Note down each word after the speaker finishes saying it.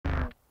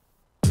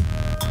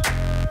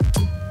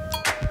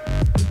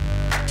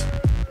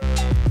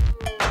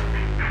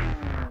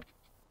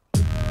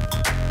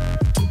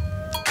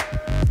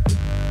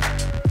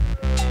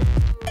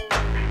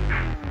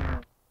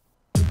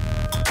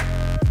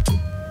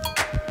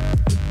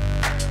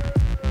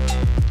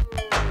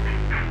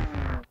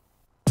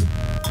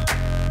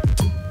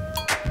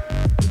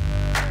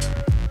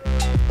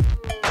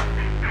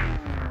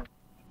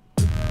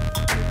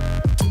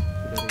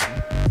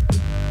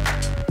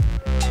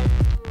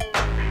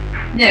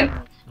Yep.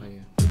 Oh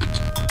iya.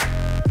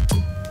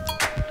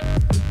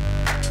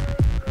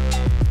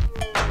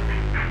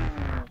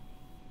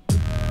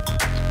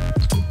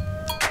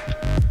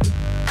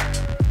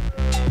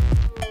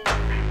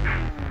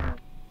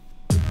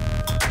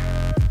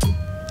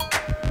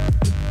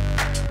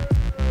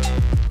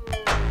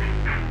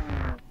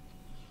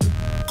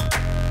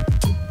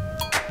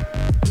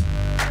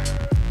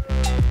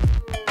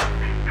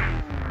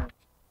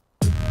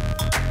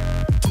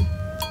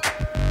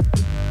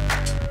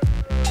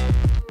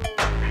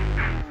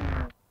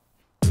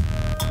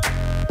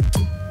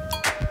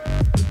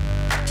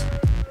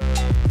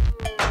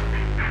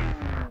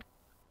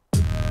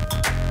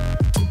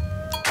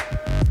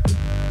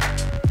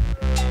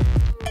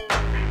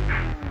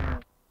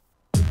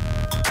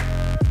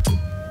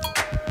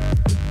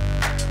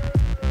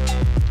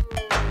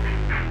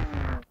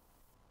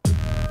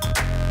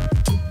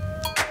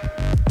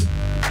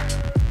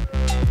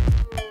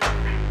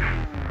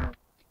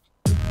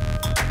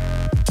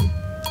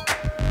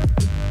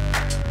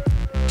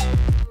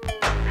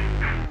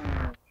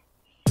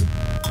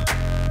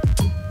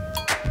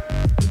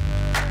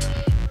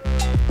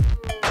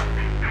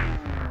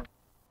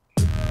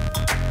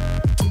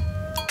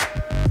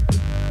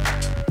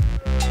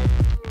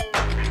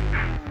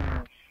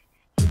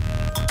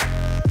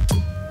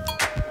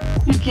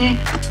 Oke.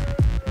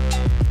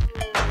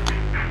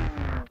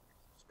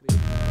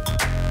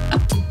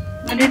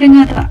 Ada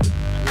dengar tak?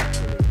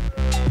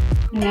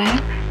 Dengar ya?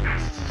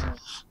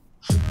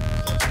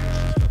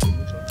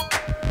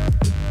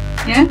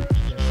 Ya?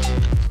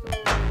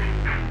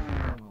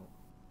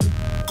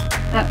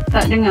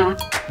 Tak dengar.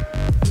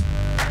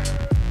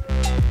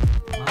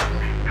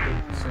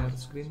 Share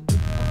screen.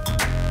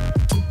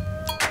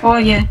 Oh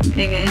ya,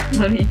 okay,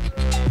 sorry.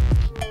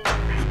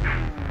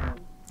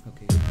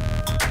 Oke.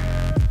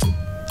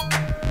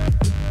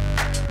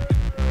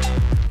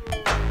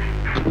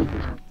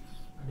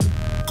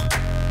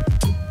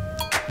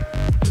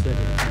 Udah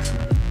dari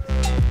semuanya.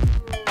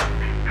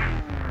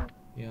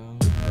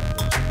 Yang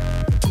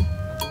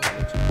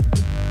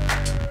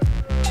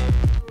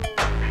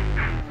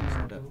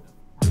sudah.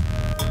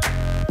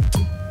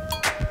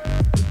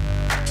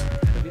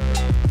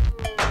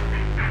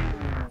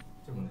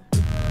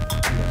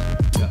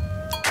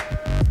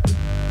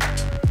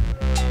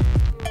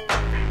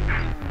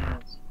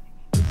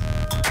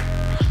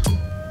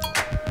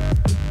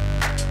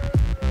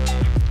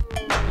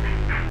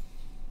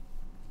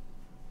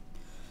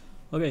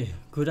 Okay,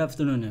 good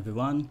afternoon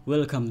everyone.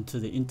 Welcome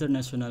to the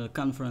international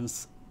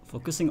conference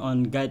focusing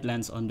on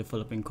guidelines on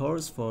developing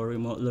course for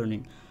remote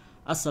learning.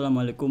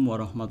 Assalamualaikum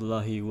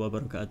warahmatullahi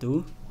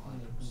wabarakatuh.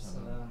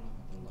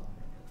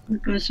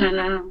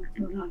 Waalaikumsalam.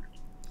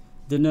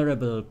 The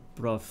Honorable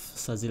Prof.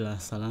 Sazila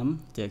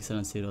Salam, The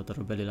Excellency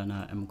Dr.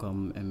 Belilana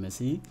MCom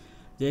MSc,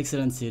 The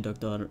Excellency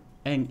Dr.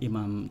 Eng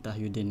Imam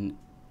Tahyuddin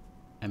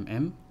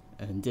MM,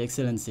 and The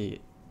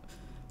Excellency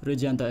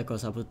Rujianto Eko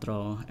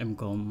Saputro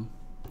MCom,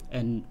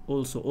 and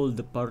also all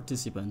the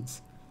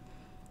participants.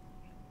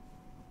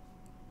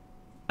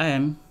 I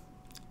am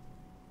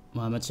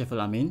Muhammad Syaful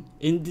Amin.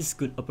 In this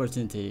good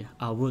opportunity,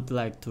 I would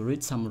like to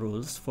read some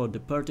rules for the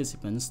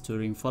participants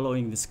during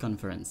following this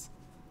conference.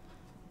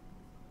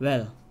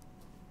 Well,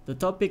 the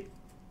topic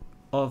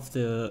of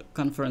the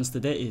conference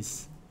today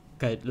is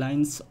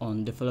Guidelines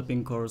on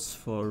Developing Course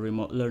for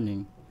Remote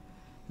Learning.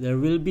 There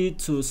will be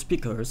two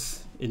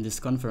speakers in this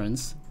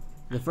conference.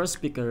 The first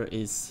speaker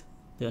is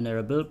the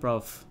Honorable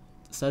Prof.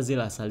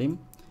 Sazila Salim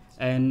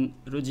and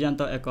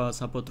Rujianto Eko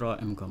Saputro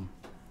MCom.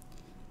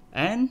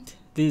 And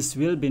this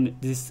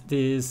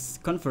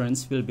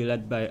conference will be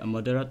led by a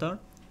moderator.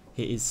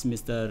 He is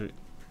Mr.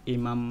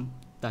 Imam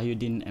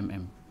Tahyuddin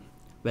MM.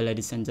 Well,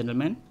 ladies and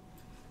gentlemen,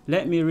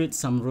 let me read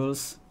some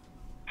rules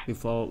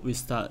before we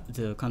start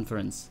the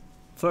conference.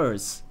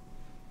 First,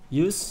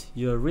 use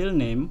your real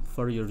name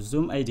for your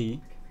Zoom ID.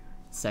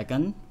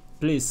 Second,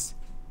 please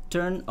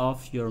turn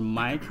off your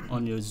mic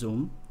on your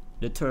Zoom.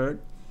 The third,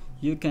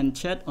 you can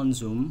chat on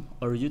Zoom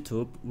or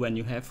YouTube when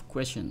you have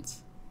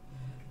questions.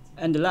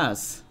 And the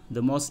last,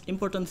 the most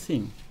important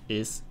thing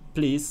is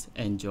please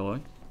enjoy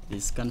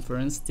this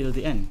conference till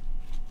the end.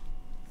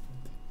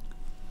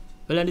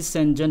 Well, ladies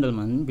and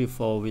gentlemen,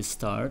 before we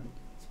start,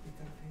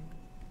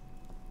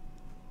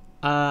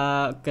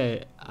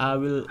 okay, I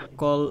will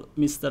call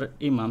Mr.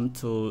 Imam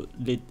to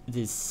lead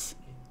this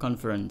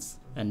conference,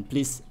 and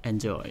please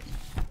enjoy.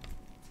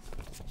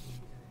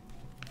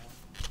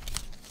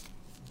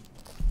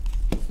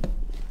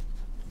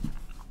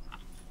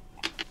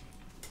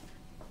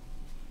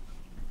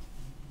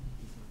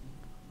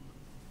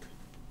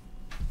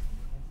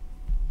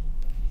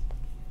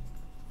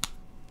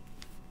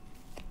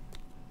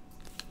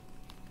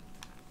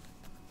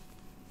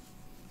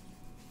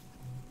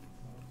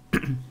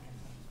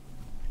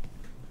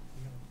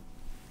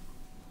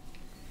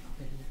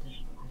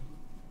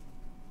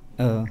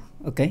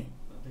 Okay.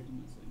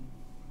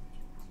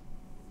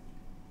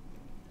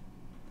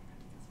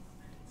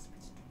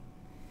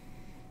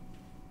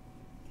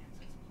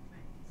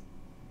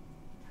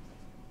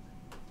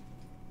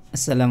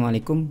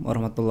 Assalamualaikum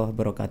warahmatullahi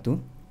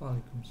wabarakatuh.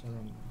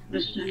 Waalaikumsalam.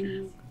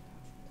 Wassalam.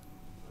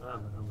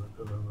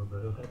 Warahmatullahi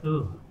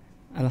wabarakatuh.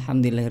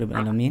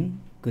 Alhamdulillahirrahmanirrahim.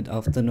 Good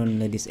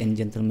afternoon, ladies and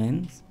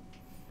gentlemen.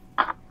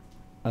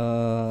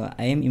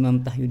 I am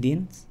Imam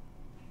Tahyuddin.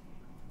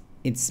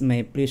 It's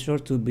my pleasure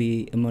to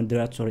be a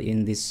moderator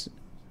in this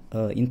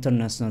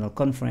international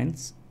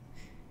conference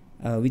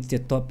with the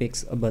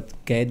topics about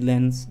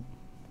guidelines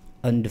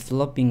on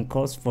developing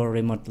course for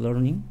remote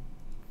learning.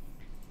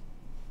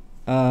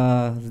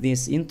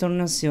 This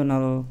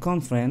international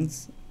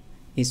conference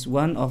is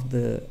one of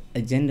the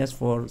agendas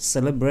for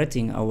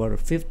celebrating our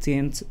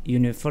 15th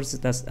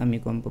Universitas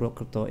Amikom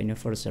Purwokerto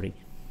anniversary.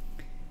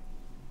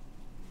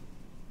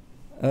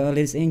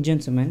 Ladies and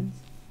gentlemen,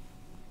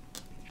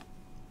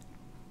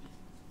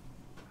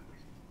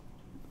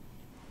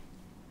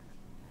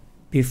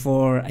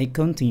 before I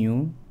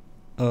continue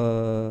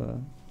the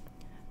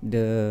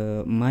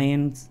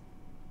main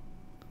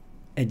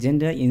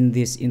agenda in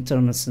this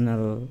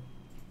international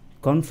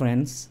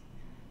conference,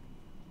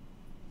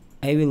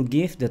 I will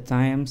give the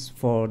times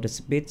for the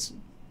speech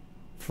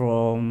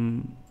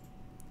from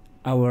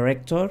our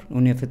rector,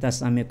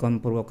 Universitas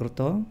Amikom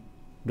Purwokerto,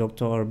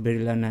 Dr.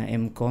 Berilana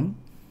M.Com.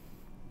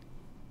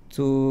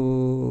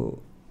 To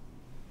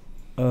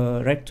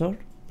rector,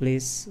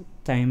 please,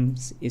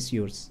 times is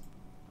yours.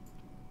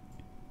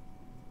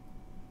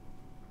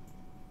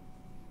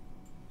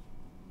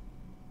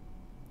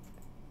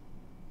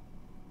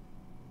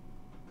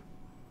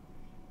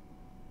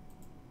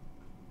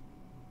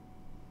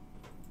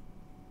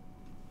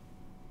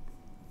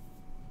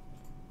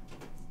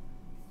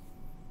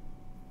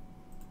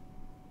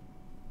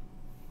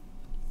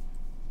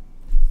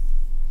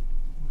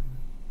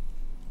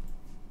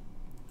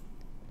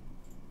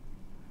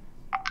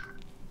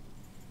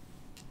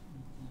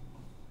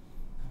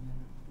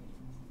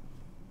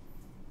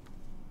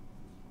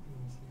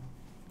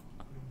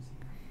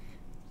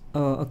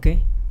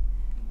 Okay.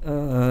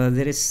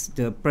 There is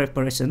the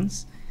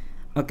preparations.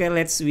 Okay,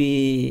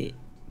 we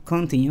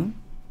continue.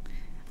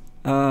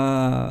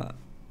 Our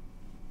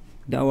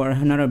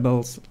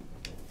honorable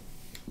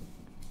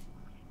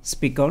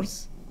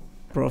speakers,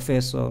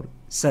 Professor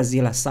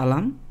Sazila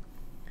Salam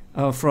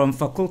from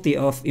Faculty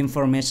of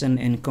Information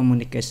and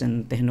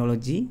Communication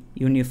Technology,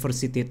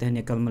 University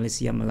Technical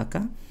Malaysia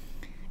Malacca,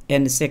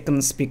 and the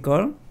second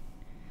speaker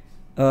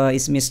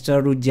is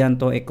Mr.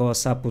 Rujanto Eko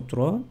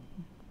Saputro.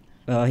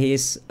 He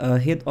is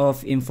Head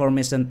of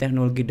Information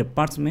Technology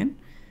Department,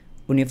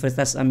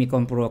 Universitas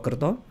Amikom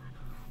Purwokerto.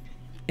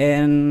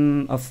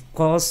 And of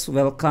course,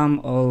 welcome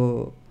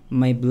all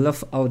my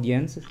beloved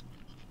audience.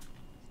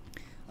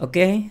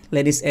 Okay,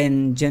 ladies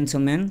and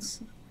gentlemen,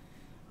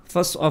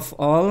 first of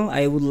all,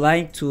 I would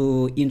like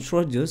to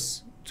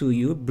introduce to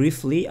you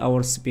briefly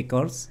our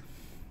speakers.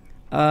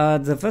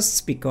 The first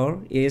speaker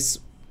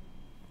is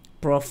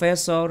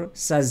Professor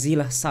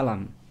Sazila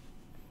Salam.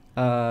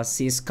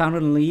 She is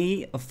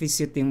currently a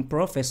visiting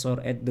professor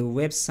at the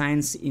Web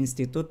Science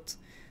Institute,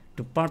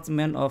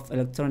 Department of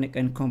Electronic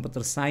and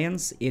Computer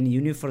Science in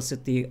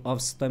University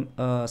of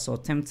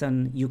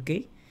Southampton,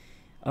 UK,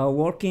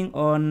 working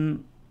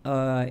on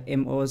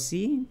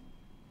MOC,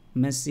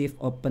 Massive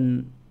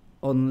Open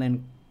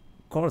Online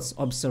Course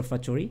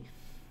Observatory,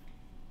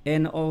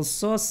 and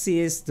also she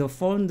is the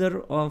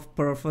founder of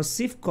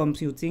Pervasive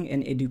Computing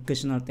and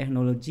Educational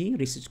Technology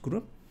Research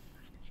Group,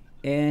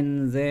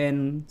 and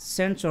then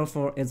Center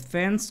for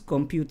Advanced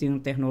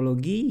Computing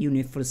Technology,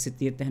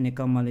 University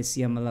Technical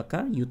Malaysia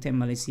Malacca, UTM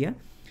Malaysia.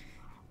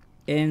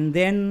 And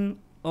then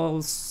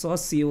also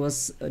she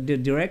was the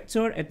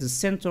director at the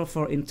Center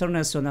for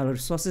International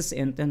Resources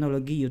and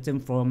Technology,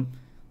 UTM, from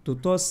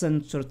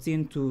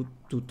 2013 to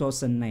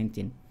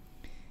 2019.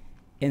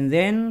 And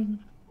then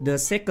the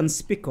second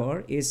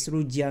speaker is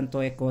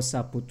Rujanto Eko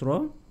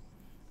Saputro.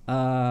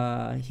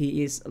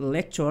 He is a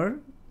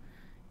lecturer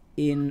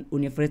in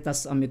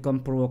Universitas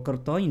Amikom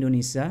Purwokerto,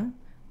 Indonesia.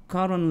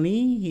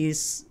 Currently, he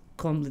is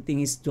completing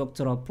his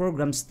doctoral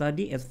program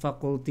study at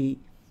Faculty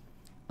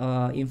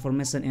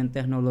Information and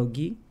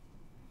Technology,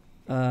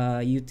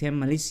 UTM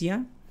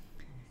Malaysia.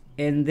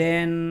 And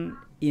then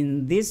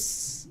in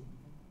this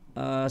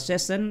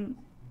session,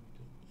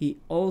 he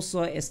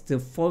also is the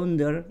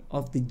founder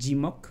of the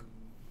GMOC,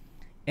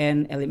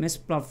 an LMS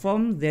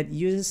platform that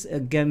uses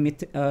a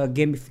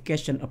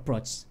gamification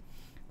approach.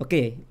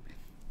 Okay.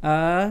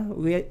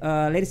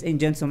 Ladies and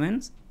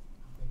gentlemen,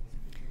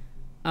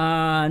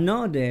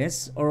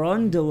 nowadays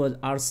around the world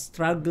are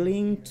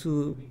struggling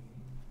to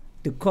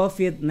the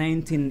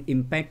COVID-19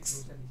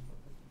 impacts.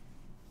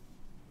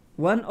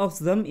 One of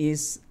them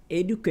is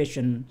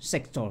education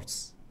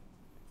sectors.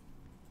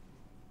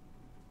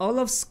 All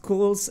of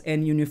schools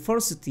and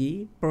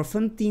university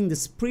preventing the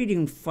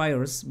spreading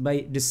virus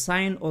by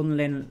design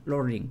online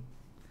learning.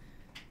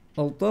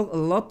 Although a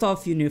lot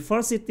of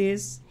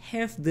universities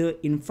have the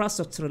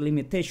infrastructure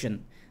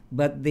limitation,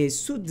 but they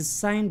should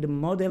design the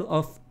model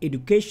of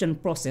education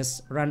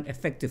process run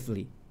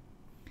effectively.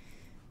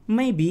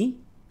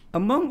 Maybe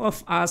among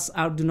of us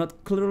do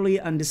not clearly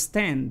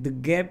understand the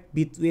gap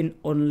between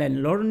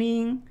online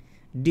learning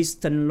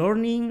distant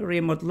learning,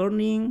 remote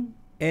learning,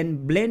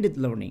 and blended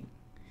learning.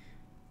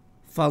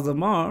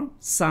 Furthermore,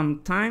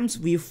 sometimes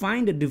we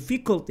find the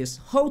difficulties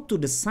how to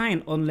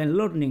design online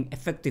learning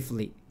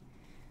effectively.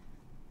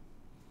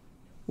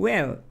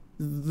 Well,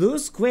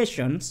 those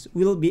questions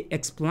will be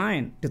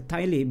explained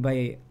detailedly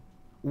by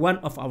one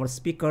of our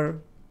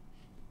speakers.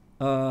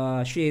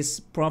 She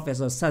is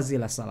Professor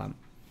Sazila Salam.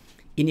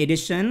 In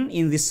addition,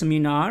 in this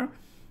seminar,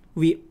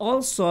 we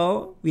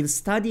also will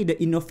study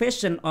the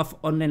innovation of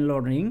online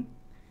learning.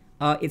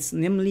 It's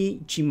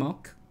namely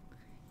GMOC,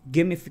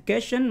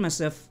 gamification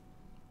massive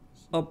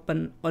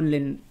open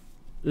online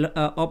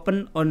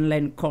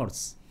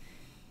course.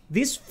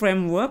 This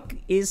framework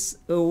is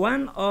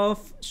one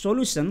of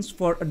solutions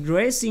for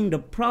addressing the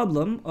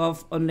problem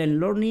of online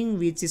learning,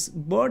 which is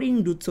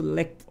boring due to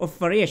lack of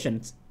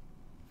variations.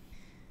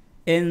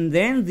 And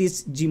then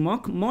this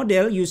GMOC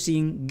model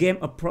using game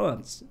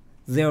approach.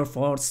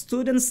 Therefore,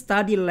 students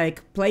study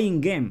like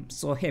playing game,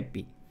 so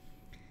happy.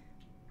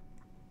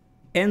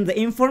 And the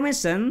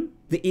information,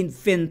 the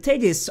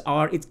advantages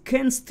are it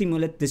can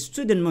stimulate the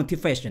student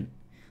motivation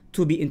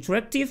to be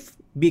interactive,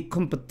 be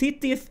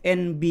competitive,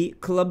 and be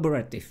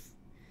collaborative.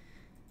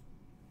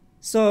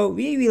 So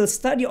we will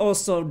study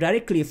also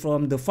directly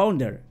from the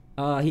founder.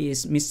 He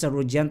is Mr.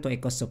 Rujanto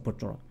Eko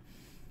Saputro.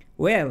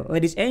 Well,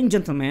 ladies and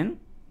gentlemen,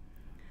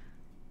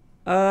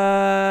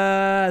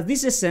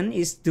 this session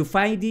is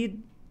divided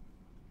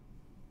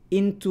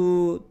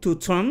into two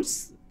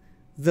terms.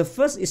 The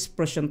first is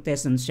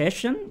presentation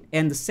session,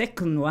 and the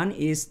second one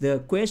is the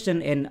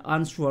question and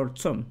answer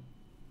term.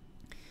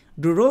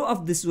 The role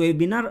of this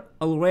webinar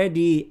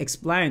already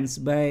explained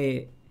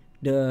by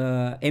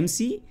the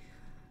MC.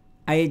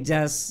 I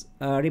just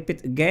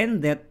repeat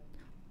again that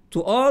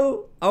to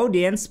all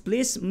audience,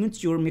 please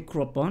mute your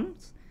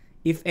microphones.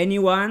 If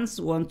anyone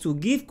wants to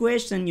give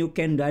question, you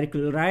can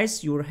directly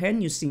raise your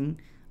hand using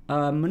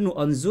menu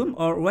on Zoom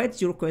or write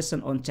your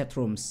question on chat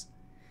rooms.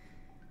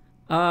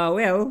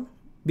 Well,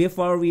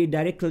 before we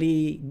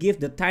directly give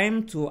the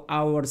time to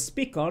our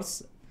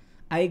speakers,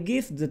 I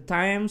give the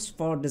times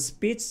for the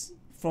speech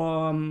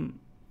from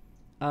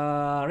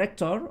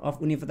Rector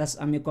of Universitas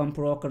Amikom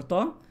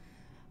Purwokerto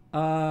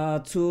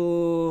to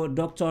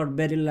Dr.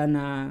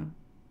 Berilana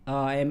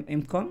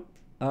MCom.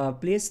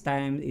 Please,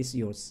 time is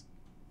yours.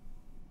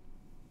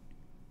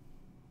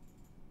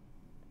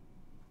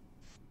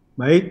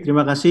 Baik,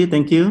 terima kasih,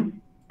 thank you.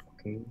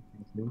 Oke,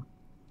 thank you.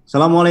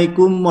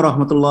 Assalamualaikum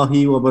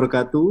warahmatullahi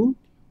wabarakatuh.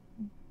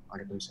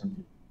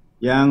 Waalaikumsalam.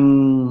 Yang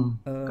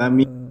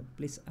kami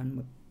Please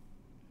unmute.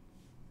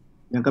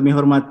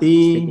 hormati,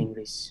 Speak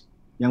English.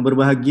 yang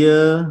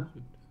berbahagia,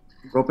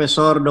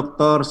 Profesor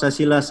Dr.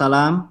 Sazila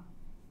Salam.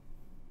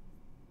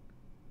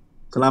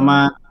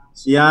 Selamat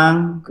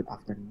siang, Good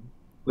afternoon.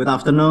 good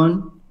afternoon.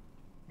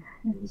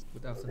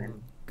 Good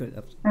afternoon. Good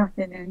afternoon.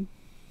 Afternoon.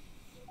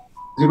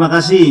 Terima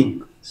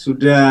kasih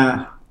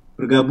sudah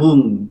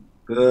bergabung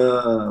ke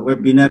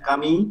webinar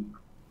kami.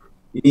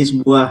 Ini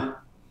sebuah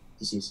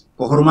This is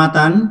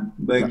kehormatan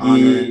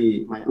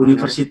bagi My honor.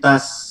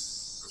 Universitas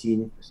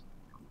Universitas.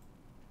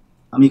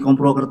 Amikom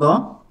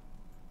Purwokerto.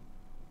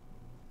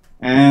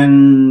 And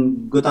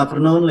good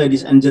afternoon,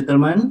 ladies and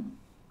gentlemen,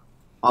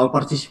 all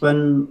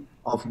participants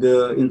of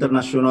the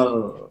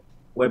international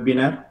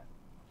webinar.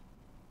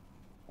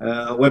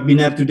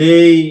 Webinar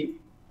today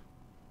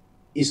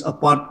is a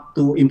part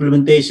to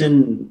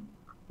implementation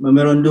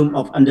memorandum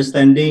of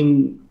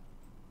understanding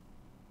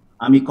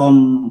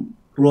Amikom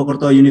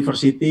Purwokerto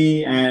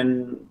University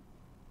and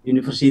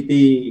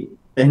University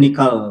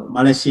Technical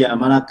Malaysia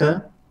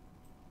Malacca,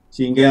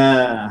 sehingga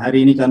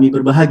hari ini kami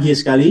berbahagia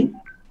sekali.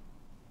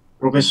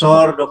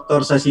 Profesor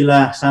Dr.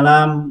 Sazila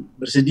Salam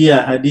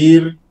bersedia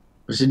hadir,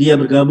 bersedia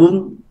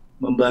bergabung,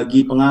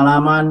 membagi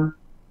pengalaman,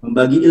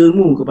 membagi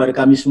ilmu kepada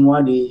kami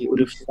semua di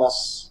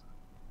Universitas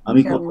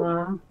Amikom.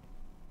 Insyaallah.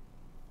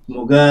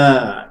 Semoga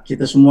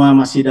kita semua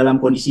masih dalam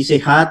kondisi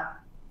sehat,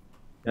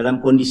 dalam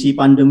kondisi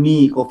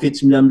pandemi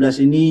COVID-19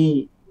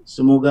 ini.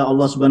 Semoga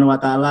Allah Subhanahu wa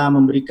Ta'ala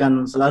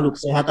memberikan selalu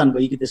kesehatan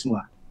bagi kita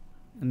semua.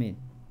 Amin.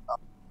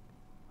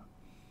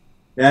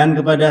 Dan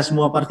kepada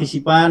semua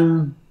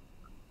partisipan,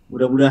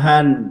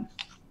 mudah-mudahan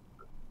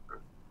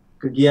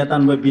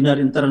kegiatan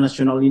webinar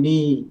internasional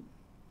ini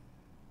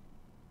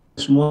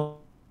semua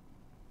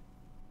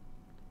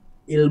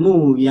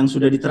ilmu yang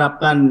sudah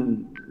diterapkan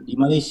di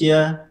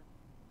Malaysia,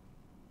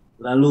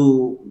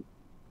 lalu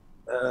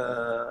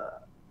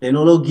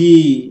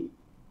teknologi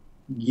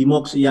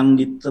GMOX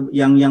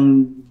yang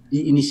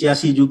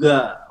diinisiasi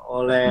juga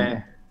oleh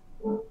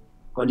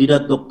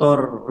kandidat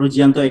Dr.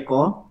 Rujanto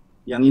Eko,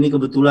 yang ini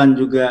kebetulan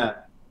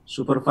juga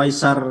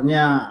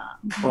supervisornya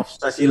Prof.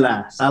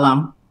 Sazila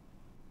Salam.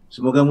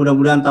 Semoga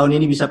mudah-mudahan tahun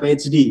ini bisa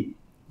PhD.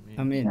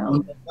 Amin.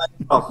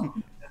 Prof.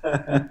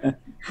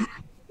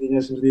 Intinya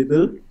seperti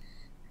itu.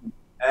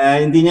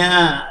 Intinya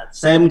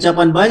saya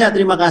mengucapkan banyak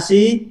terima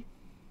kasih.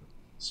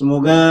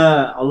 Semoga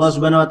Allah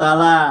Subhanahu wa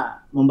Ta'ala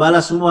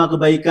membalas semua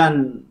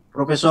kebaikan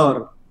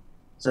Profesor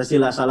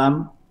Sazila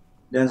Salam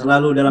dan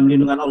selalu dalam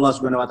lindungan Allah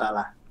Subhanahu wa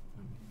Ta'ala.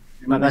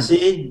 Terima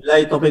kasih.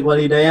 Billahi taufiq wal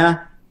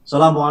hidayah.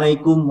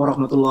 Assalamualaikum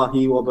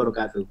warahmatullahi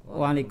wabarakatuh.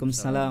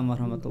 Waalaikumsalam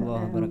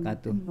warahmatullahi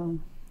wabarakatuh.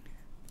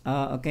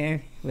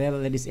 Okay, well,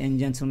 ladies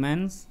and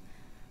gentlemen,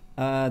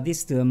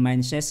 this is the main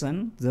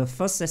session. The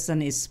first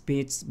session is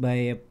speech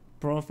by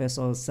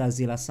Professor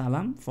Sazila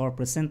Salam for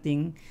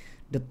presenting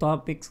the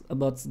topics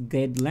about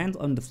guidelines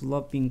on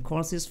developing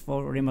courses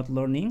for remote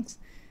learning.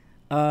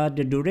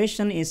 The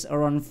duration is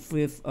around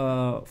 45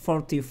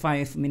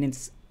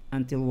 minutes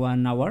until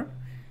 1 hour.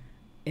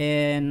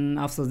 And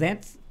after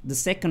that, the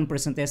second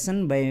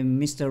presentation by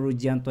Mr.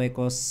 Rujianto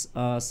Eko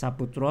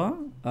Saputro.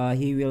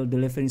 He will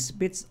deliver a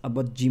speech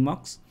about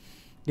GMOX.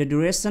 The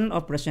duration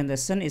of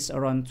presentation is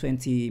around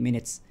 20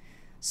 minutes.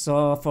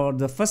 So for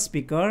the first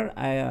speaker,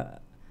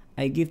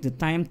 I give the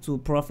time to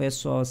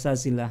Professor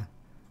Sazila.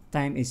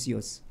 Time is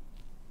yours.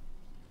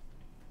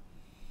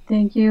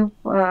 Thank you.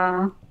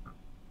 I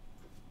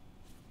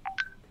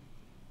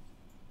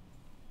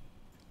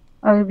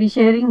will be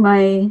sharing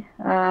my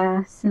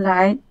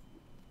slide.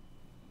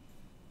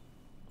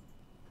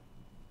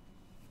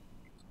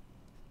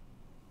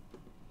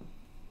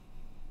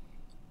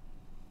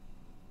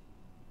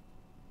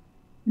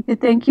 Okay,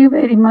 thank you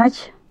very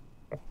much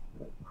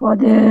for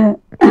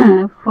the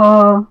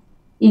for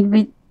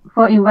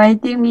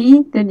inviting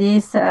me to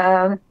this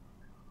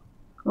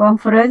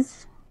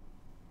conference.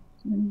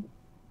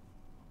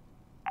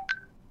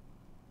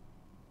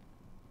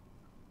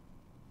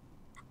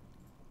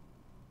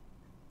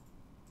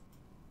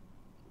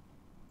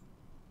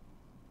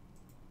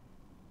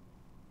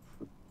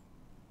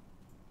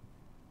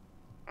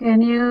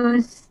 Can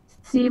you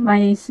see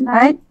my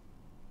slide?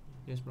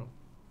 Yes, bro.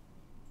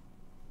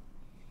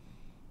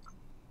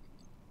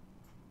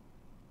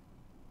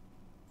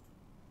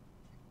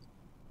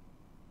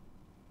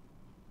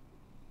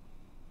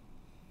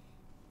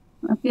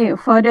 Okay,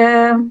 for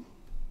the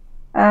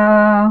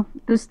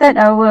to start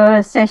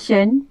our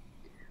session,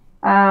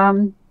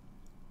 I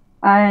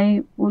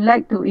would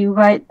like to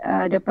invite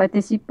the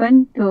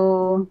participant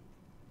for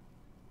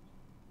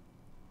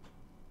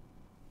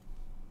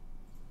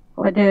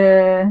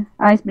the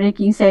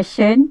ice-breaking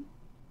session.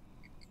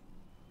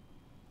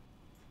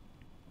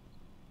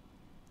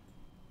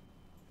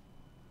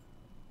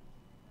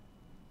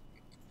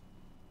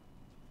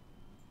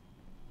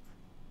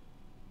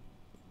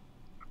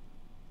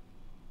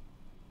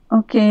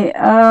 Okay,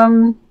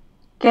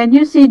 can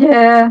you see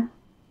the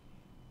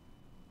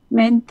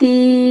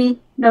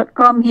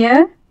menti.com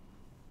here?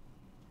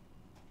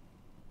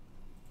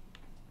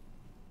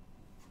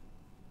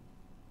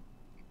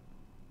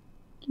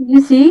 Can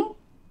you see?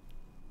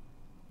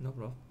 No,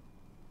 bro.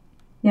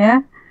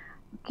 Yeah.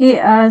 Okay,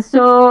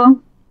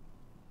 so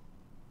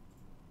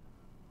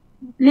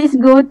please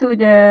go to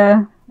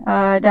the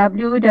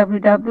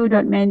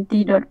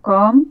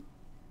www.menti.com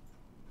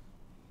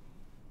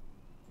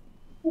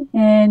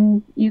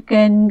and you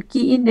can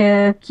key in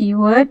the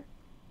keyword,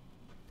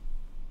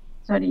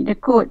 the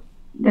code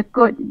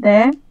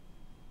there,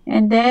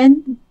 and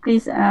then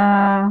please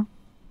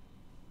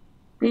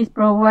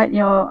provide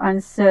your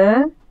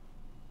answer.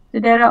 So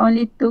there are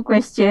only 2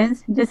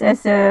 questions. Just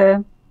as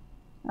a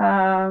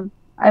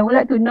I would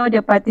like to know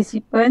the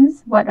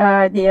participants, what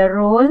are their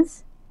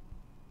roles.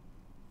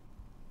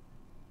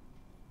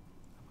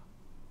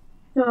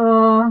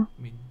 So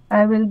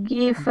I will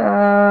give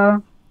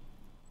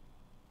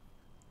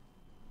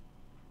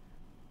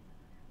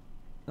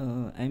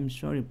I'm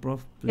sorry,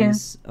 Prof.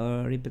 Please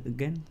repeat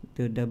again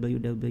the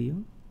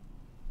www.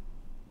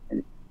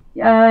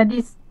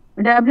 This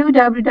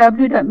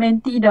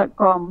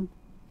www.menti.com.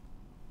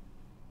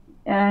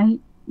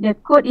 The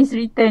code is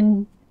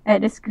written at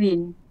the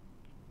screen.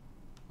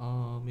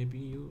 Maybe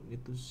you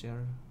need to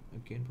share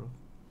again, bro,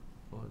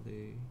 for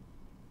the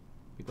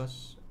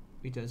because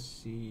we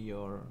just see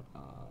your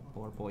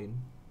PowerPoint.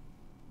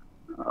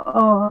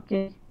 Oh,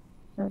 okay.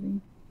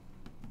 Sorry.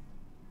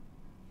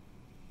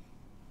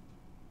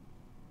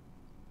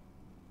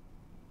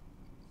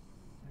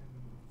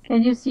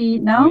 Can you see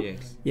it now? Oh,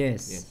 yes.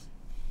 Yes.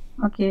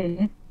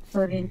 Okay.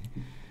 Sorry.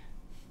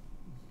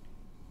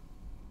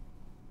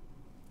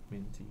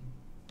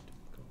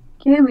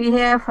 Okay, we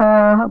have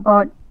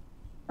about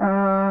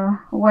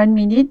 1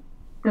 minute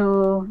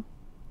to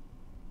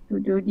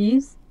do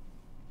this.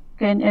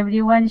 Can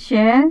everyone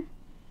share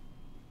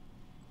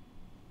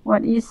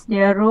what is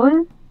their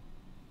role?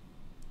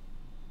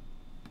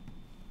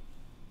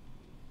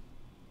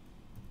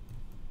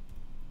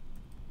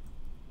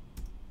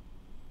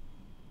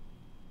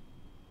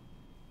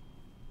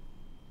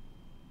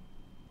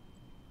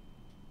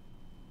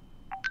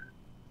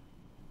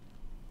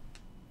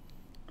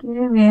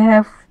 Okay, we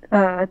have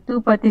 2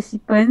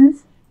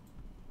 participants.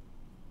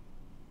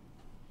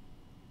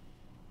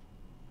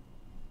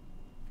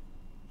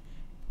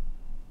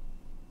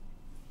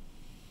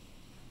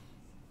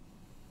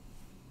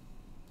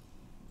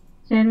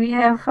 Then we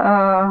have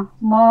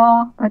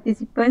more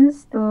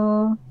participants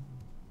to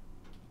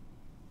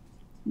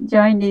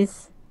join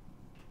this.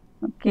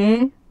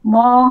 Okay,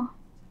 more.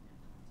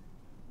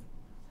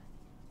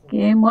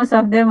 Okay, most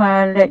of them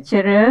are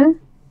lecturer.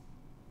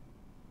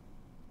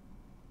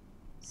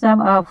 some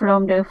are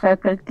from the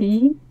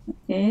faculty,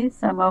 okay,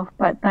 some are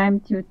part-time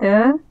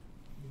tutor.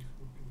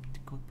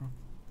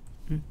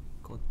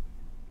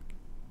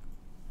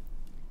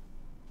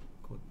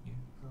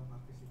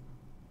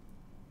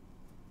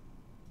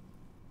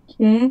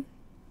 Okay.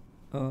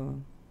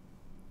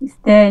 Is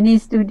there any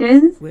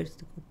students? Where's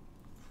the code?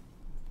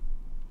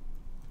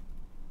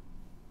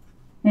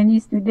 Any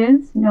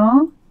students?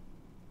 No?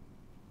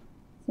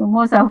 So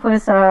most of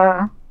us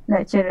are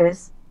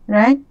lecturers,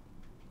 right?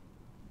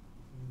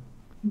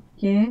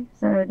 Okay,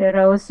 so there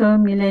are also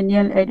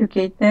millennial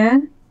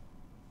educator,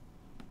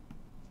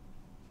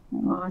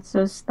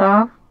 also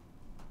staff.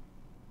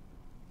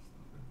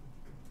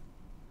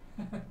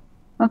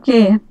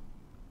 Okay,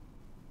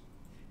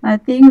 I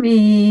think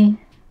we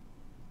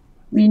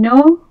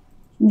know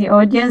the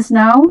audience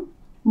now.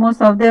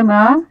 Most of them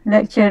are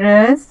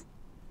lecturers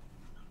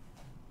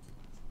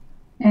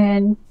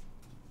and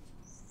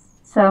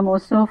some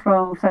also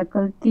from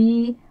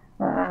faculty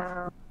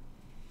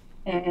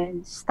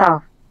and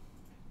staff,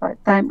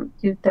 part-time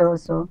tutor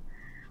also.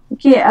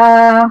 Okay,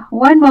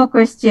 one more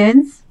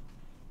questions.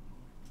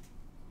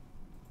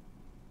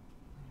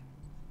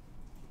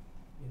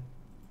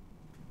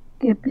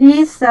 Okay,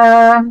 please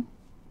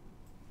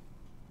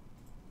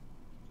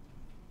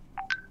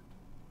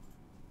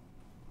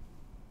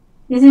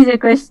this is the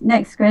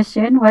next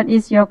question. What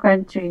is your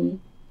country?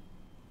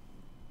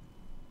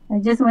 I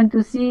just want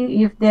to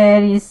see if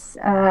there is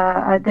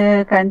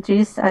other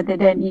countries other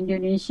than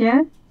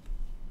Indonesia.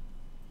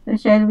 So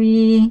shall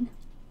we?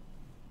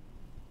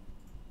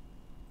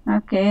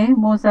 Okay,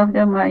 most of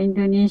them are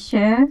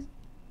Indonesia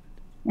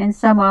and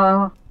some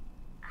are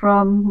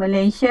from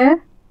Malaysia.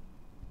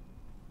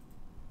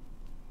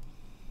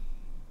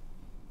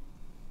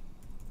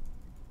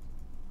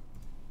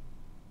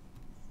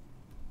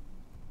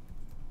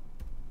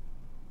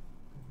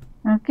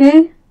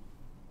 Okay,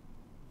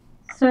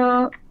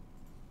 so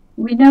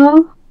we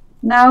know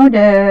now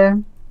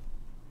the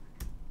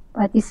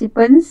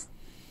participants,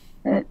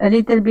 a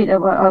little bit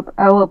about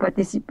our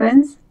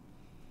participants.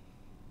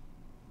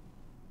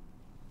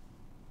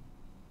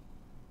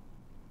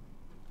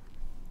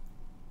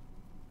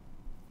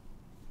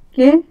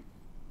 Okay,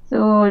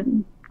 so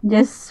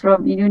just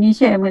from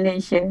Indonesia and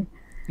Malaysia.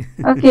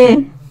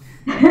 Okay,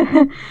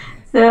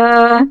 so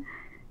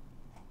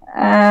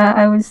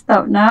I will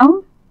stop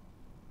now.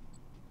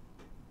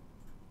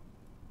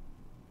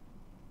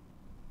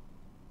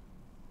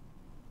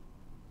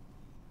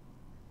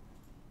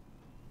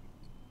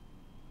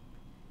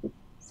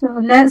 So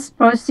let's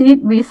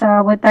proceed with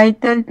our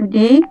title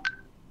today.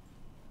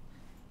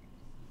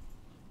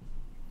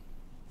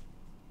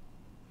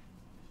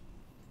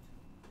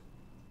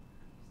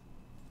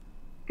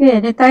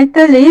 Okay, the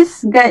title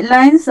is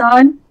Guidelines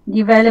on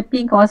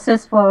Developing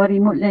Courses for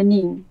Remote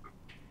Learning.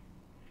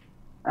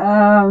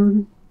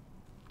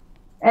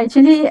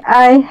 Actually,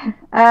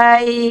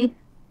 I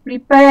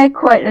prepare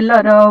quite a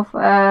lot of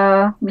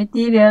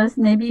materials.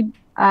 Maybe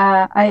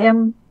I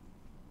am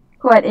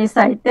quite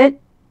excited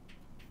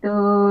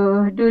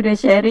to do the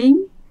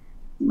sharing,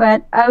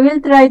 but I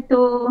will try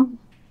to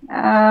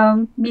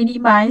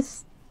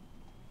minimize.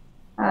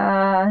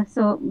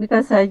 So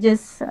because I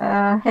just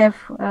have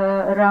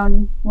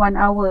around 1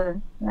 hour,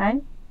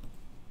 right?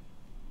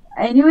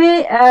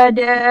 Anyway,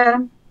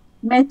 the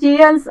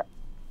materials,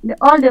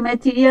 all the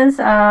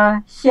materials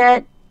are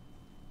shared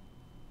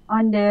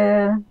on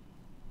the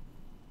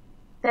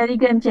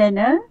Telegram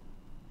channel.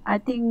 I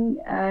think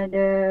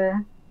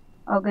the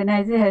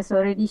organizer has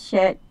already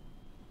shared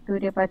to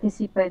the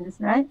participants,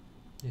 right?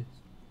 Yes.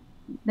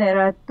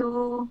 There are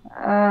two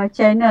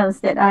channels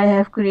that I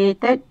have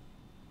created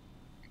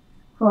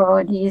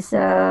for this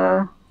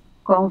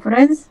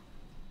conference.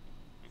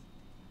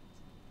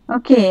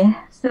 Okay,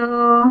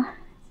 so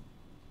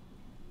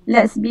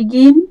let's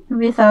begin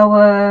with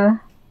our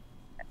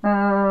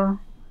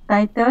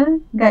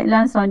title,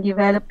 Guidelines on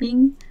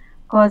Developing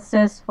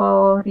Courses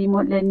for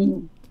Remote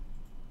Learning.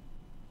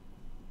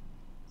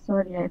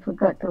 Sorry, I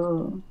forgot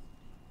to...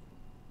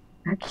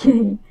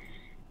 Okay.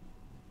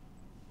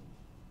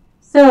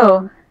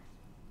 So,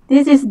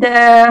 this is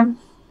the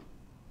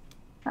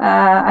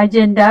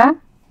agenda,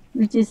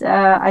 which is,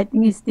 I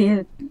think is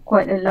still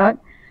quite a lot.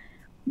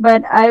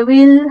 But I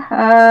will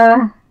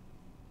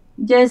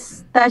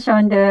just touch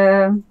on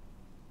the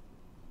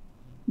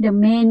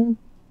main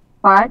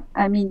part,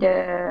 I mean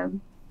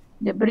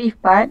the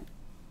brief part,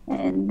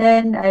 and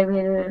then I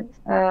will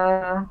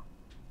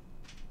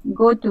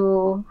go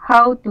to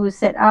how to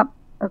set up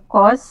a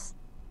course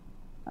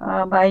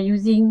by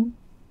using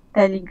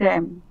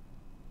Telegram.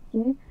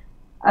 Okay,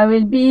 I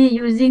will be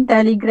using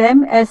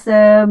Telegram as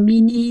a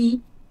mini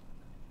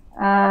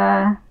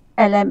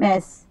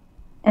LMS,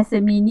 as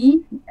a mini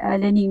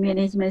learning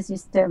management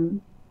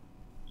system.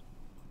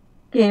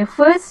 Okay,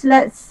 first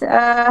let's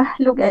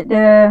look at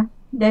the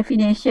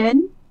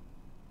definition.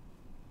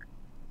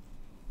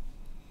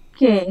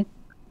 Okay,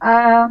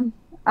 I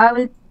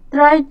will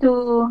try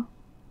to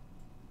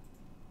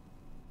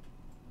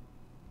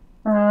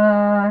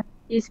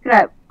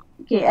describe.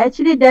 Okay,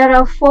 actually there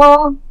are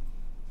four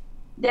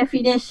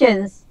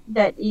definitions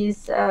that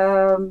is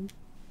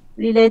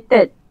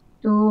related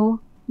to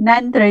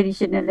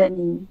non-traditional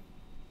learning.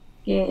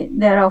 Okay,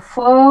 there are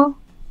 4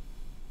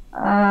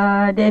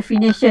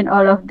 definition,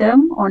 all of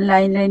them: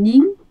 online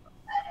learning,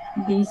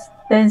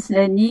 distance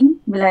learning,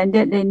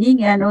 blended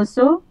learning, and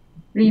also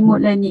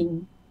remote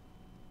learning.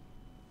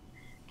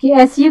 Okay,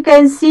 as you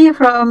can see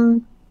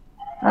from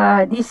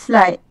this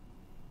slide,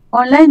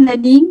 online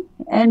learning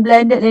and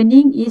blended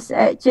learning is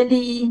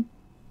actually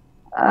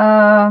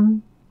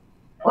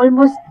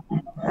almost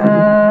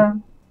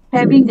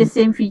having the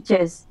same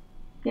features.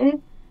 Okay,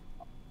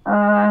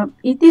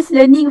 it is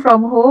learning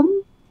from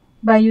home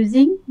by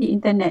using the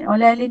internet,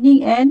 online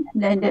learning and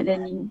blended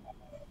learning.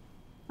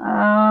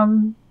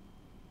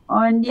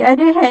 On the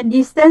other hand,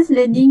 distance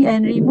learning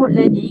and remote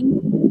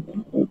learning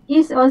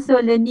is also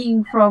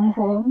learning from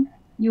home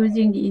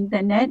using the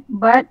internet,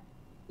 but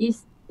it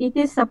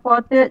is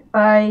supported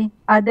by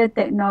other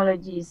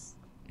technologies.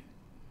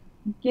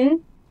 Okay,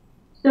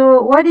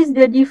 so what is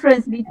the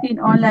difference between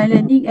online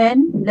learning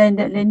and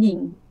blended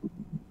learning?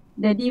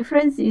 The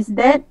difference is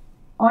that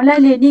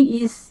online learning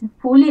is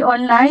fully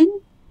online,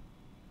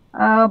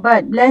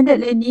 but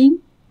blended learning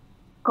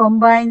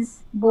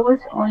combines both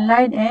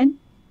online and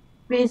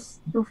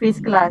face-to-face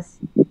class.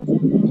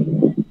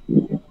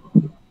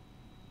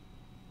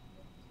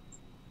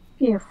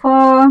 Okay,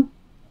 for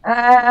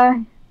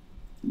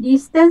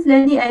distance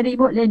learning and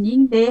remote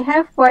learning, they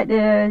have quite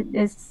the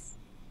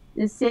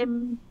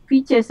same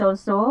features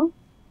also,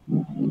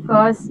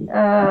 because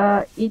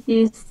it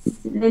is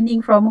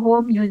learning from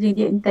home using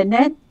the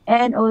internet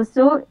and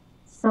also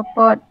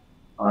support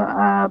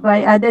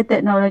by other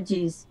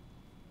technologies.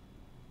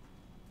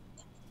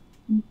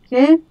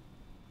 Okay,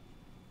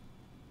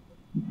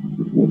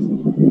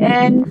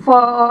 and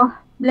for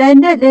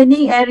blended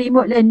learning and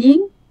remote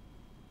learning,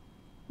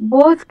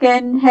 both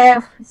can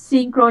have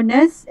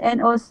synchronous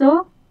and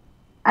also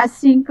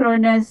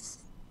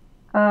asynchronous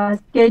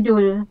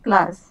schedule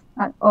class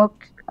or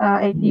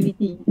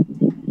activity.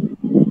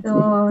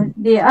 So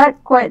they are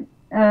quite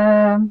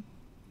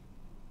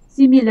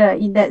similar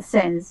in that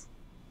sense.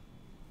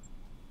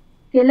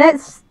 Okay,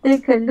 let's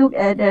take a look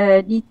at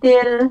the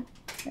detailed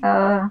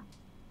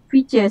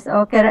features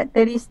or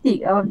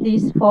characteristic of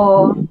these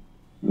 4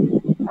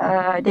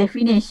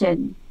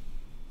 definition.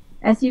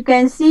 As you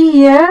can see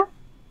here,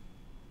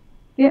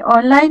 okay,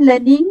 online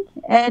learning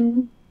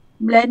and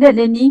blended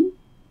learning,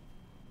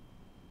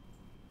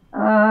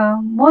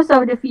 most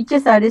of the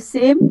features are the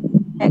same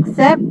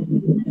except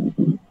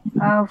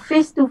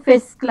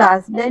face-to-face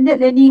class. Blended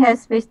learning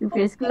has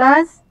face-to-face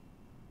class,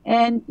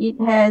 and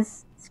it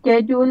has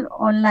scheduled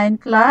online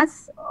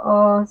class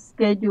or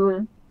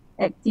scheduled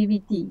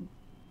activity.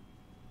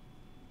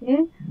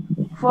 Okay,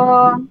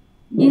 for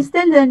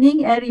distance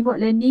learning and remote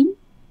learning,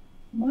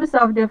 most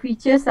of the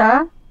features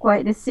are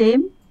quite the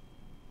same,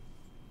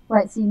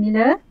 quite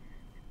similar,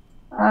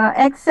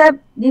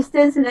 except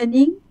distance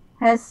learning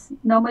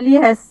normally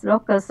has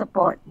local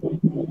support.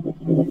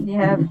 They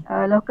have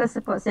a local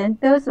support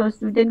center, so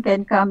student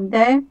can come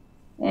there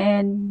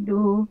and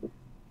do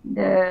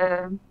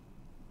the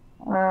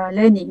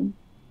learning.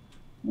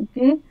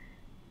 Okay,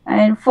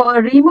 and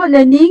for remote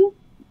learning,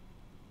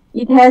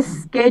 it has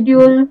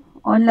scheduled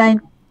online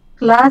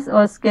class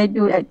or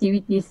scheduled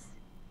activities.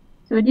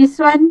 So this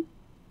one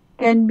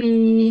can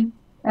be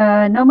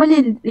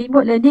normally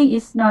remote learning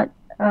is not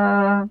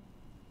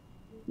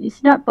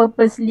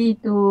purposely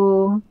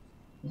to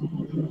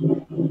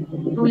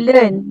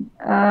learn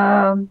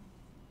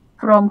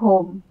from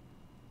home.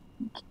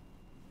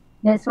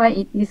 That's why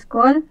it is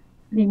called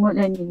remote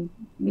learning,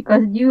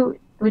 because due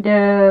to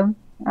the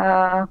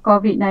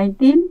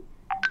COVID-19,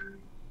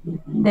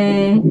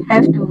 they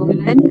have to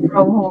learn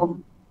from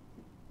home.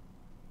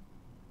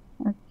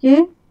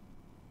 Okay,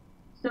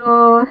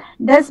 so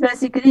that's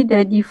basically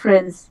the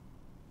difference.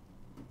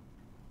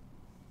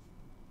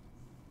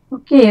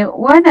 Okay,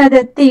 one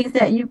other thing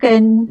that you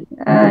can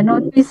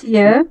notice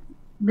here,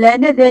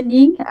 blended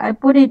learning, I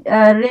put it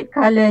red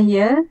color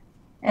here,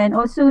 and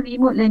also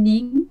remote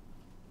learning,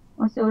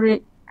 also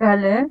red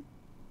color.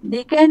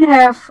 They can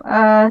have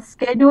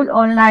scheduled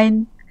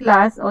online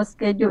class or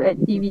scheduled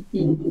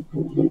activity.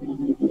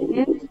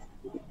 Okay,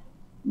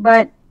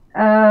 but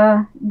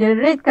the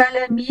red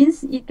color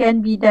means it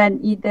can be done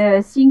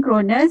either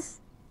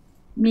synchronous,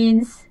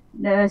 means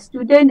the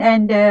student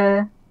and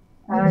the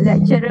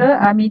lecturer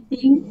are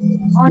meeting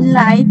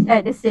online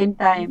at the same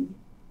time,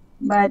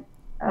 but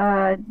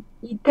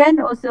it can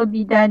also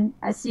be done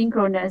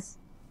asynchronous,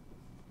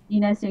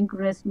 in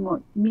asynchronous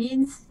mode,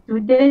 means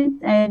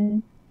student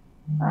and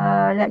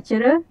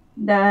lecturer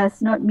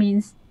does not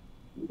meet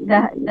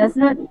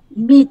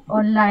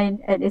online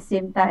at the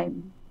same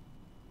time.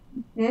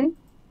 Okay,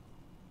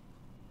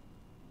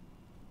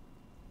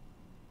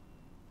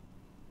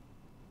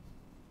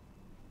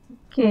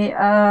 okay,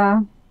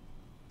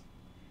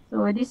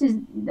 so this is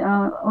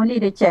only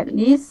the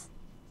checklist.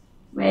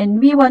 When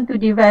we want to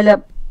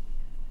develop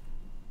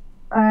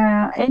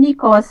any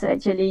course,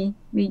 actually,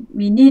 we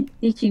need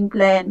teaching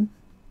plan,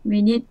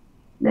 we need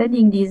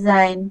learning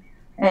design,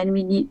 and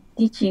we need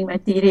teaching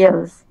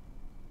materials.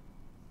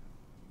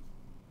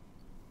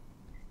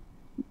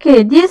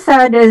 Okay, these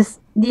are the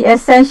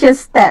essential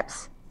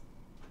steps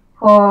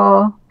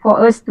for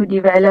us to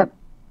develop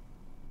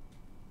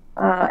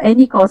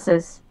any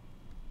courses.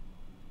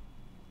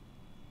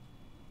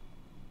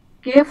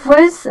 Okay,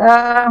 first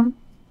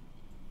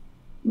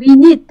we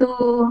need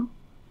to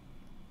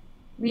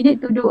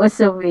do a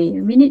survey.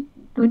 We need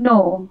to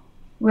know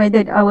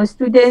whether our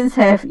students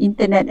have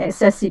internet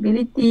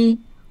accessibility,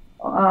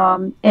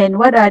 and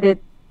what are the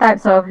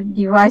types of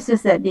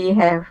devices that they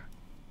have.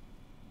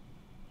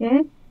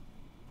 Okay,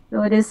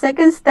 so the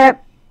second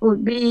step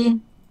would be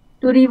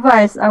to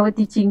revise our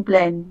teaching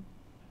plan.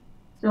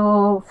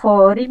 So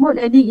for remote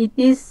learning, it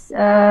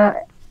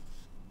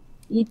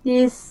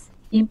is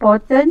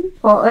important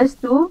for us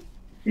to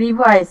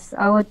revise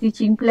our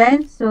teaching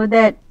plan so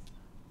that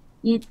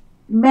it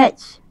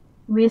match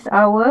with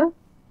our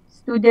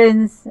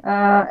students'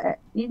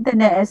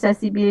 internet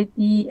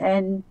accessibility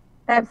and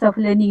types of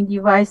learning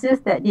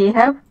devices that they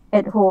have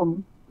at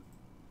home.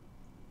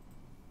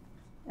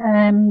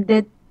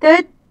 The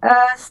third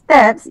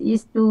steps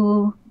is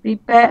to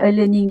prepare a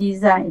learning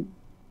design.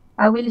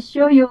 I will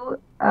show you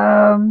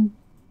an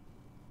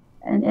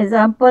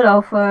example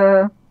of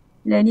a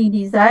learning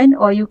design,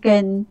 or you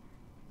can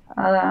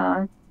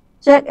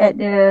check at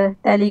the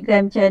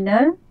Telegram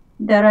channel.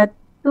 There are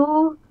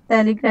two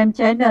Telegram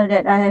channel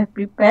that I have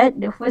prepared.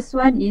 The first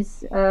one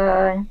is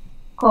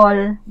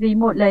called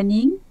Remote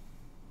Learning.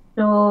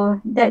 So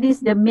that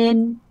is the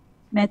main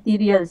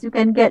materials. You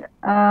can get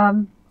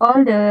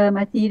all the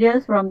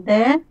materials from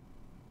there.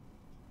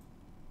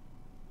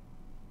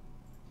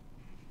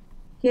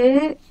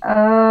 Okay.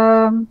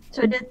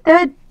 So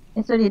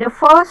the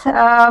fourth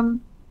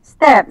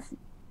steps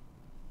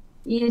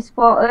is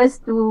for us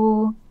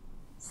to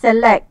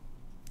select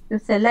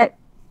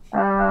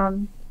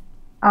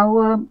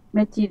our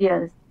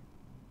materials.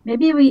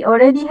 Maybe we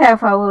already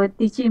have our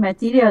teaching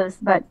materials,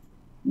 but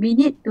we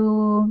need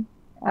to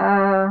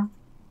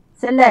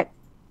select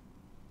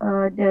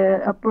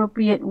the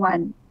appropriate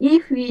one.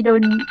 If we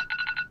don't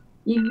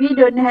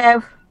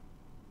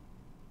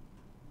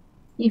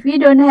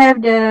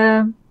have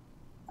the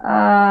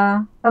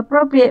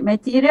appropriate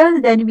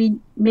materials, then we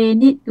may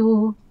need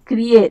to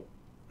create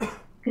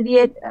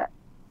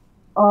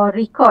or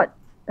record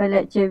a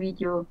lecture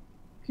video.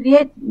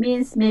 Create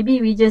means maybe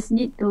we just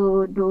need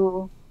to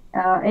do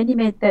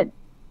animated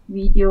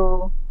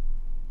video,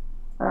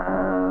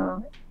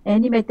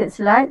 animated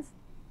slides,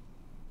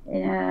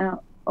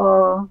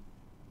 or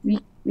we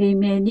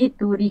may need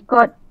to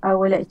record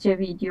our lecture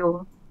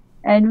video.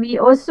 And we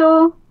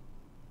also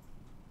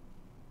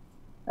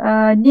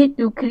need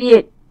to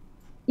create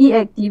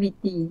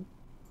e-activity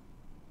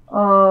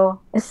or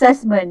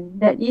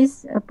assessment that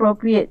is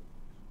appropriate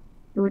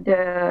to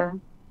the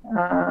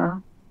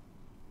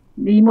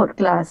remote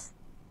class.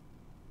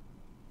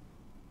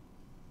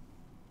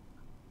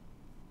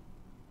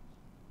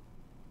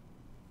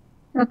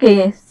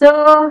 Okay,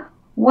 so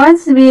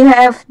once we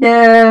have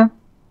the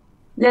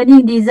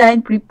learning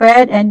design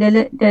prepared and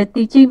the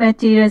teaching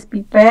materials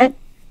prepared,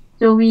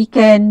 so we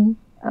can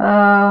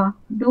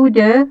do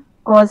the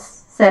course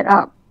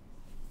setup.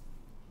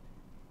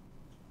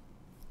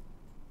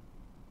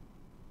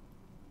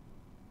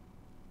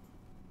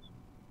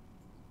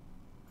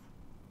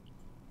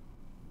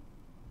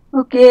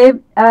 Okay,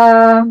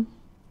 I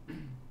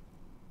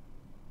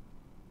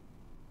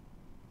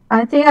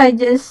think I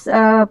just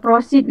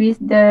proceed with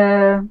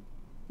the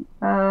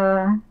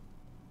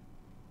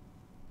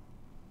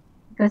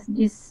because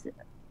this,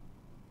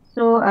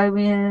 so I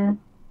will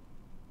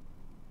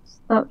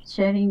stop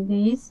sharing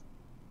this.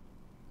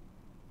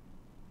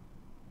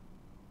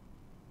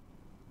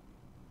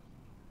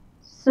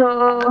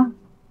 So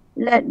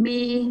let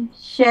me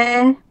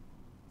share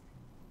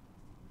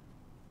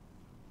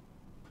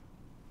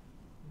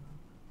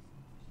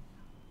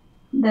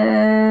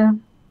the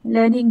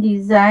learning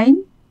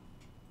design.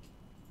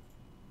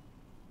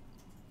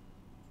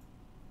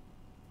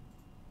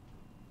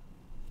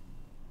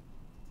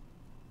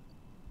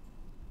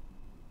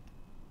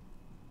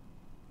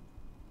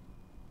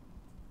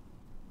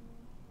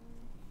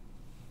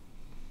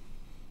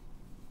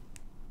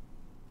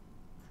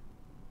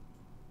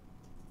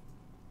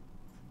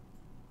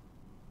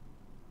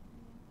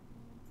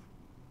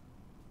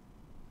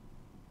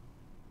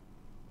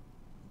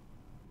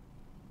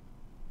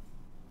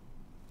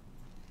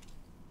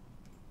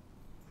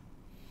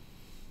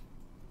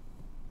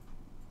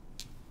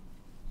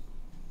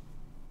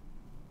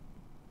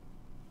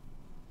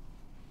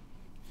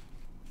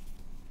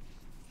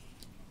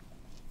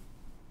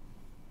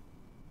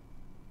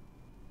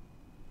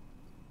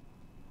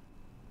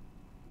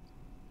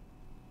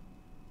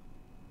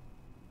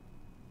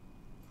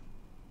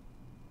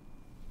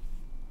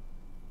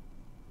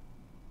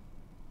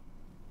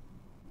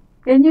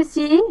 Can you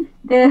see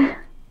the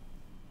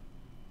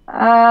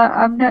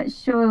I'm not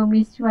sure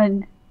which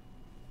one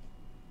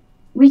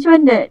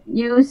that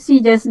you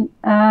see just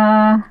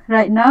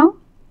right now?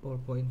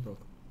 PowerPoint, Prof.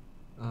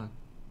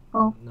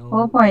 Oh, Now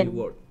PowerPoint.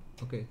 Word.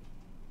 Okay.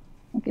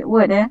 Okay,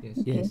 Word. Yes.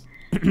 Okay. Yes.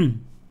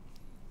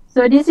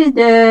 So this is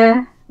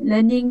the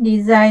learning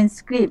design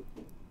script.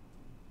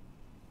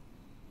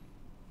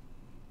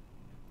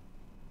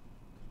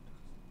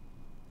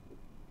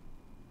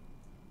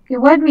 Okay,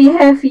 what we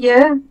have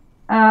here,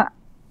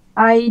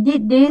 I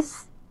did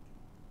this.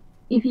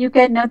 If you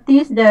can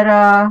notice, there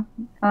are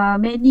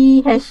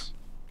many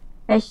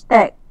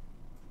hashtag.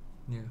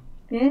 Yeah.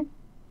 Okay,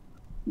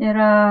 there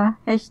are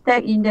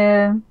hashtag in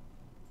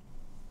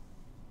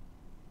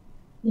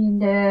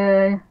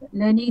the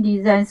learning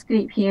design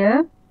script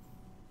here.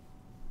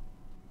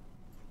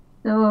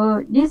 So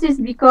this is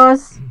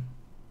because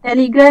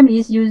Telegram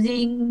is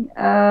using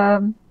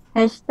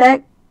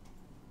hashtag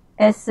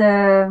as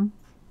a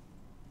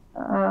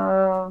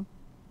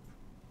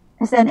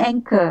as an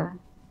anchor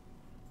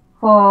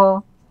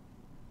for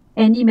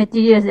any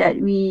materials that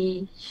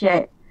we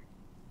share.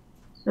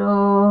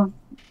 So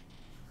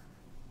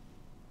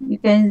you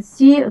can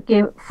see,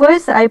 okay,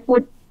 first I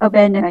put a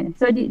banner.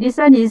 So this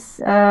one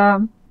is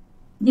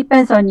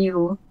depends on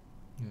you.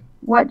 Yeah.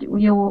 What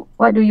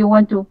do you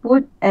want to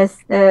put as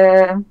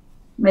the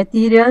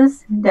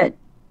materials that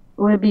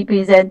will be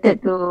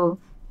presented to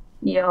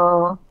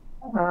your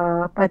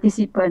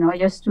participant or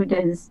your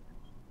students.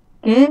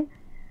 Okay.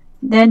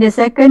 Then the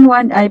second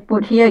one I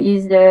put here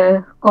is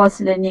the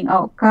course learning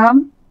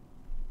outcome.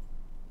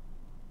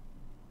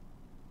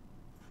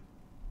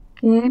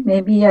 Okay,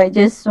 maybe I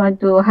just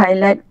want to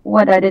highlight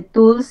what are the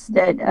tools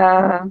that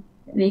are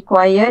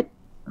required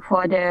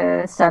for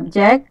the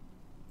subject.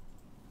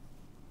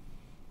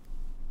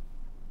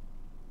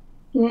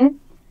 Okay,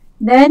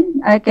 then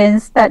I can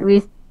start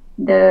with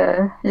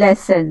the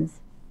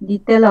lessons,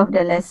 detail of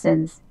the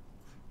lessons.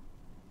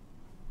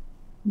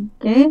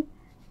 Okay,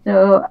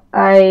 so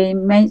I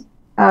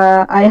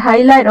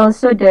highlight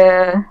also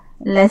the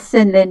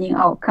lesson learning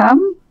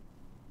outcome,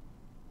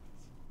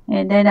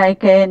 and then I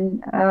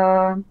can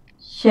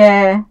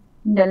share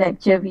the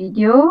lecture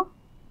video,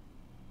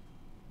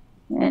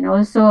 and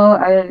also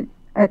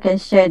I can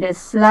share the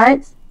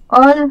slides.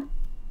 All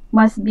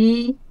must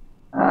be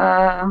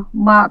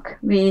marked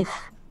with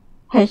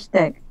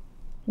hashtag.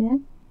 Okay.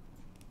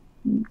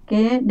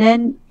 Okay.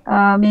 Then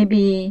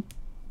maybe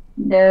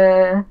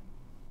the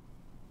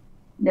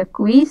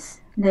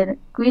quiz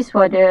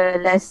for the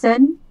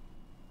lesson.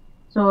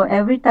 So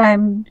every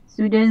time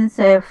students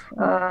have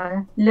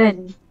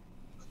learned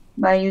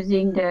by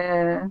using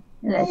the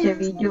lecture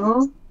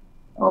video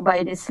or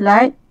by the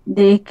slide,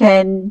 they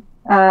can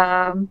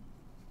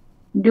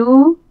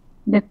do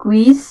the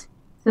quiz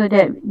so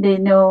that they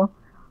know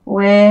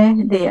where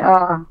they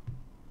are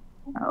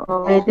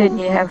or whether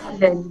they have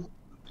learned.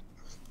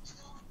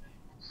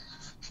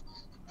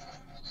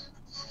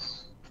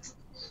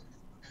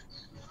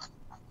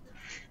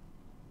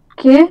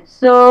 Okay,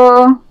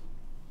 so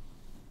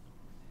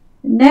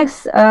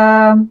next,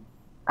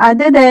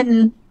 other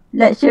than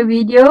lecture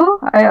video,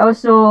 I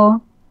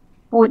also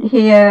put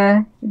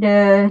here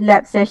the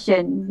lab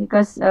session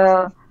because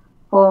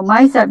for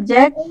my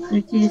subject,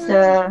 which is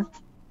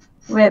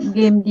web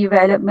game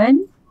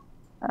development,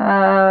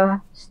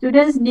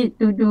 students need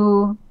to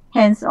do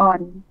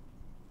hands-on.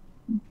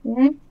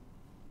 Okay,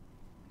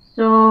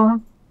 so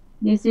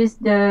this is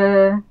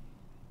the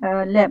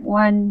lab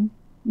 1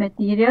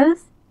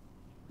 materials,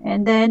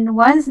 and then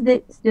once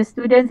the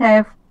students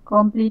have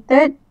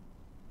completed,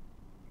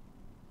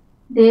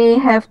 they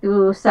have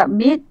to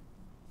submit.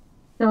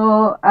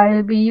 So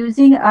I'll be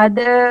using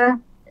other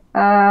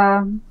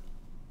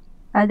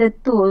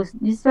tools.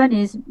 This one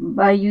is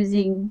by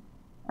using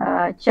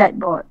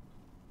chatbot.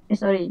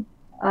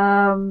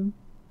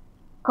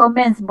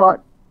 Comments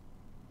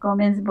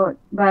bot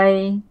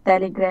by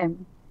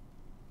Telegram.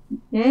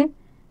 Okay.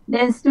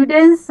 Then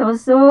students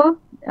also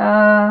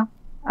are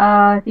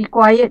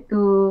required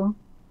to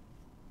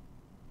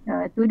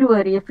do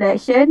a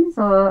reflection.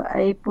 So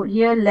I put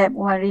here lab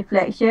 1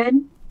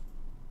 reflection,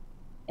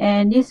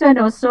 and this one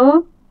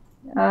also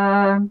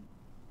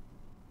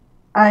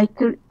I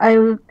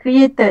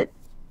created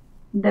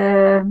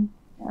the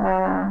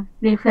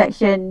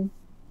reflection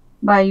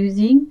by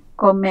using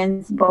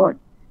comments board.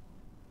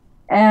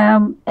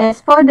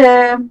 As for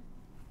the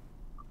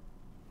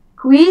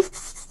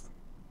quiz,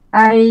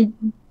 I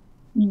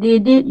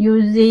did it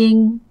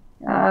using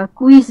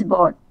quiz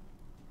board.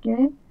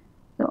 Okay,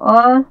 so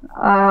all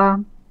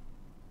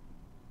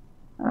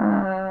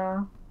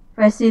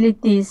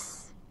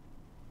facilities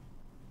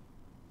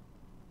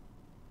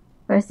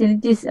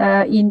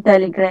in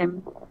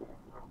Telegram.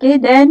 Okay,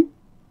 then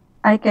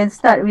I can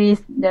start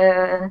with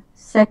the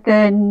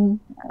second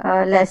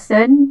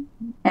lesson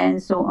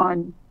and so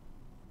on.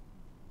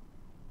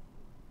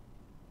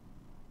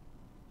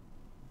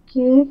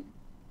 Okay.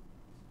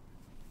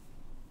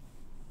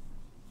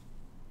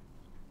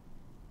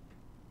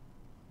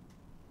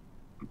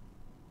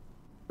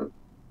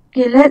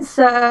 Okay, let's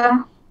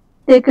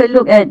take a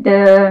look at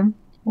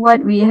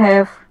what we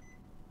have.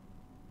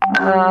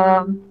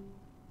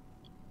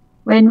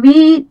 When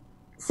we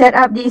set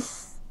up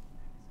this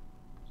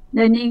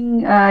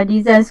learning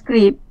design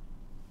script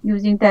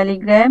using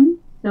Telegram,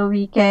 so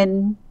we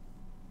can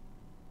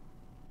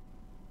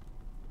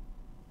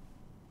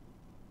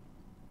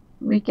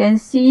we can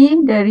see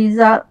the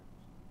result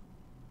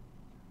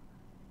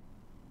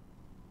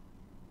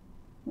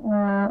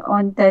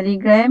on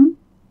Telegram.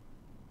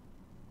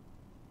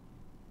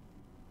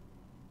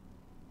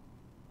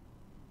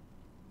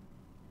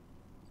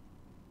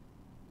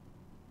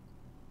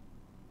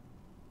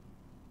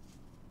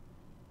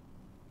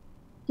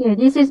 Okay,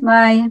 this is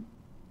my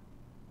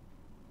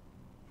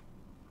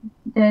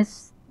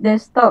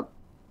desktop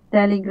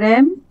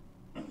Telegram.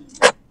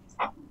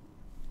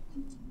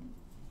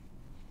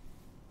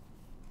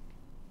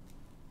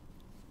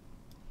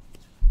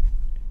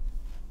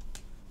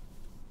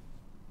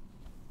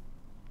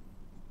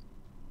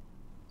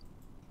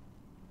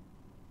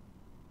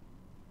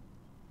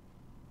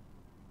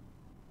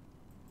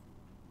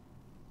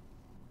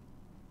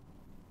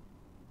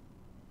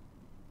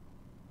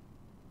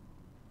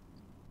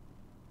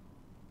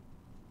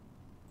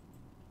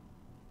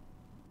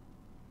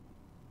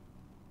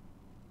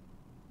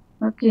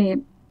 Okay,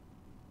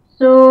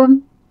 so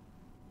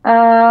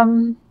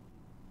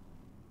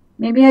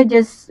maybe I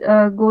just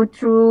go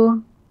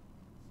through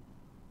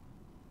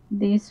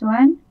this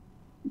one.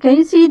 Can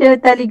you see the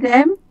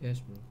Telegram?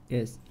 Yes, bro.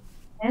 Yes.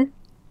 Yes.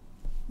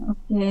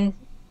 Okay.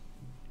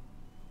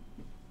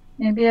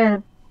 Maybe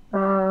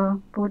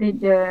I'll put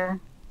it the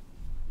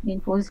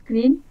info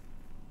screen.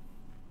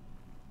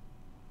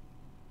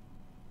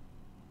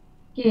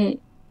 Okay.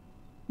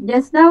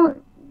 Just now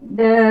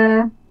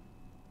the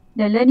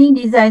learning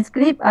design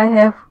script I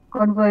have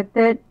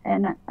converted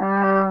and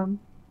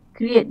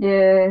create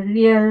the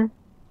real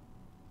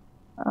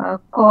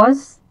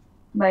course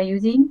by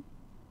using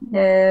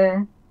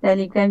the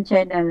Telegram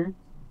channel.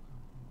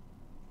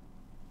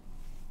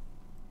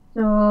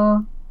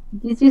 So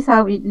this is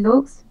how it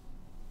looks.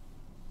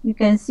 You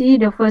can see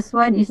the first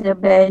one is the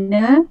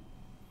banner,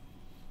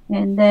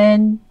 and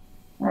then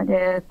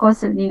the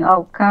course learning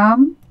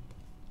outcome.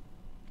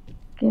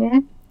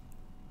 Okay,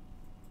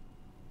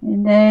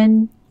 and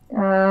then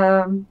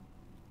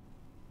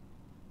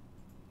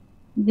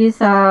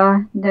these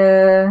are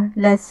the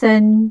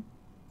lesson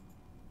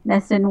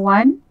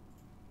 1.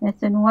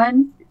 Lesson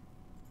 1,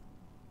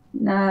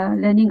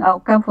 learning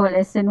outcome for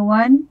lesson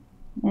 1,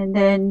 and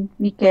then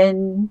we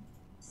can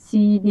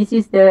see this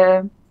is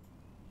the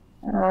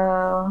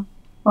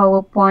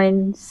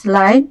PowerPoint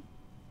slide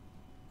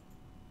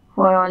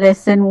for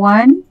lesson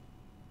 1.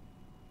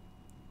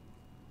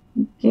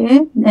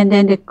 Okay, and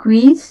then the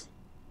quiz.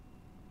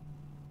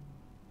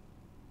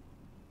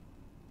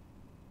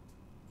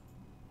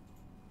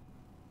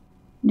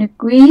 The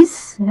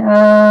quiz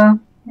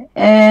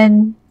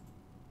and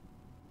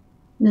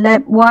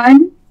lab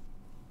 1.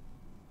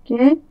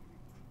 Okay,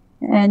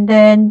 and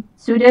then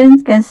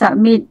students can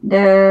submit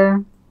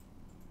their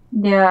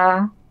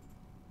lab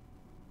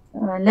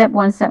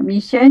 1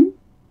 submission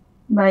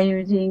by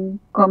using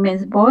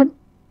comments board,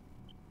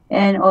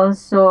 and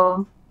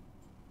also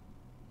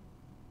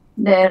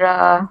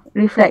their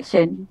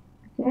reflection.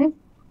 Okay,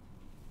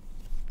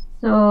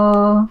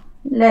 so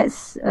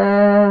let's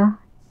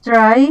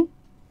try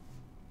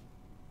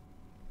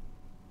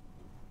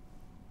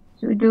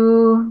to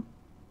do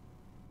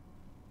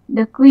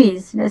the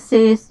quiz. Let's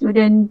say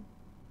student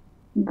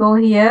go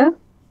here.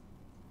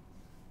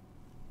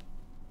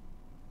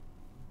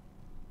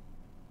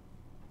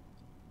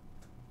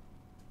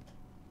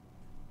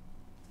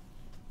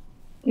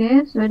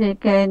 Okay, so they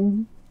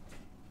can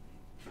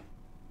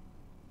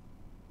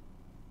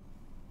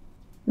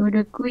do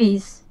the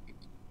quiz.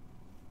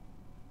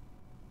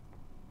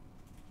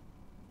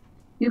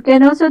 You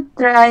can also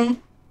try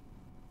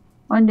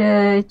on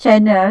the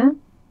channel,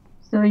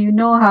 so you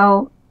know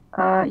how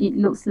it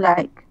looks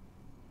like.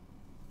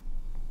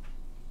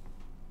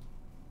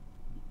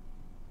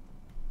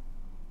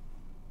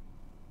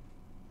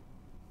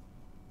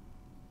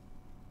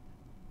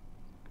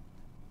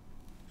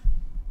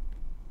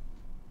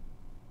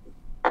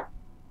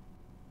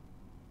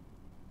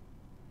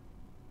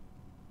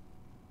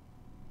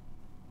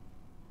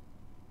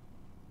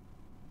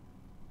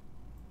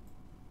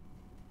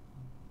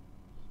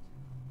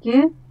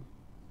 Okay.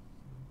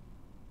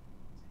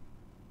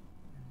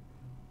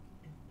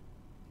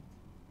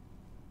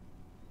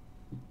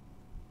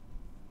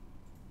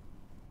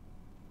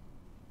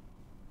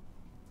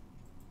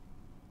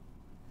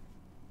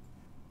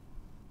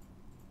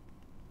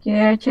 Okay,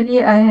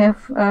 actually I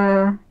have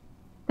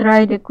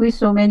tried the quiz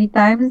so many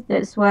times,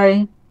 that's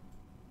why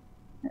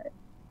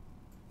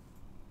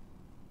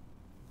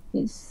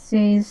it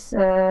says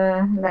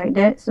like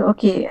that. So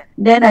okay,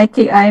 then I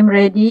click I am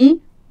ready.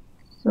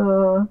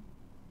 So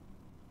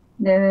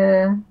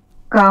the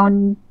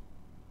countdown.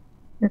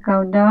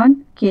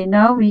 Okay,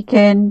 now we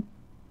can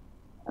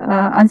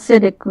answer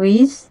the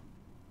quiz.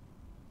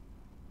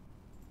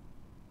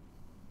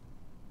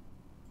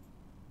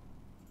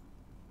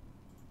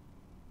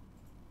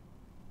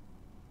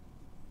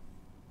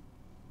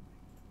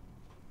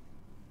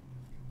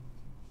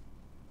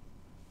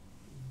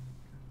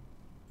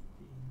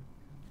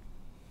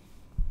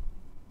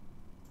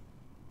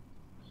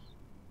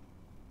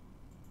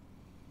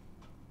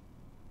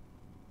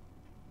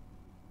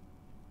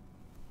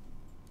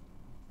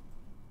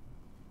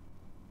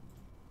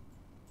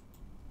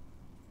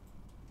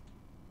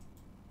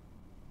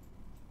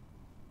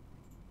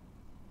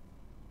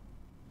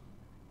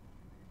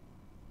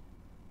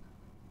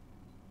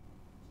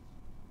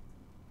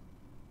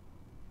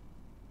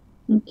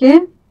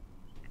 Okay,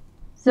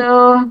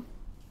 so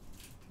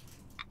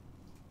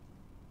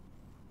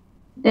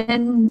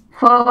then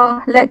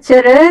for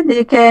lecturer,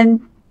 they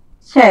can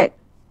check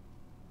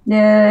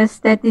the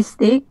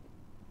statistic.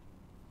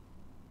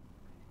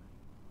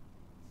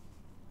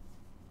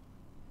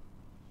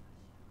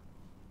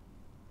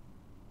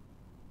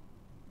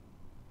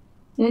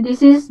 Yeah,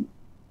 this is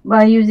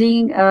by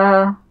using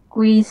a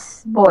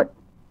quiz board.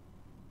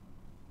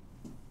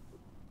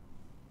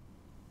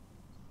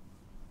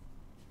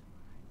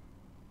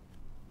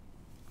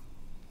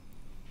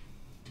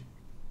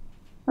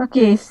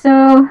 Okay,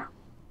 so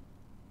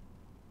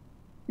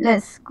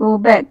let's go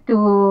back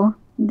to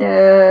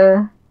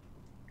the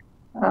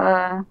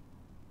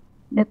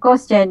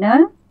course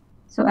channel.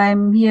 So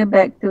I'm here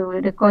back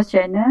to the course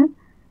channel.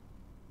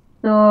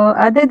 So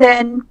other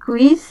than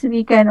quiz,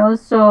 we can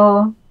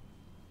also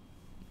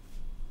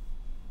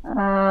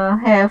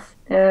have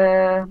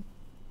the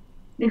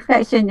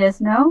reflection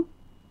just now.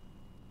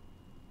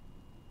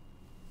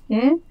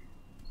 Okay,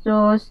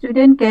 so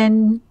student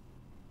can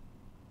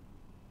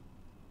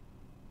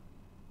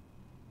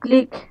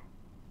click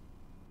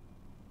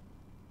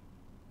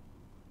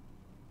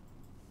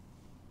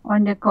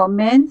on the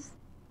comments.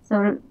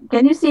 So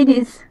can you see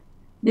this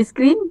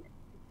screen?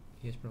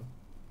 Yes, bro.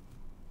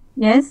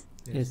 Yes.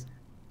 Yes.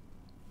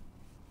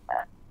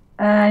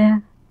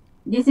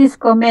 This is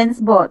comments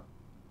board,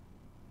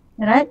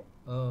 right?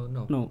 No.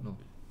 No.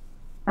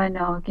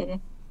 No.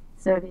 Okay.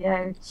 Sorry,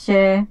 I'll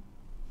share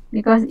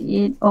because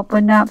it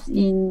open up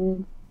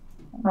in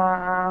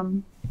a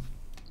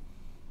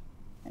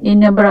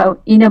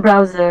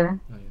browser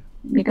Oh, yeah.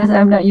 because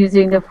I'm not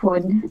using the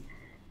phone.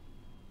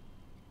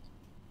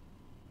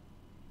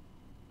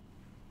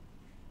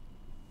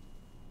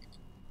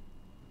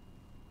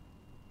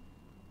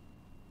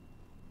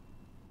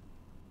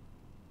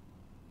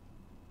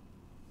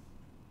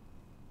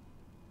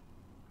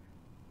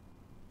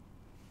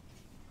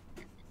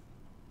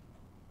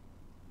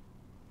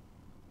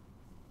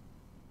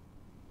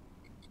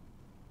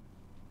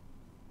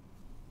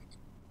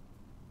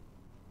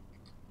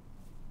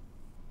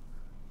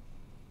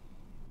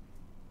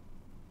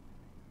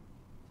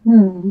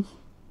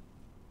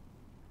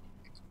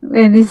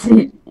 Where is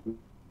it?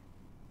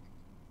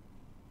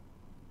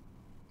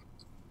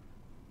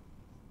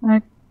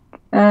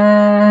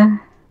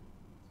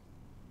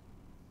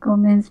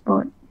 Comments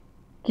board.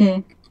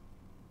 Okay.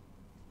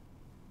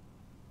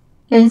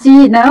 Can you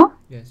see it now?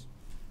 Yes.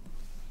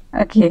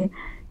 Okay.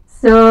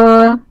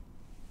 So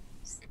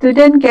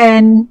student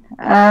can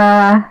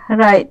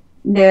write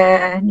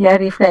their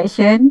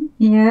reflection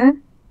here.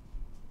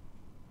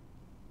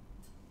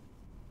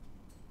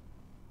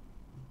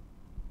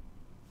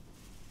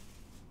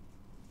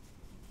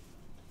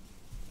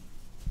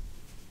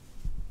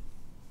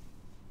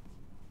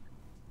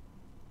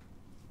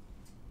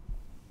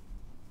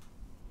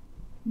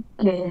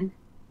 Okay,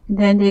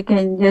 then they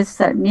can just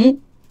submit,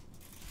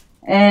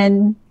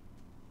 and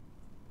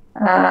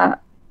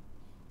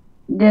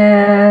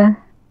the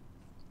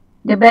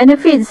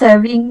benefits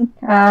having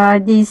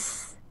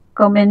this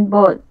comments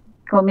board,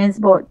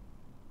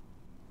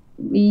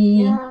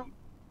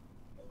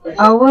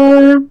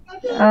 our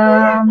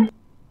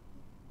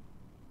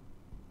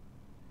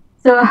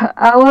so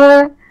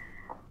our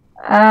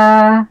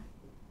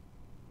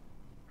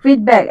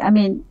feedback, I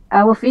mean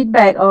our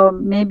feedback, or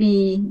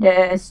maybe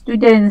the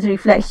students'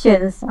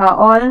 reflections, are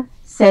all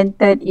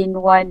centered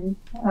in one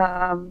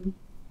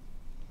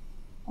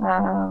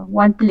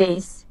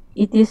place.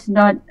 It is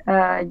not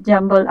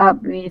jumbled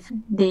up with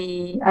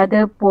the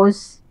other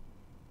posts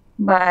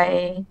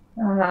by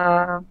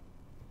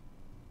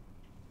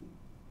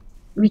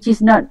which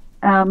is not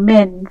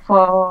meant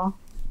for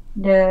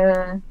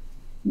the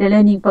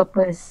learning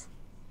purpose.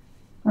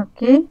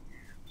 Okay,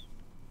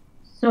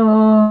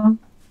 so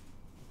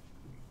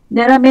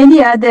there are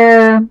many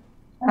other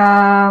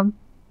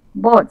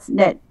boards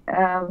that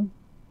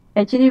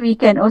actually we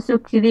can also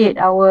create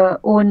our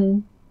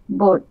own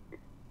board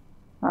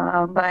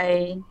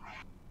by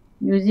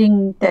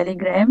using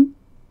Telegram.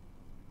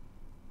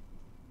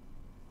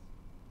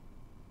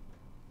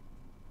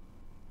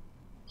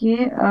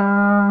 Okay,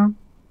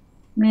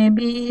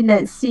 maybe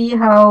let's see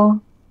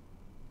how.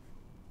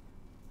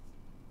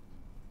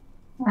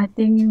 I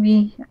think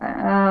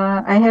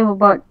I have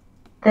about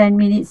 10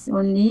 minutes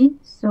only,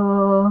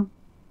 so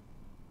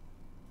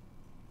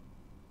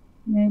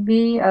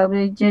maybe I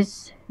will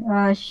just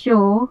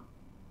show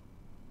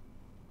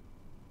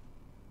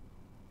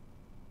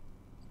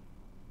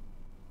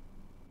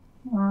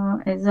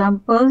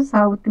examples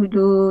how to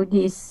do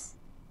this.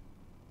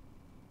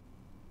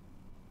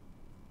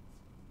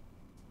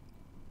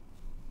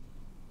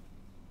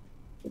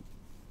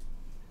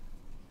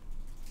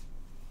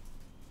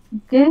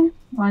 Okay,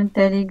 on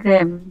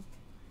Telegram.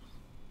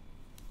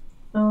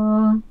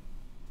 So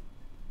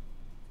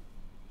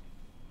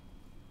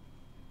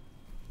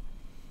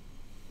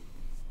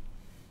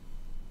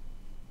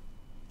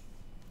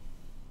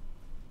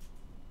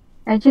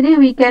actually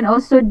we can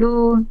also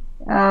do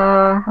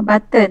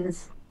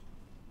buttons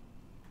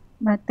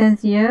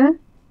here.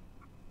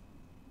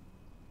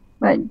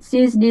 But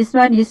since this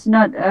one is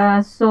not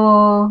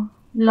so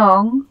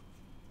long,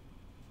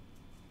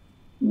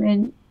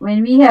 when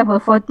we have a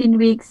 14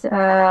 weeks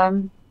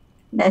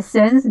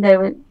lessons,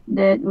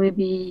 that will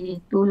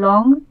be too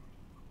long,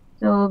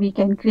 so we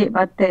can create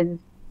buttons.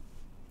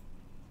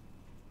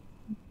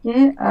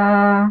 Okay,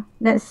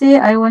 let's say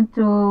I want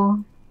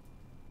to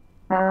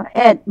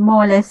add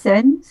more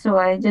lesson, so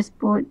I just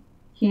put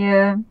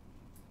here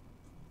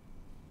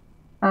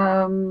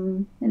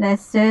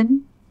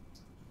lesson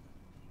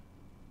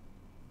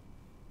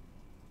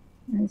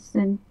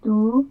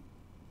 2.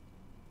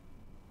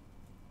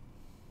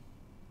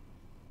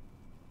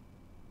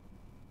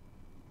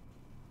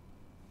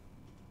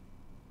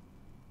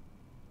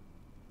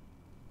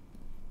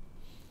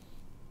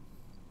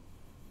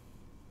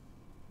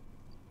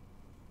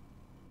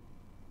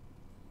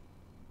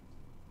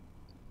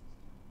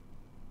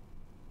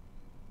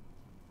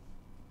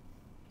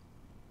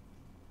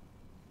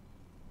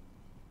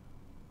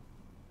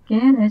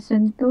 Okay,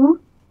 lesson 2.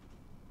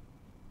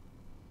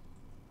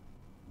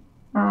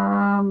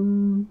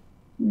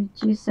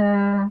 Which is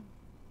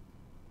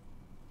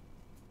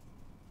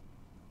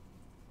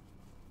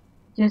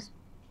just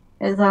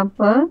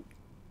example.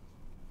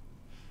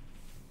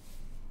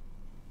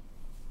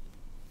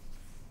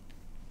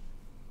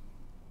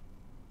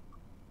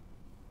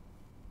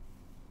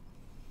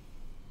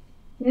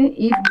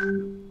 Okay,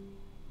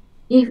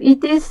 if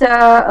it is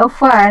a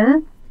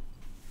file,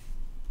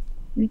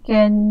 we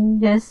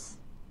can just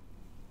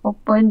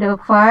open the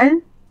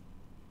file.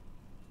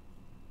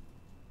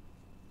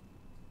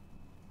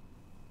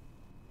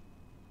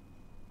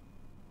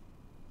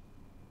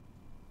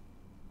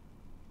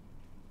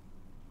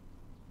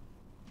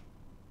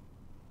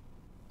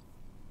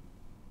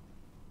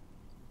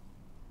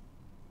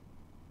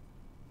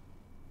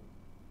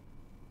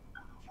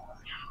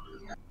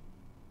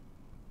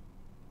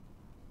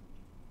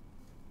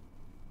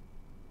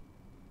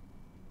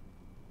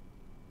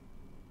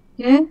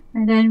 Okay,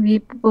 and then we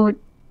put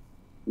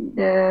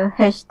the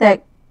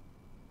hashtag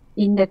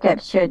in the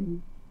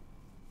caption.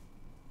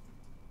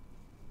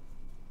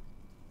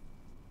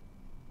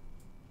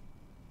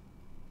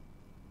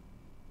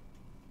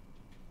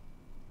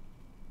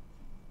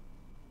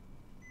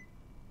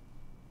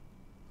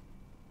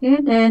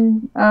 Okay,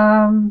 then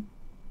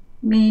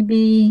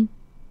maybe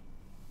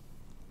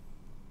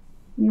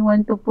we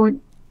want to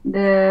put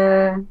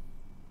the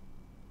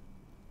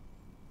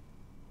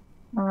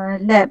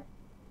lab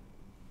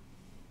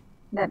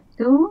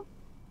 2,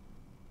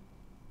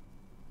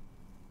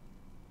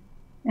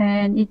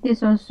 and it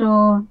is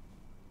also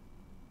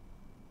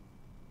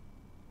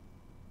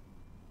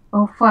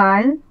a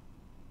file.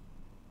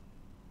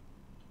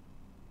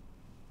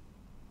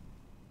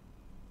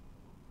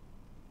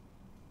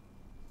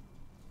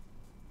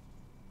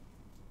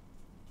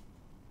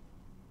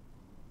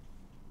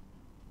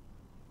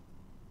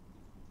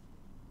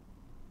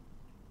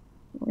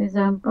 For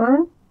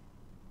example,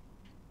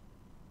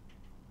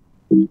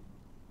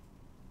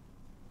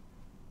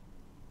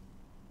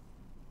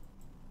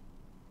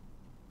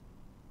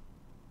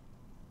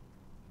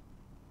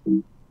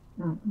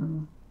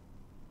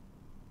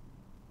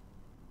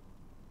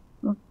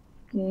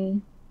 okay,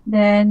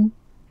 then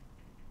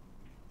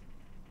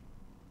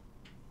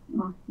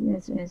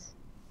yes.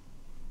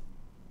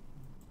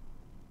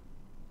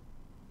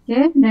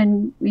 Okay,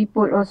 then we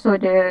put also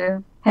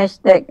the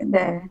hashtag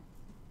there.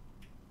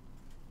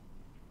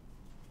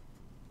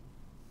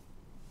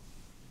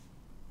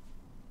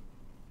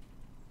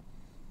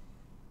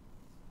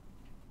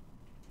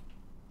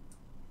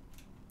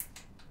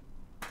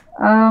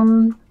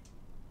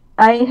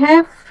 I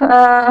have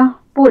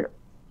put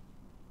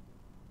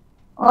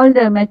all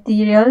the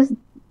materials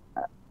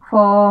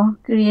for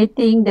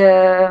creating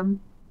the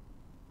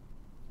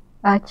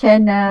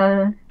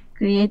channel,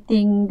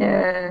 creating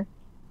the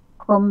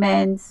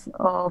comments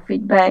or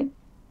feedback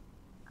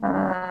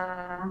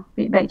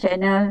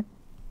channel,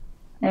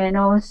 and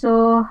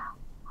also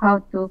how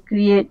to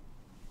create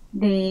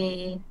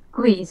the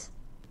quiz.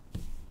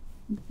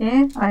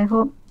 Okay, I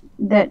hope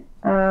that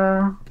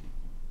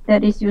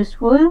that is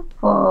useful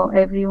for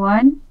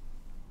everyone.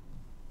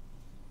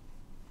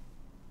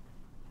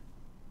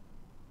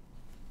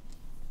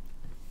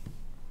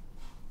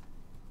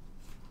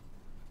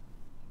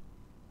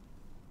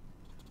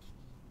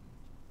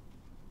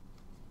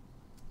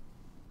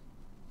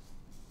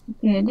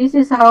 Okay, this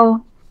is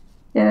how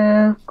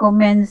the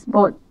comments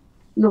board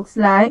looks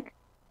like.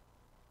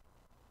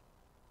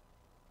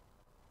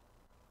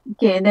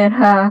 Okay, there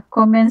are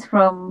comments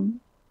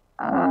from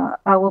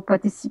our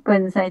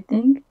participants, I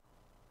think,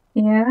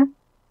 here.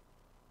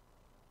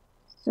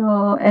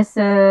 So as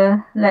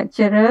a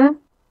lecturer,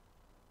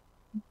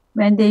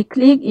 when they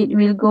click, it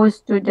will goes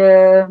to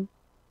the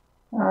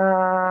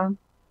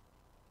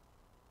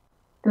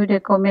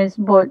comments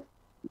board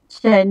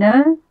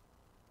channel.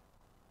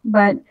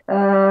 But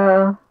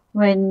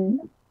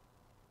when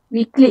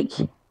we click,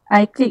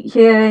 I click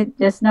here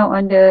just now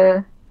on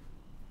the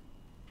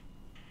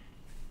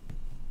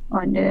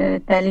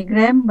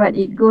Telegram, but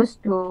it goes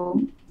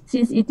to,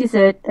 since it is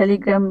a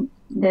Telegram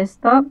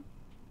desktop,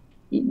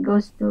 it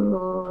goes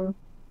to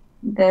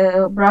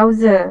the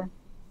browser.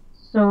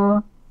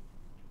 So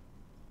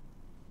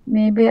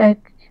maybe I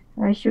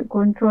should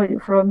control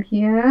it from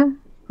here,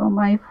 from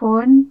my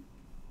phone.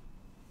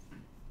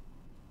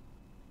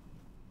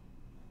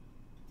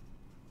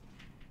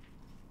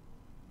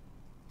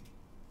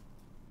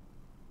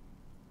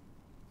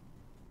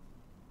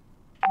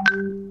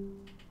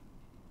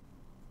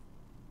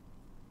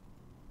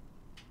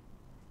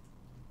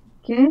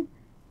 Okay,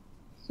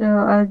 so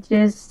I'll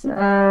just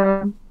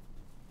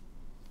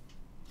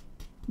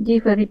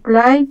give a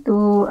reply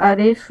to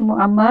Arif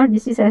Muammar.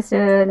 This is as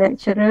a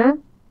lecturer.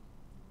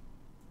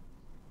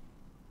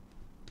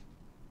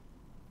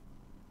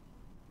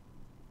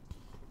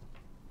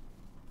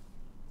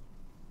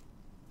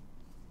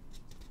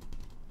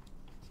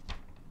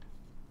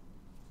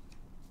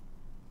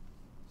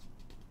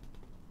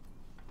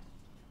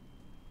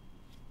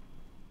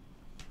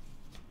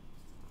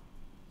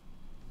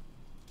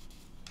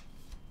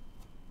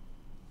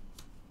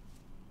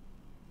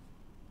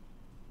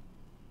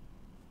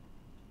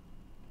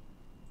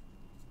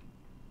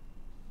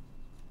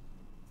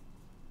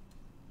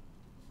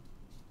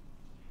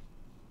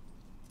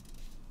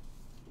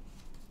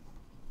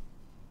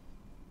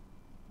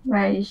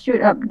 Right, it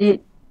should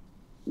update,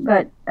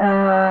 but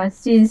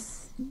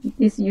since it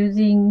is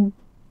using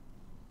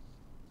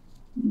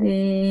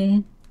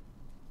the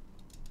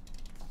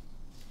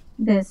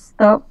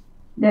desktop,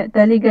 the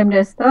Telegram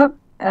desktop,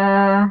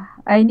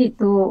 I need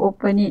to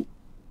open it.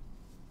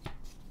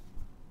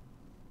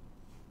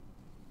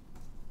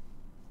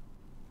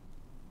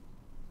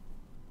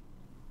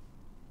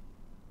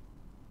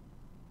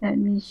 Let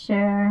me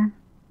share.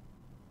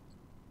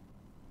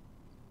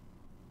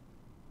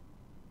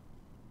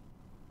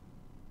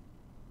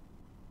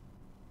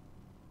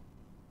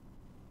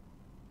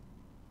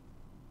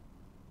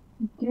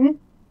 Okay.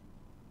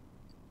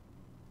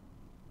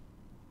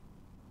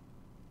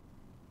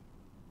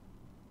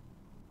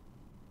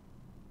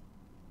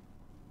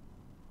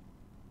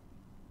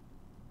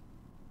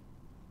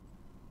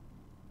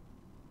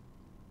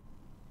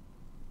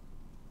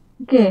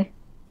 Okay.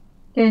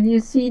 Can you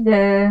see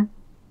the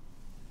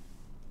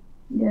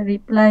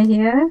reply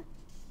here?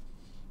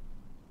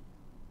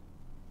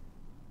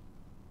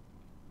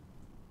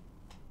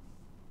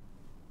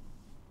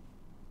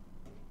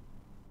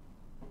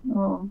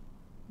 Oh,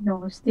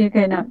 no, still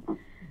cannot.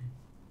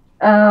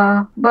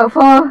 But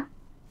for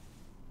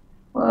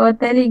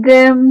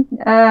Telegram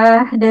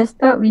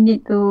desktop, we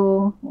need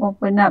to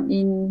open up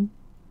in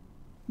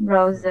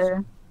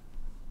browser.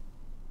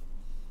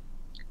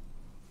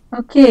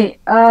 Okay.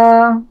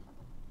 I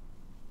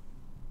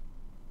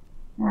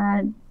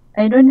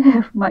don't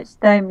have much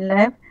time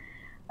left.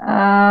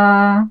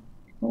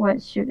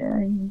 What should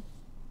I?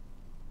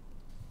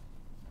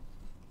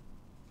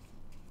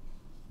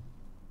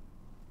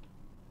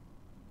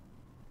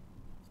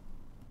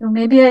 So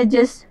maybe I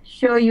just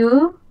show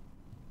you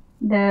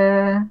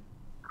the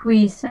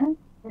quiz.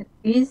 The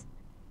quiz.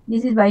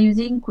 This is by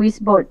using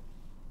Quizbot.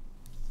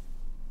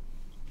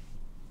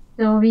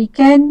 So we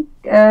can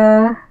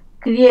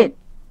create.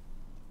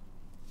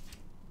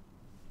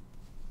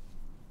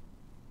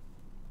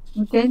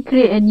 We can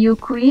create a new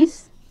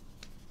quiz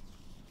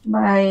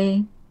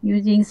by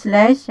using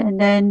slash, and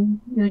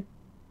then you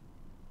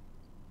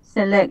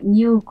select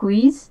new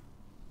quiz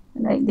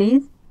like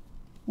this,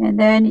 and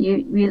then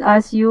it will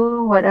ask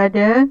you what are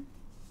the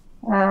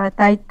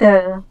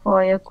title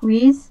for your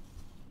quiz.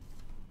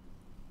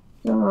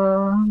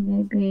 So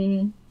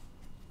maybe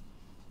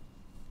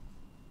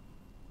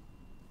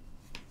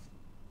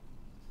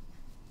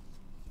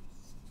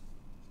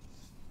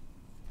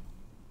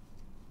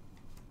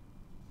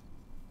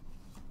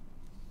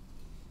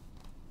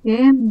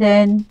okay,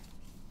 then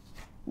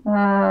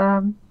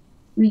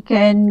we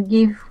can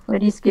give a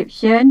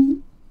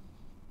description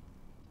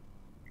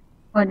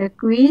for the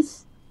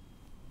quiz.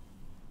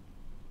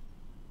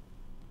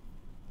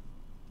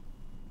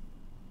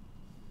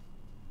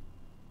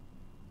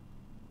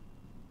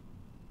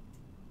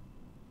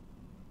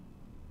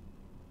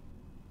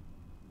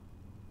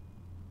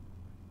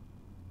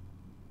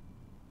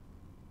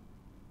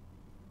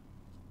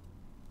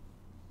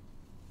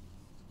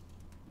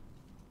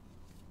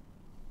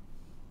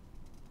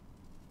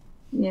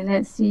 Yeah,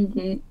 let's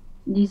see.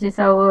 This is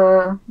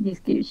our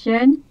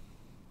description.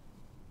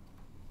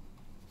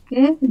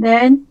 Okay,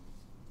 then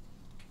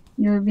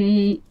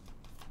we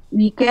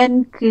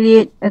can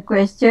create a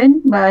question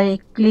by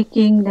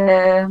clicking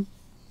the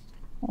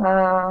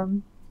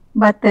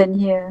button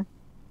here.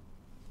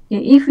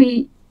 Okay,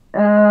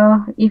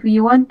 if we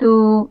want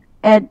to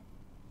add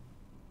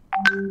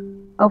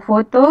a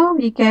photo,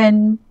 we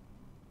can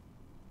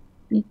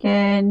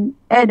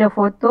add a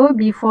photo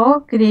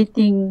before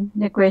creating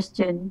the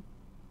question.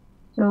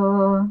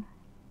 So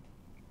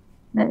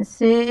let's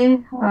say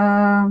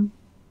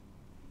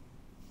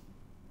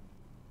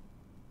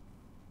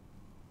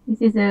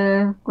this is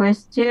a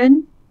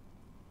question.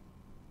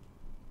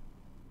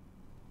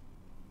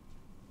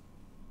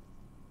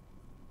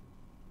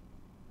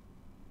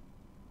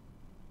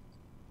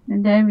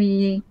 And then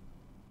we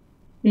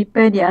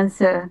prepare the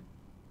answer.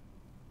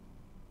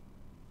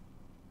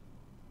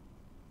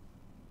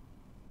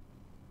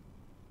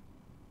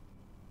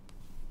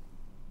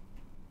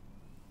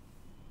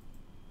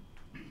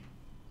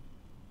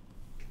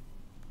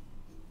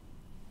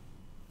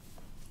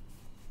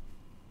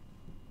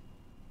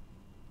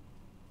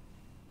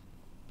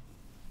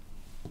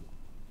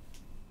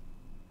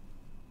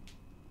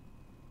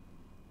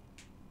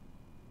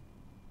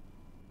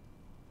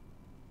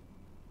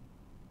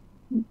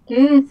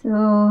 Okay,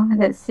 so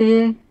let's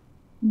say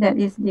that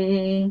is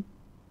the,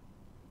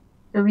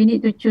 so we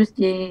need to choose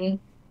the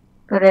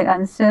correct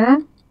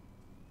answer.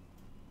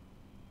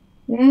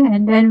 Okay,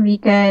 and then we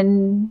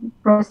can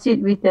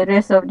proceed with the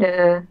rest of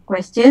the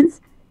questions.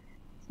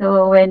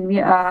 So when we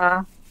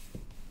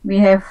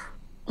have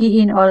key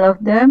in all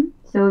of them,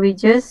 so we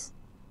just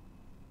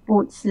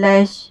put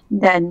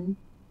 /done.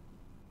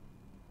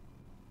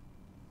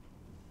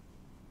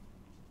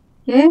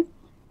 Okay,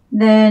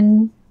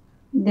 then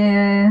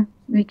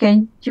we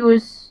can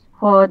choose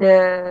for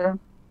the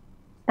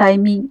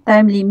time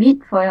limit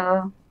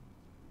for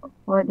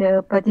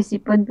the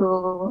participant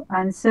to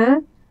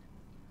answer.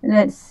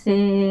 Let's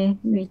say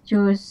we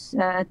choose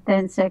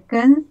 10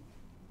 seconds,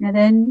 and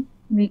then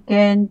we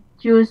can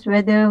choose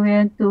whether we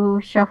want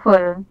to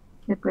shuffle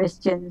the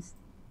questions.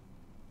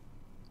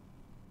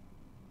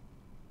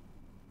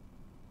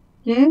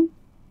 Okay,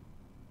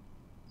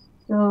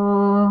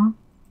 so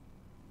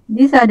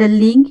these are the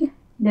link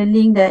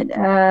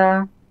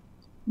that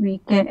we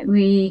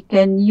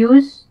can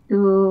use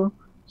to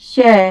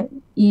share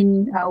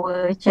in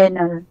our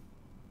channel.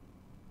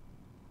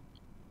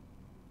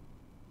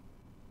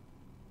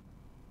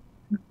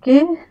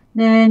 Okay,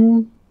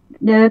 then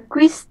the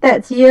quiz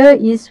stats here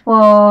is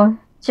for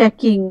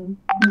checking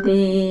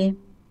the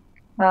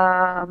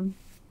how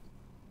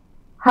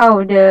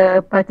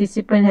the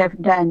participant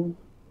have done.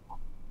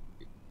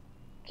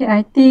 Okay,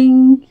 I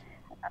think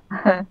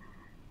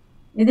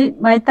is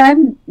it my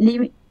time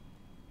limit?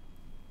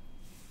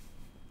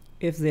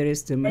 If there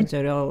is the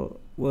material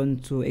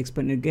want to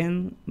explain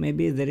again,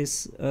 maybe there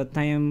is a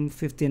time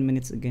 15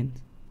 minutes again.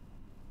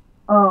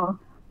 Oh,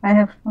 I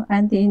have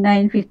until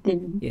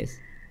 9:15. Yes.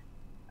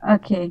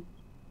 Okay.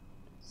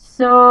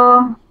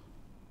 So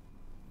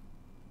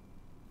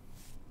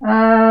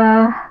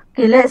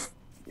okay, let's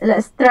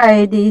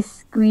try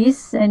this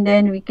quiz and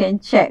then we can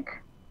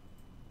check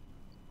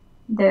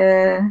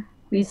the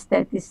quiz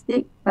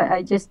statistic. But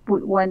I just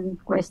put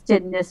one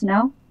question just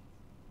now.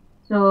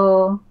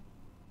 So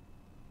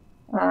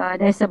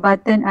there's a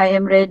button, I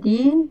am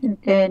ready. You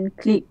can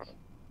click.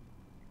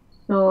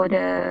 So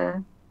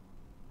the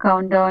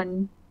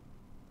countdown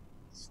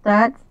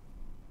starts.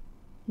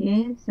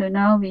 Okay, so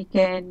now we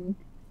can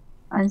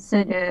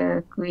answer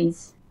the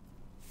quiz.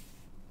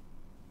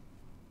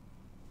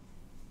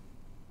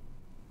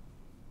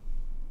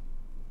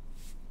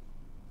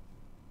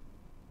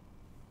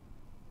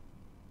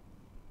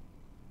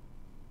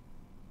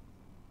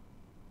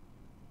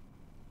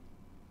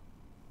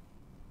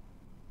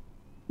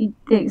 It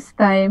takes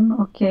time.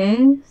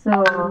 Okay,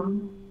 so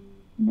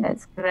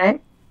that's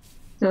correct.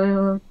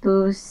 So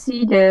to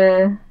see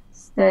the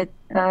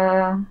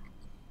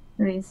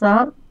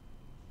result,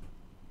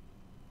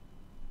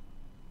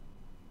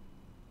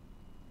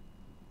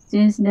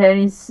 since there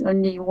is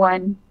only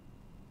one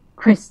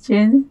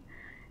question,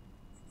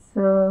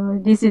 so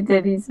this is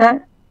the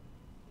result.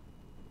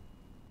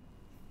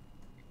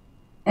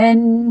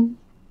 And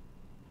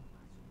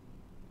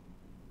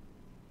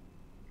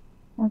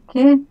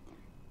okay,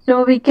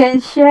 so we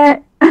can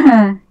share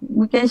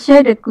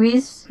the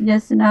quiz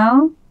just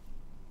now,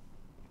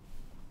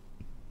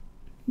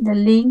 the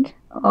link,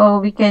 or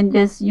we can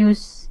just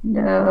use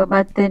the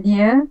button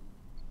here.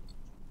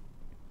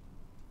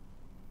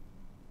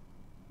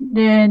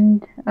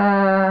 Then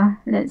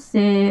let's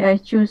say I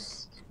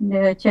choose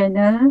the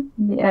channel,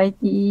 the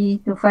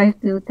ITE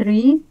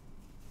 2523.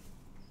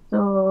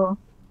 So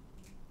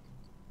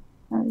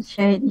I'll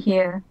share it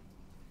here.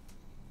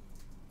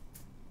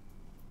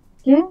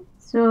 Okay,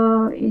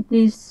 so it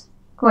is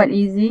quite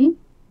easy.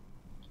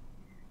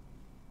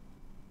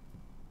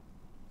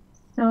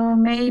 So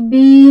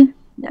maybe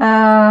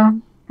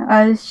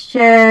I'll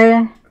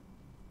share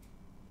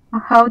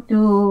how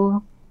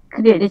to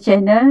create the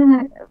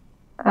channel.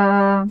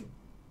 How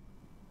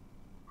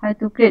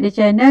to create the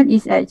channel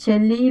is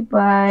actually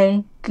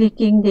by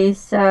clicking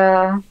this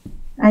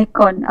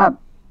icon up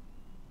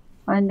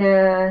on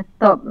the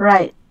top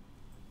right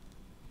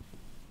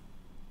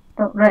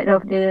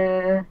of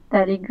the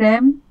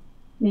Telegram.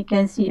 We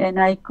can see an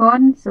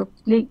icon, so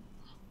click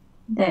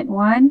that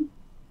one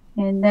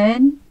and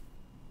then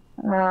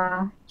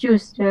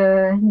choose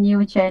the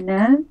new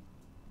channel.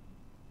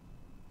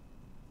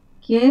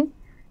 Okay,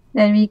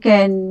 then we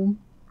can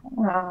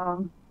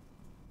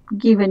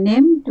give a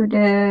name to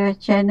the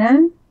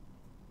channel.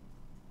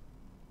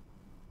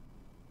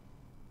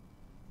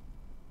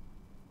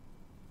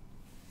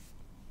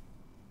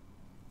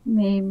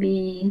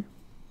 Maybe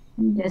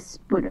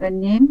just put a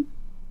name.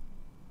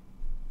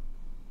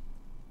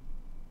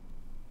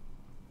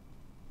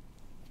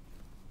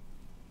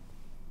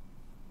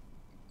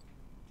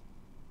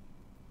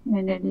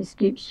 and the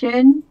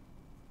description.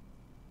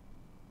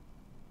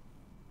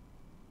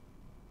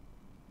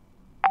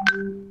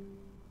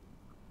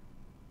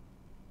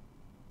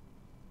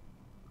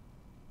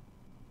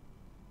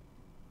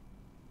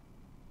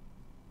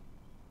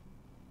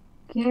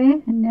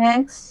 Okay,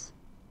 next,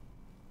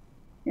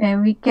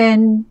 and we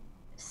can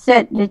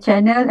set the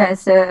channel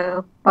as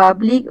a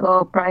public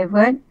or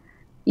private.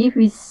 If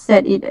we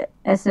set it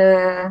as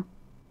a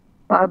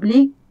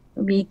public,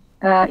 it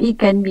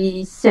can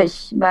be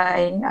searched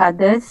by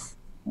others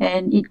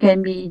and it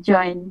can be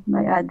joined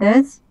by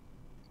others.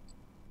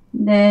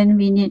 Then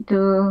we need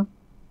to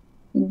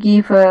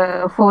give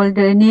a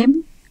folder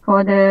name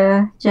for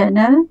the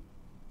channel.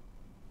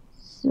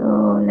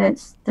 So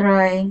let's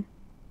try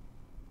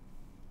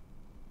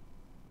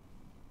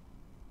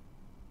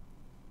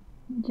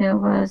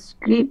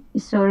JavaScript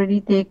is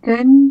already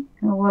taken,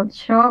 a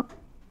workshop.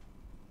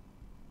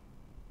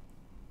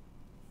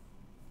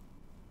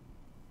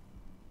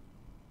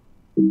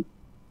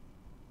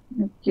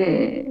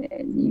 Okay,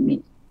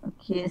 limit.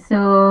 Okay,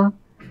 so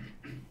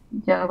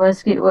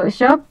JavaScript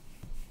workshop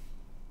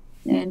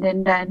and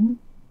then done.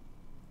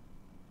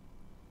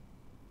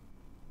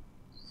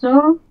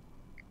 So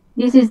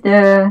this is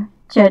the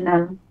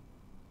channel.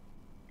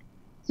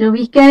 So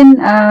we can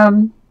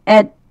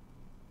add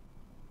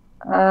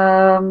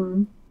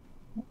an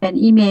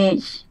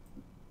image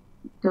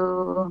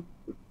to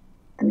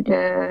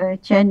the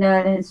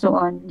channel and so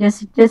on,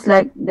 just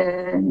like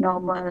the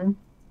normal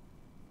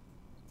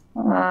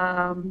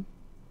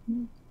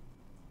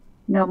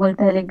normal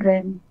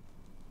Telegram.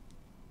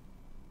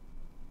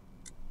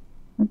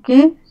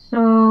 Okay,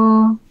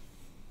 so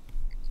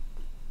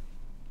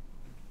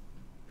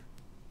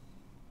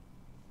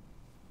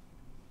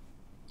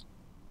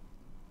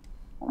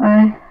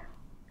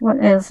what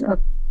else?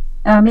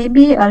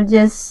 Maybe I'll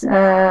just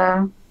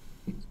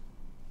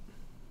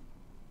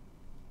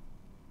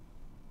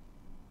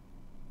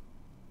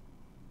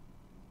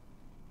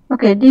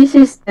okay, this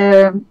is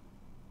the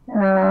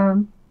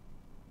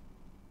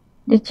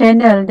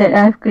channel that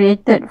I've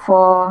created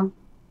for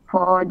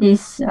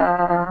this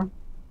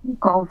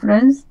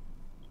conference.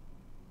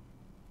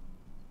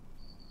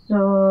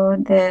 So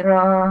there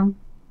are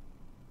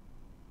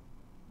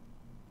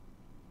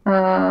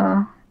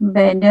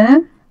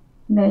banner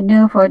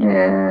for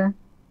the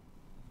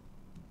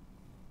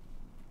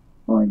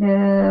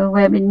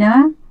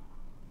webinar,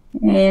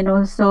 and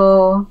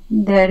also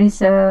there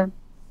is a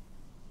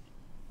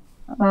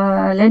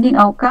learning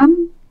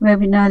outcome,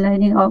 webinar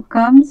learning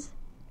outcomes,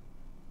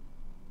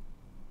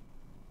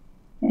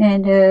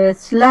 and a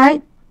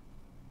slide.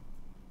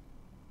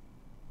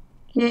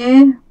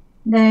 Okay,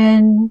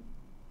 then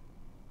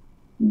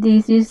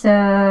this is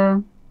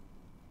the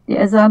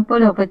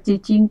example of a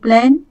teaching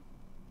plan.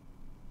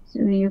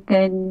 So you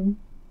can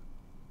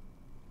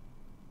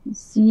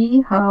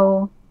see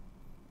how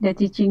the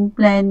teaching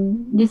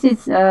plan, this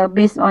is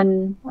based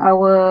on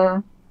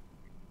our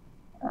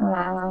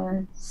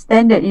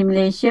standard in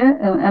Malaysia,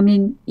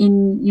 in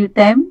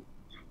UTM,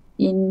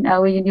 in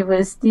our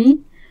university.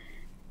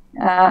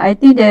 I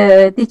think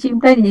the teaching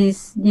plan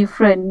is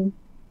different,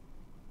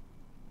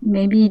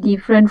 maybe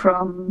different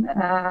from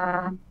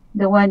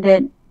the one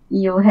that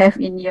you have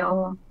in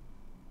your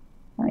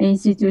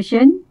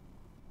institution,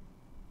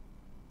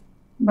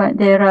 but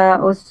there are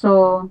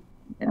also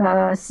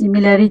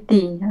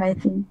similarity, I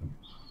think.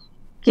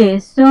 Okay,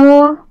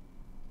 so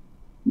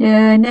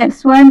the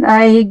next one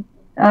I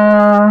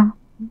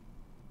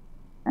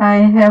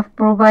have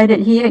provided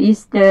here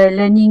is the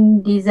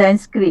learning design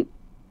script.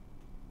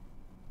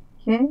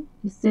 Okay,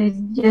 this is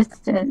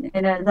just an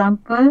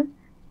example.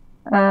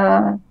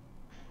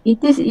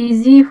 It is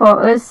easy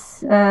for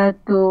us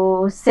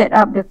to set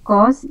up the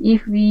course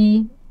if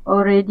we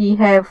already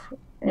have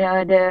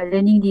the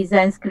learning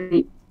design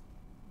script,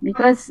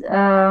 because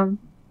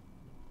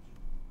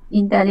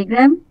in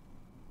Telegram,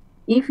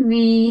 if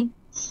we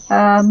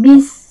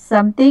miss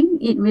something,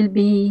 it will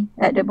be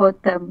at the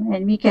bottom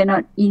and we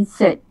cannot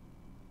insert.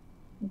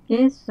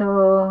 Okay,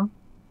 so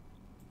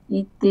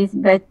it is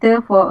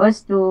better for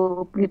us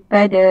to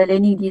prepare the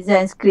learning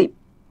design script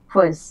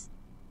first.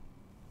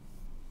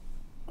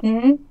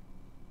 Okay,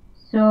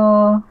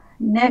 so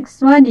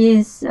next one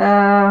is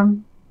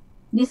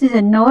this is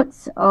a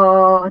notes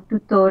or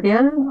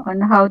tutorial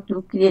on how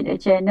to create a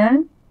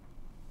channel.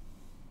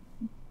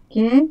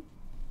 Okay,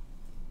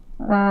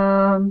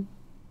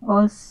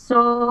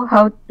 also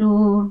how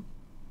to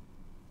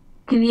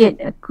create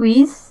a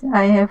quiz.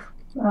 I have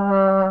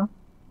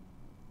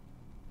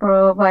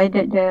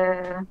provided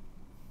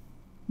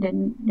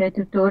the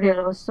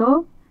tutorial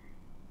also.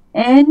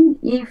 And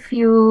if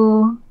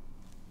you,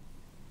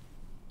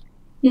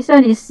 this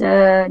one is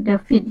the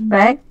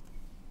feedback.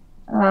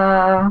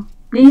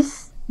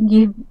 Please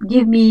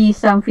give me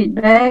some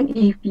feedback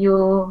if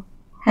you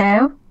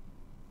have.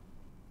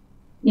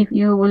 If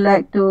you would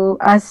like to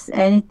ask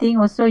anything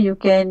also, you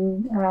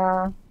can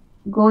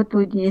go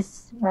to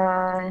this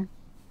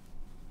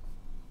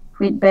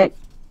feedback.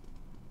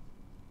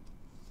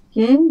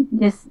 Okay,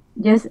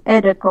 just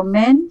add a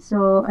comment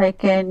so I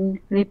can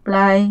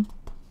reply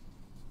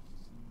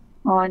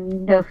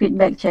on the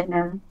feedback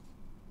channel.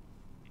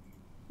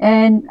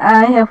 And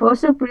I have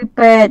also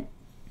prepared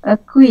a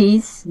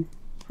quiz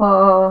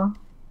for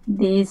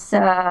this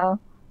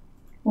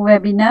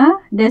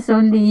webinar. There's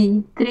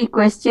only 3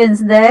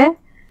 questions there.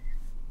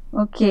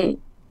 Okay,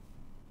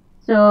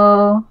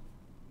 so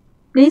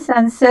please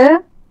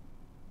answer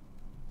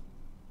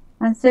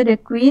the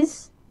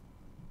quiz,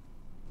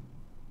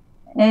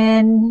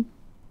 and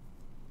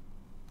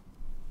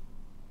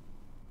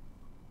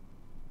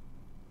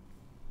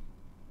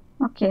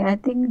okay, I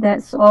think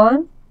that's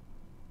all.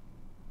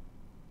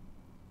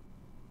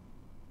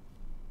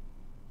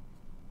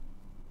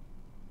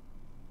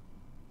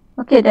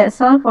 Okay, that's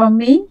all for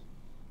me.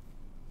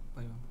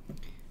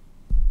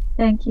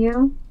 Thank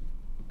you.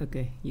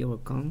 Okay, you're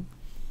welcome.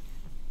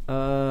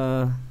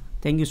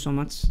 Thank you so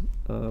much,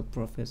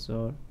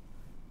 Professor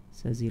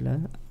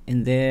Sazila.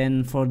 And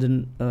then for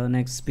the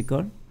next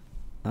speaker,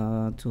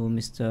 to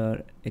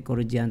Mr. Eko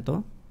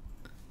Rujianto,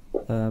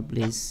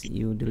 please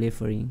you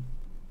delivering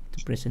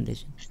the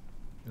presentation.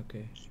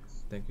 Okay,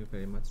 thank you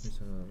very much,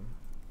 Mr.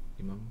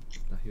 Imam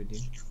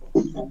Tahyudin.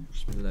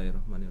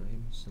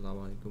 Bismillahirrahmanirrahim.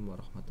 Assalamualaikum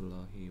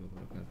warahmatullahi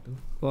wabarakatuh.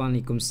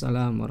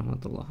 Waalaikumsalam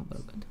warahmatullahi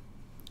wabarakatuh.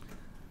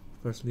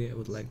 Firstly, I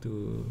would like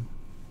to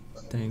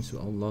thanks to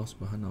Allah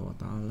Subhanahu wa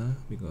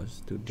Ta'ala, because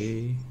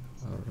today,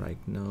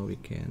 right now, we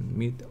can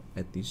meet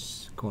at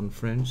this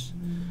conference,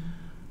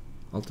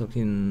 although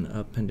in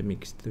a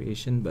pandemic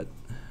situation, but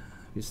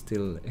with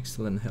still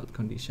excellent health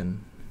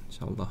condition,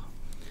 inshallah.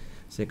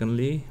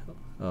 Secondly,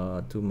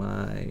 to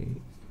my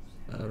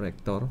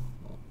rector,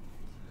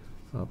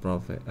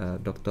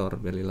 Dr.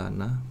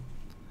 Belilana,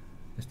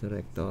 as the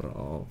rector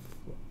of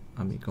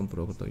Amikom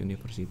Purwokerto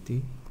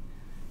University,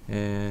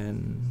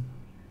 and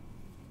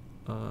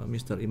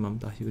Mr. Imam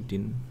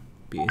Tahyudin,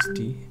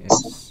 PhD,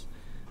 as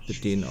the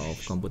Dean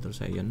of Computer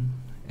Science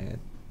at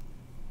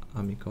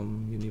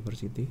Amikom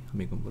University,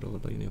 Amikom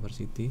Purwokerto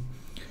University,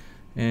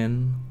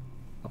 and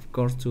of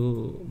course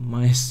to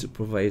my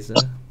supervisor,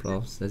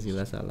 Prof.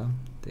 Sazila Salam.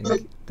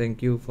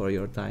 Thank you for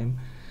your time.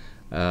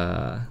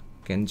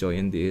 Can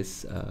join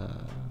this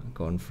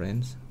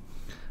conference.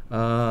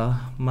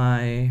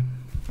 My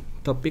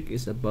topic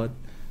is about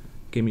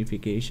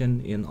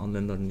gamification in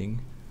online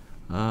learning.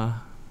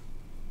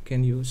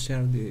 Can you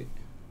share the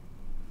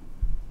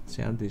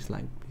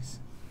slide, please?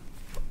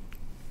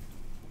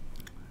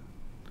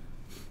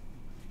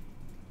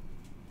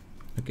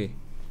 Okay,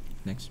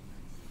 next.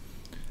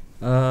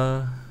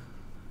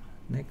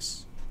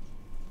 Next.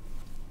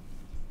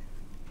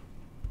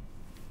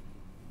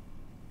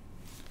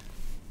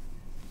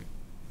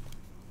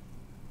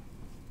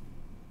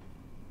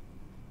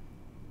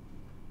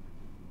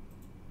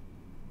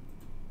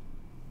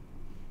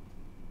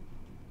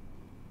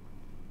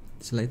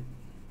 Slide.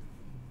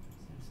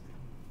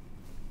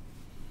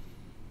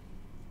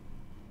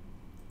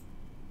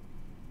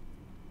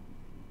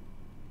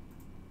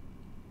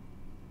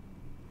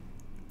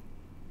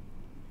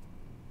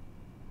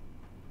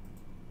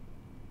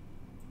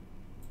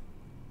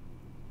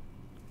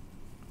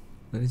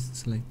 Where is the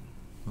slide?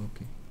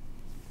 Okay.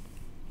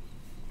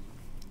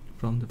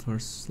 From the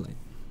first slide.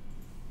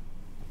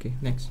 Okay,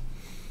 next.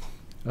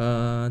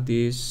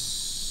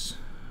 This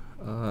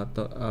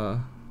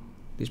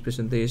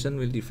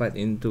presentation will divide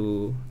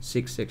into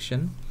 6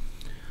 sections.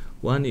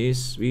 One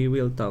is we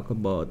will talk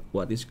about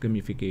what is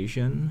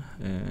gamification,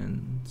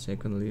 and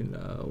secondly,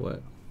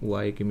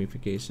 why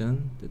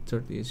gamification. The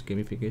third is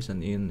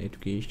gamification in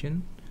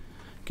education,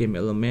 game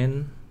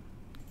element,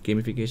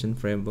 gamification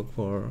framework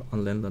for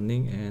online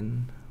learning,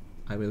 and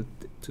I will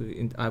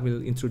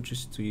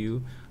introduce to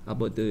you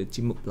about the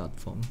Cimuk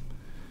platform.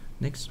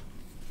 Next.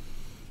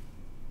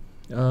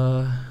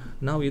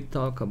 Now we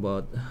talk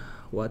about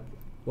what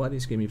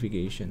is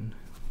gamification.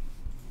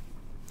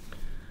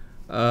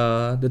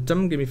 The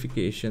term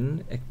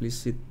gamification,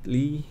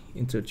 explicitly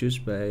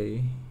introduced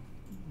by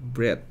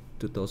Brett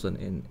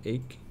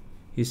 2008.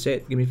 He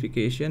said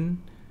gamification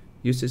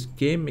uses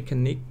game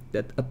mechanic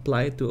that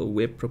apply to a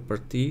web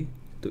property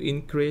to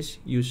increase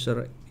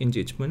user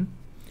engagement.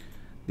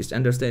 This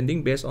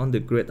understanding based on the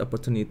great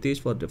opportunities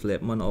for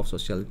development of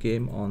social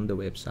game on the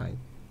website.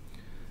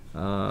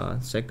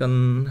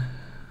 Second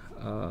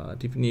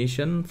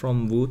definition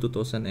from Wu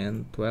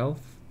 2012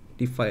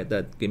 defined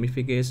that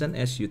gamification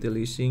as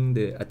utilizing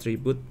the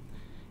attribute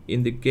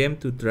in the game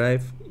to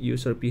drive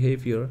user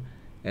behavior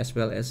as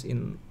well as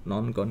in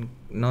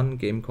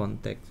non-game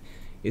context.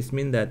 It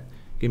means that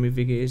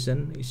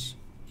gamification is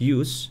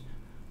use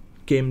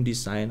game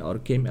design or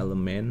game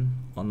element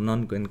on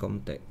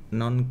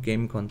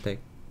non-game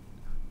context,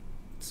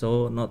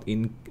 so not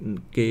in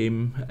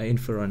game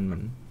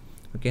environment.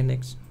 Okay,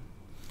 next.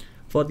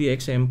 For the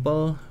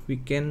example, we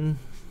can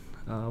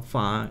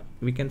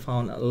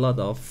find a lot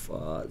of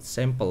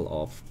sample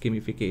of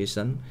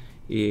gamification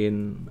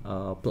in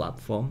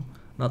platform,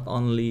 not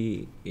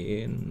only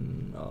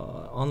in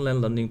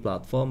online learning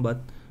platform,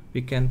 but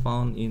we can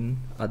found in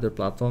other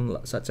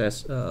platforms such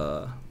as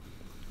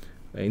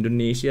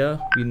Indonesia.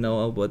 We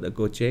know about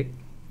Gojek.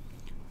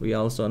 We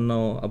also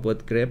know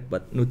about Grab,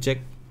 but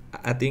Nucheck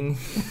I think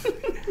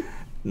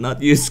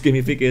not use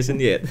gamification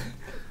yet.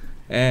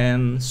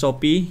 And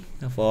Shopee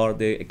for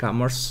the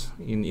e-commerce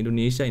in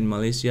Indonesia, in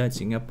Malaysia, in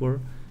Singapore,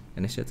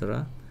 and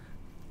etc.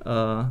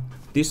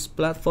 This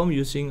platform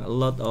using a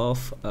lot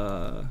of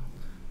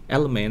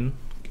element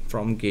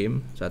from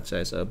game, such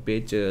as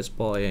badges,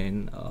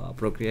 point,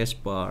 progress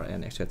bar,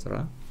 and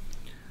etc.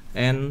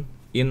 And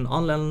in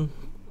online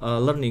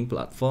learning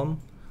platform,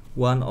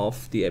 one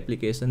of the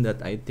application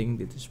that I think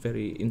that is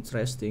very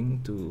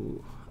interesting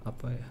to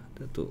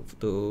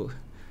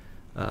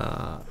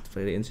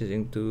very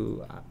interesting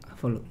to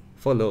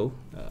follow.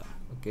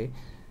 Okay,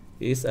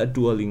 is a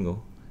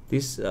Duolingo.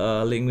 This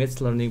language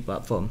learning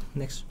platform.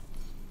 Next.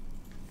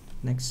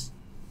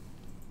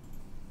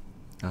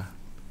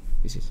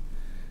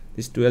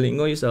 This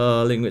Duolingo is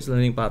a language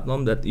learning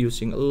platform that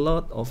using a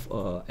lot of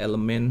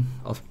element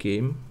of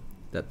game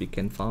that we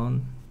can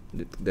find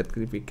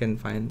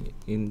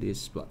in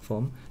this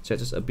platform,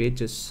 such as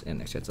badges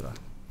and etc.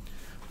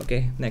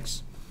 Okay,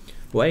 next.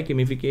 Why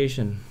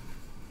gamification?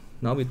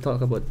 Now we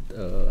talk about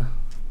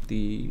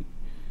the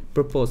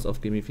purpose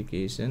of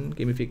gamification.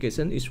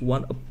 Gamification is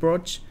one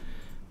approach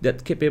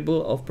that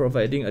capable of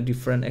providing a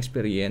different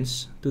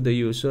experience to the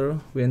user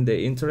when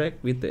they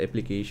interact with the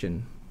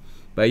application.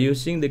 By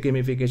using the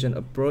gamification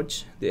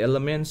approach, the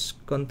elements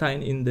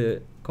contained in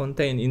the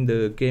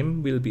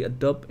game will be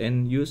adopted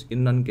and used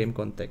in non-game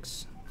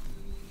context.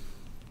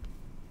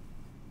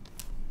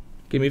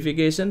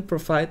 Gamification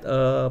provides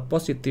a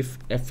positive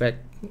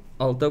effect,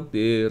 although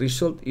the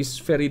result is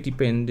very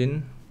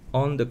dependent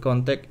on the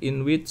context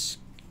in which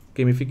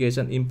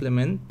gamification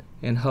implement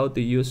and how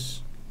the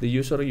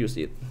user use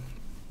it.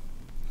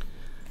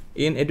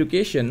 In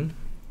education,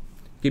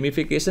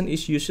 gamification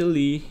is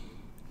usually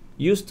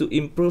used to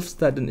improve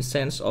students'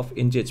 sense of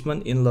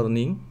engagement in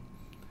learning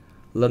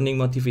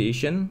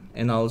motivation,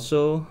 and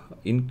also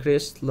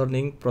increase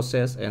learning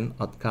process and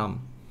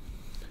outcome.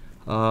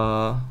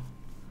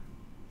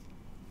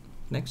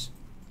 Next,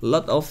 a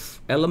lot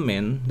of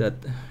elements that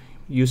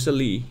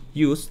usually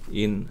used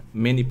in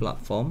many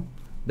platforms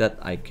that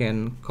I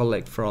can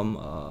collect from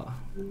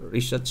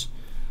research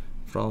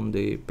from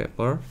the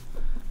paper.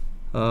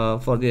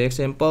 For the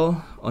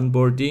example,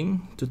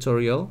 onboarding,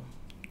 tutorial,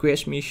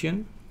 quest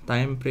mission,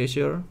 time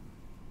pressure,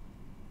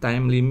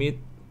 time limit,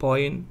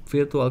 point,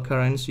 virtual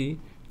currency,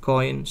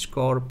 coin,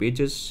 score,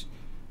 pages,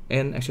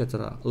 and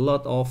etc. A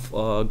lot of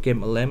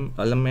game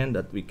element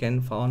that we can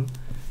find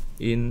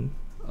in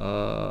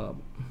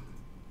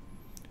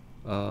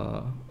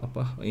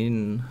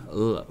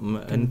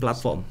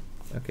platform.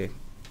 Okay.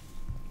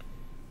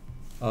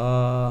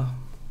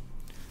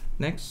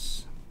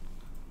 Next,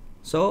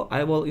 so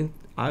I will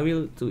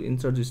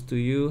introduce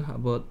you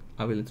about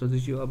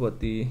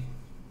the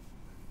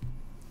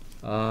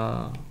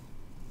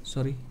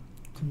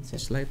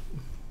slide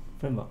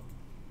framework.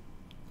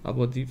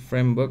 About the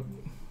framework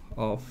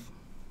of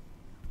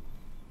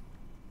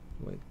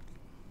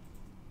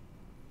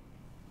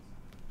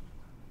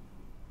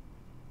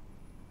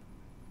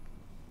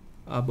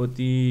about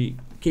the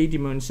key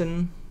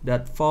dimension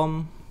that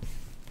form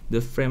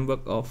the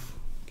framework of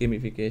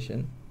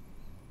gamification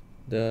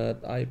that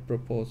I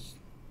propose.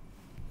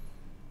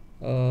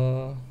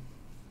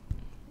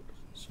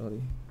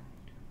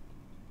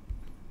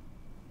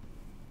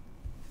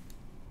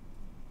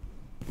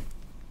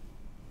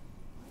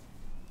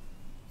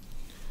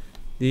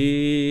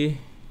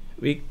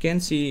 We can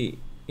see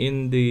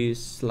in the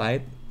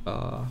slide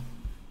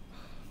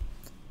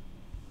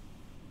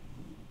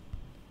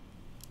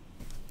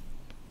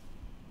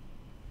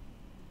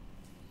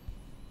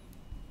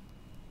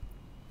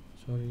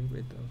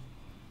wait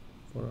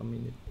for a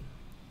minute.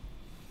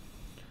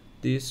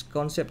 This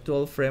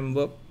conceptual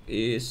framework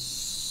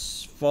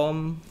is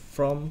formed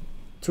from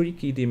three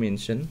key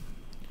dimensions.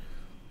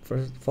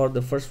 For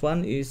the first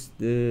one is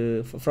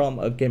from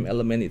a game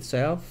element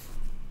itself,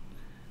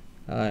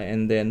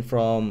 and then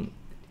from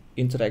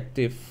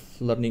interactive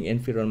learning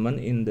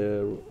environment in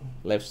the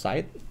left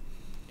side,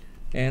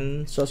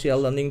 and social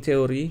learning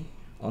theory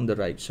on the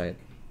right side.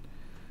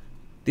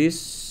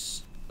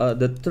 This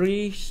the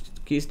three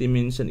key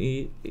dimension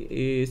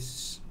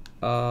is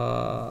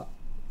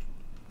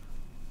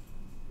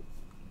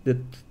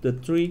the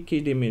three key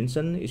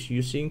dimension is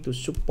using to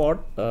support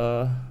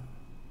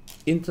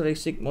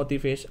intrinsic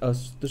motivation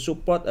to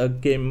support a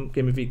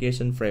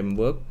gamification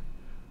framework.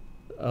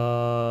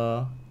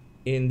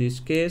 In this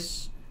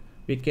case,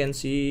 we can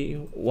see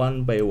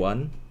one by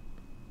one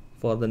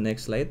for the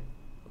next slide.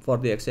 For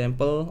the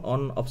example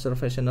on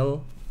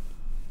observational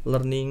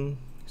learning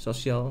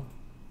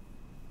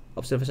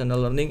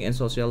and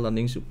social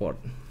learning support.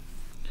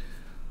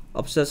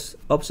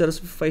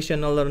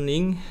 Observational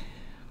learning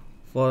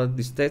for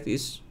this text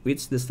is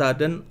which the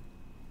student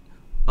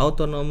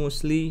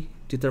autonomously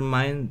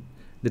determine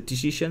the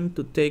decision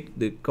to take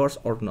the course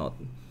or not.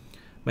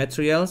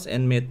 Materials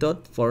and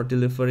method for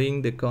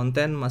delivering the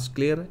content must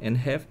clear and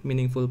have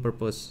meaningful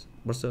purposes,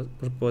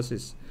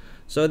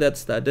 so that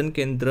student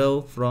can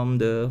draw from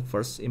the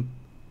first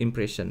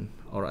impression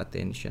or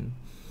attention.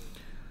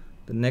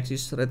 The next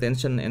is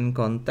retention and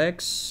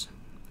context.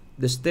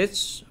 The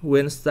stage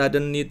when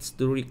student needs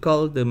to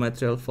recall the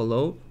material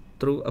followed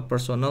through a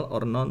personal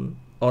or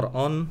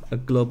on a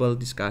global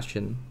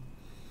discussion.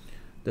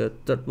 The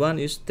third one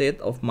is state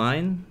of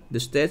mind. The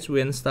stage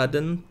when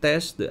student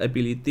tests the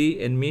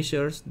ability and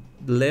measures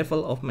the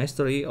level of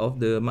mastery of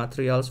the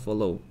materials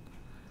followed.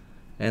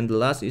 And the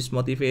last is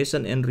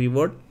motivation and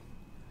reward.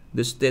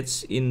 The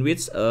stage in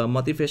which a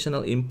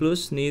motivational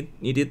impulse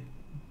needed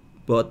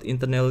both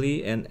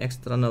internally and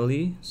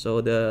externally,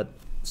 so the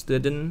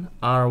students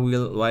are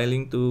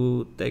willing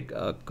to take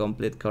a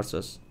complete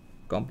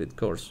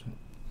course.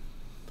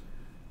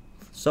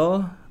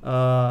 So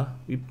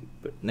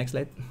next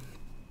slide.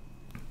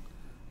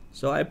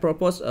 So I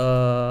propose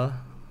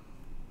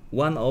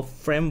one of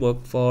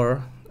framework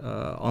for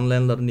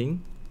online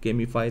learning,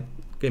 gamifying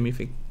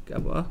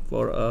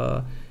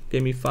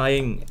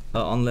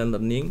online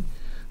learning,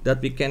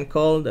 that we can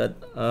call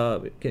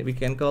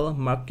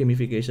mark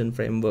gamification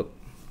framework.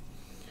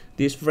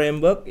 This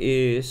framework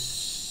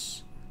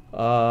is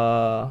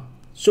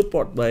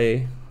supported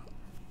by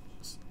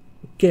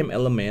game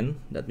element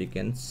that we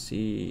can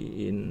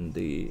see in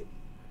the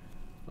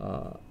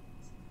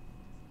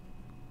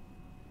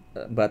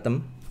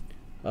bottom.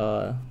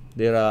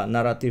 There are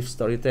narrative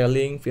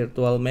storytelling,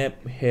 virtual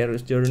map,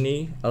 hero's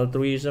journey,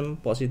 altruism,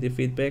 positive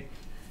feedback.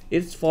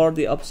 It's for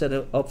the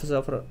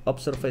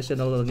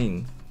observational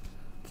learning,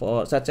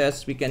 such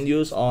as we can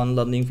use on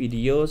learning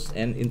videos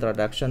and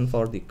introduction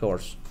for the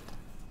course.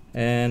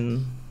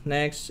 And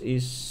next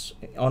is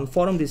on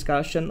forum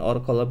discussion or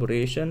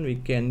collaboration. We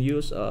can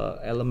use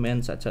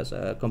elements such as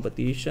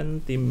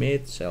competition,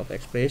 teammate,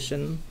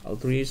 self-expression,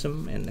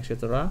 altruism, and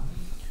etc.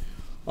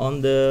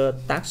 On the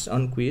task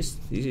on quiz,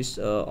 this is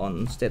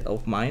on state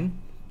of mind.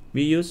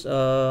 We use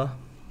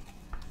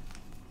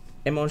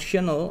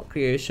emotional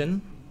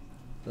creation,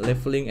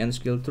 leveling and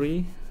skill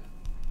tree,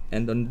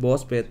 and on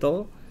boss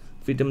battle,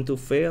 freedom to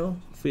fail,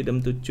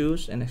 freedom to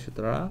choose, and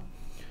etc.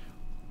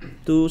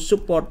 To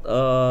support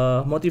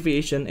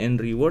motivation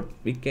and reward,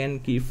 we can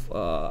give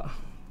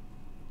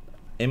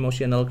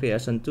emotional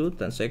creation to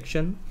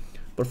transaction,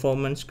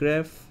 performance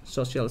graph,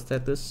 social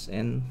status,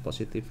 and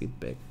positive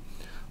feedback.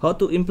 How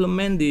to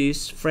implement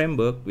this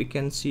framework we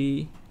can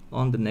see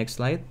on the next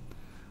slide.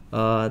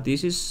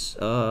 This is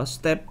a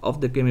step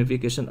of the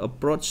gamification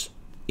approach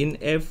in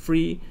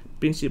every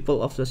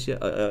principle of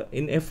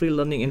in every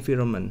learning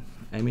environment.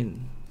 I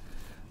mean,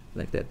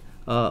 like that.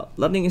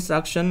 Learning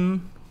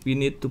instruction, we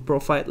need to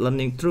provide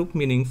learning through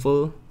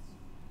meaningful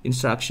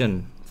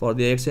instruction. For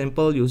the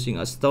example, using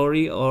a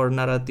story or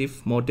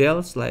narrative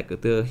models like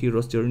the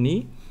hero's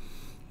journey,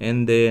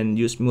 and then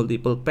use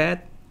multiple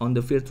paths on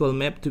the virtual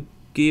map to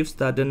give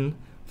students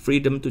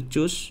freedom to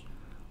choose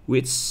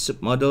which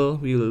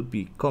submodel will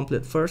be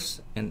complete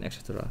first, and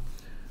etc.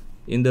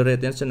 In the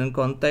retention and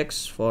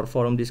context, for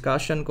forum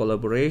discussion,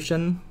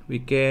 collaboration, we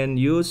can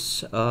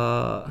use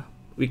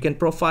we can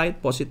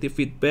provide positive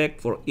feedback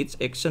for each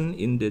action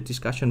in the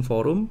discussion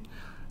forum,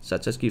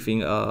 such as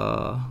giving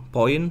a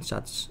point,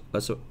 such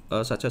as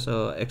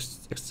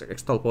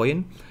extol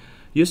point.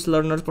 Use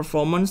learner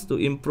performance to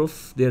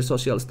improve their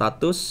social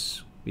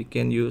status. We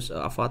can use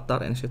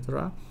avatar,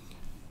 etc.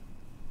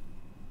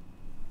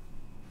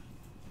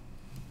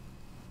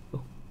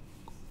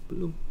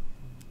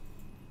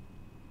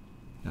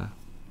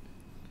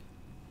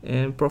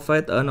 And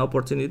provide an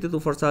opportunity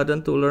for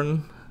students to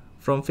learn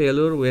from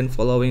failure when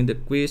following the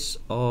quiz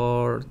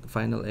or the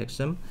final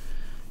exam.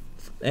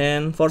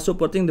 And for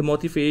supporting the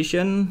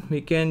motivation, we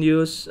can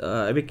use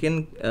I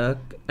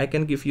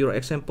can give you an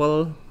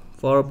example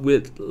for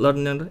with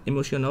learner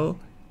emotional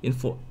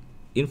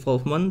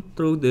involvement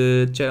through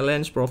the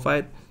challenge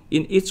provided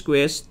in each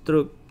quiz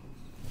through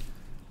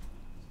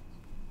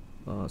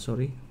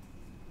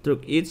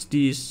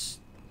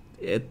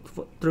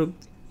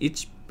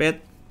each path,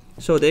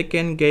 so they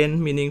can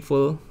gain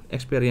meaningful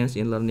experience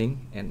in learning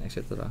and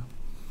etc.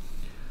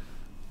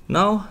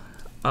 Now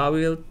I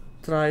will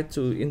try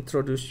to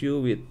introduce you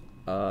with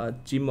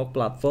Gmok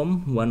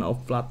platform, one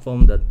of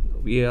platform that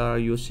we are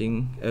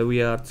using.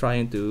 We are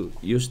trying to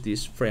use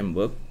this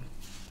framework.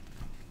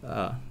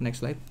 Next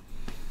slide.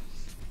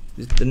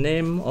 The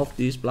name of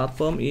this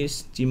platform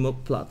is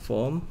Gmok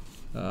platform,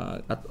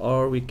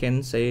 or we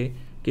can say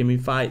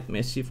gamified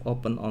massive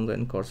open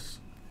online course,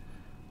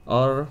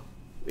 or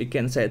we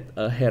can set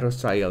a hero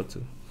trial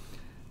too.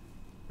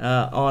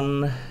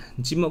 On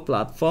Gmok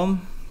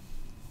platform,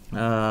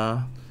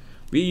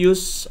 we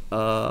use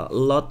a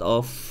lot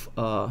of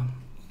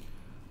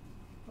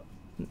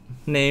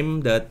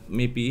name that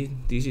maybe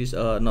this is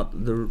not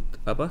the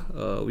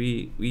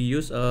we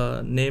use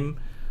a name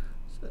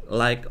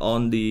like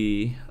on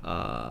the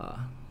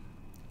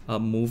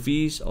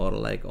movies, or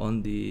like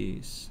on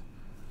the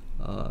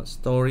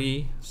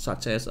story,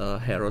 such as a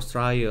hero's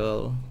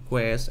trial,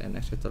 quest, and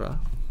etc.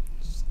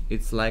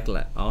 It's like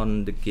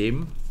on the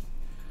game.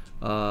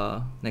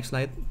 Next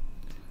slide.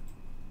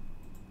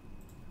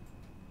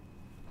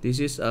 This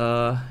is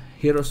a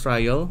hero's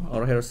trial,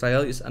 or hero's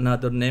trial is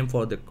another name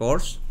for the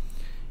course.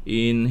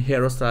 In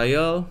hero's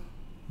trial,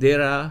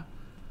 there are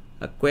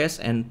quest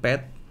and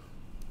pet.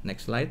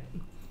 Next slide.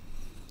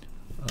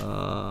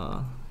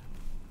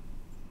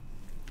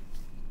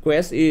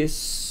 Quest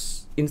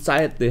is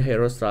inside the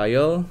hero's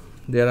trial.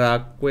 There are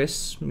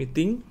quest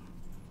meeting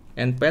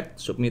and pet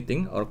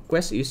submitting, or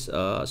quest is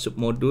a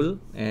submodule.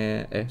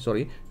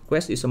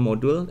 Quest is a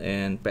module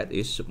and pet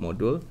is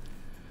submodule.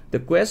 The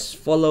quest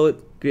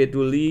followed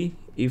gradually.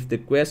 If the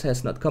quest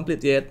has not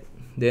completed yet,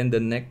 then the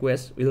next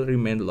quest will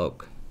remain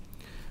locked.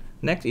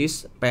 Next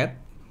is pet.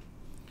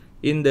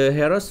 In the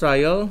hero's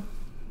trial,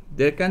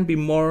 there can be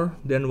more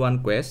than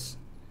one quest,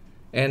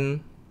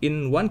 and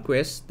in one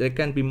quest there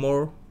can be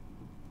more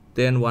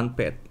than one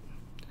pet.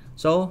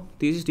 So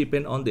this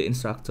depends on the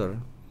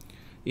instructor.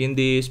 In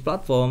this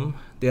platform,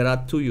 there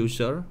are two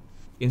users,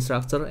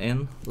 instructor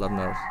and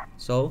learner.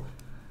 So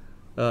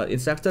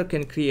instructor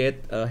can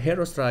create a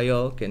hero's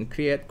trial, can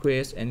create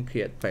quest and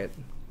create pet,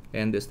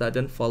 and the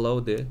student follow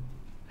the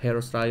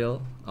hero's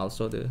trial,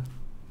 also the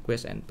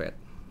quest and pet.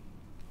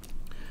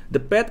 The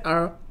pet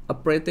are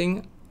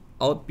operating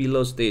out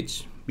below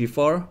stage.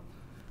 Before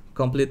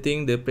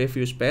completing the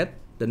previous pet,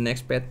 the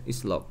next pet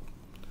is locked.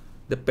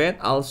 The pet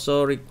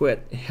also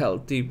require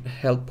health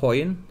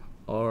point,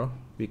 or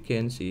we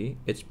can see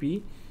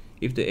HP.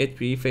 If the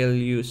HP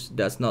values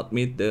does not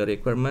meet the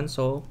requirement,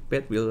 so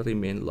pet will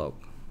remain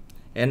locked.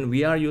 And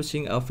we are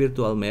using a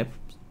virtual map,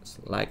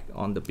 like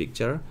on the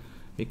picture.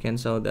 We can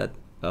show that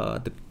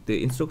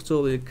the instructor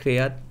will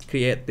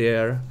create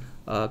their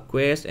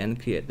quest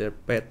and create their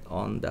pet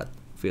on that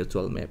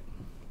virtual map.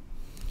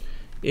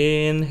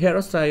 In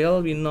hero's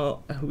trial,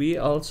 we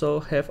also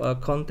have a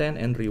content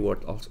and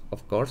reward,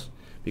 of course,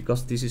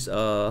 because this is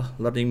a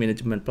learning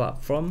management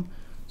platform.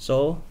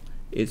 So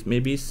it may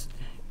be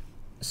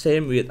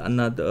same with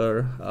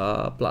another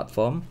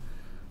platform.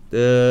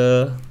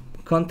 The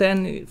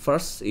content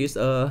first is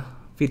a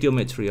video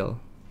material.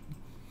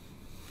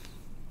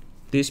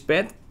 This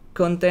pet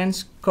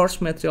contains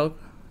course material.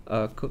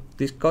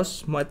 This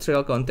course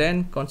material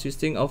content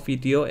consisting of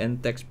video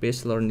and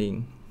text-based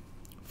learning,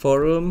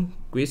 forum,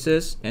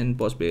 quizzes, and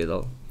post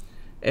battle.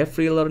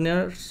 Every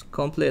learner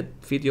complete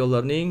video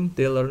learning,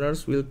 the learner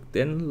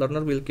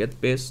will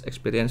get base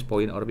experience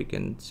point, or we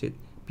can say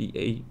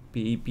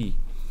PEP.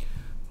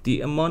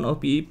 The amount of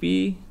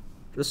PEP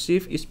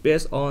received is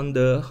based on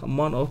the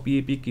amount of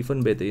PEP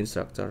given by the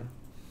instructor.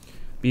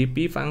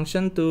 PEP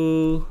function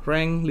to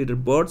rank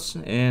leaderboards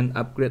and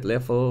upgrade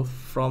level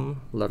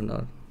from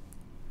learner.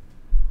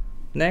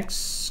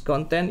 Next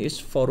content is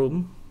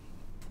forum.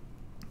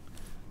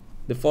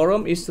 The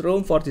forum is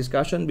room for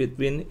discussion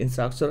between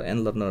instructor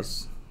and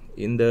learners.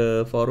 In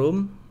the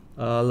forum,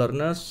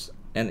 learners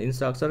and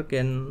instructor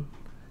can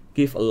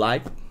give a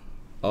like,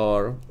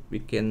 or we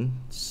can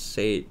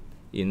say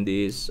in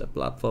this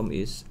platform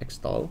is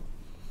extol.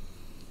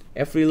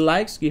 Every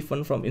likes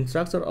given from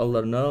instructor or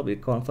learner will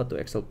convert to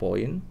Excel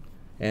point,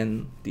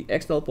 and the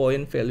Excel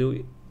point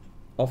value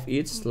of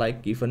each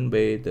like given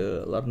by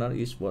the learner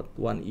is what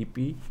 1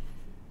 EP,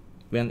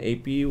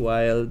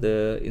 while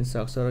the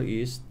instructor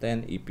is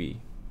 10 EP.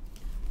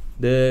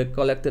 The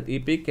collected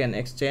EP can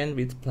exchange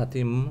with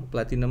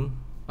platinum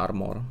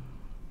armor.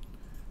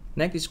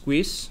 Next is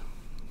quiz.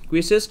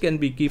 Quizzes can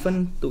be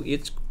given to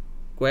each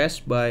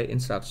quest by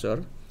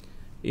instructor.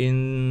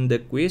 In the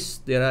quiz,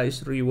 there are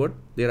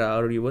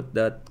rewards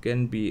that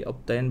can be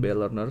obtained by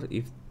learner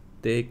if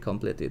they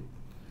complete it.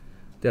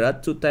 There are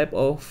two types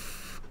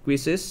of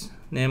quizzes,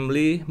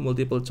 namely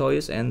multiple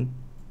choice and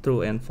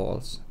true and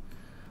false.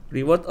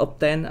 Reward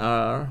obtained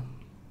are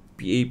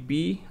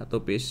PAP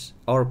atau base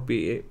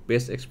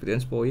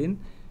experience point,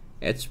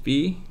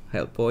 HP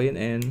health point,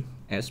 and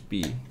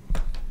SP.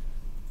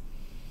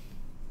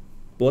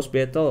 Boss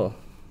battle,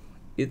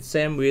 it's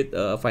same with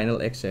final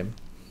exam.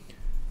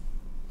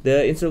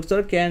 The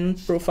instructor can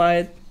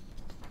provide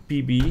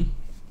BB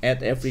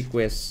at every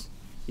quest.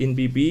 In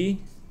BB,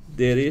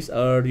 there is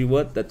a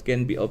reward that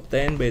can be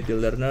obtained by the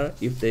learner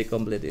if they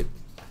complete it.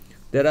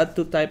 There are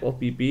two types of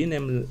BB,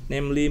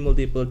 namely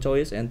multiple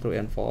choice and true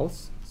and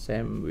false.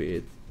 Same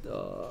with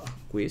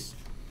quiz.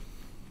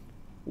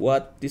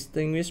 What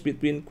distinguishes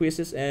between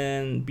quizzes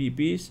and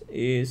BBs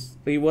is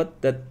reward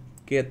that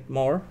get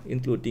more,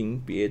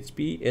 including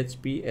PHP,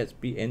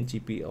 HP, and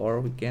GP,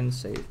 or we can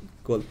say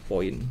gold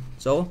point.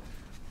 So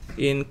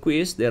in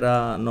quiz there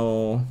are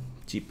no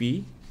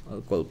GP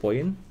or gold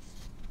point,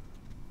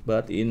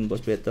 but in boss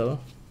battle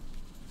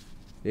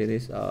there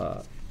is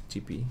a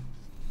GP.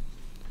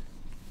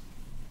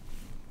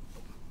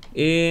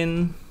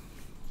 In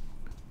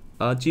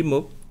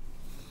GMOOC,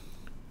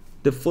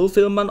 the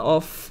fulfillment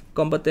of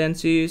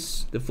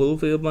competencies, the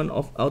fulfillment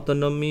of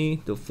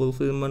autonomy, the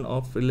fulfillment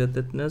of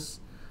relatedness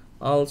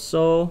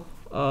also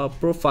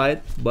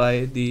provided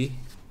by the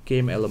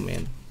game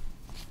element.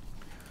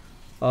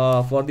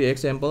 For the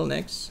example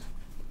next,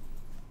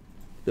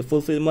 the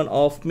fulfillment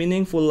of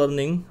meaningful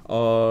learning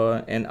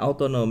and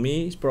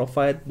autonomy is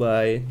provided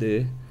by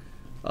the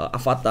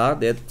avatar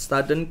that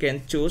student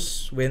can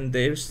choose when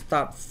they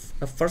start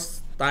the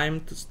first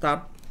time to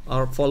start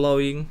or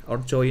following or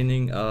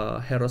joining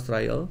a hero's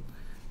trial.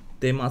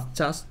 They must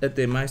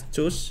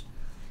choose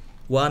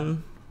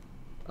one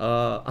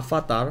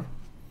avatar,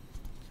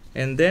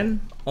 and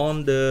then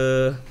on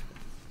the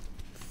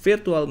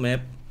virtual map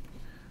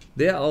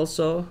they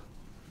also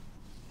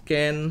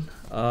can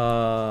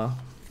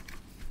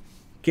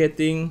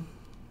getting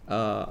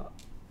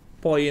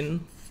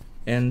point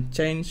and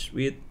change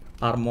with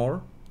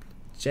armor,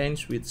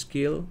 change with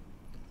skill,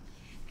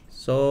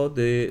 so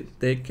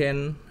they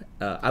can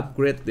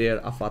upgrade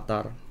their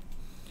avatar.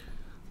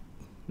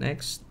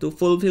 Next, to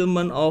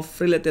fulfillment of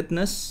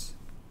relatedness,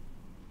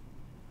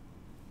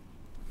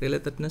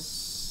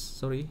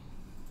 sorry.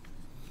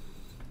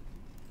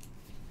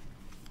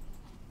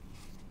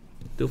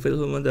 To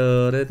fulfill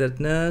the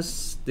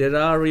relatedness, there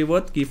are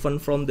rewards given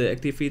from the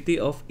activity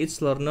of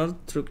each learner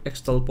through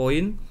extra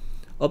point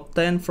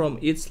obtained from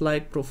each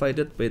like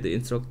provided by the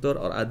instructor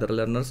or other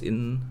learners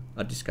in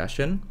a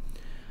discussion.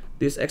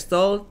 This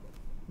extra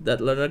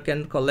that learner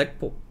can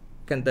collect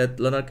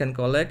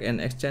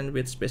and exchange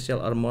with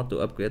special armor to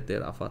upgrade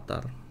their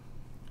avatar.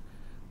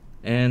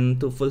 And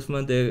to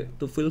fulfill the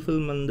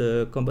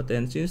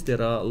competencies,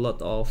 there are a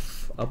lot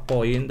of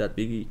points that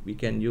we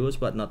can use,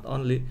 but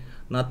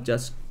not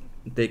just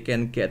they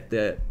can get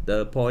the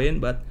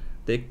point, but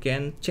they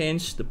can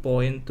change the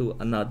point to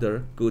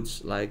another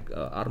goods like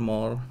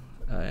armor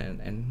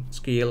and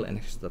skill and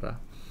etc.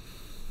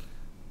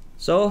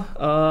 So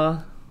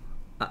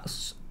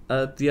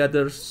the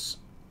other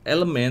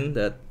element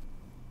that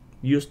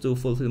used to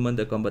fulfillment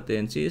the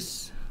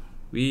competencies,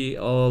 we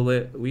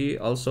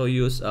also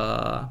use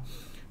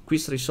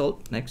quiz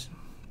result. Next,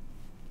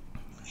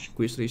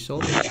 quiz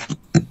result.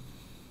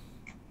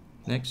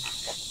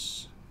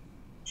 Next,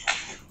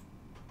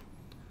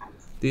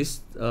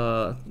 this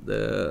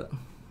the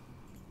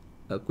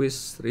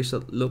quiz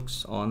result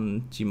looks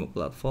on GMOOC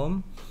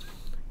platform,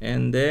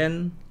 and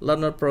then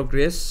learner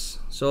progress.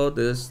 So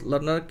this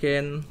learner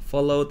can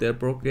follow their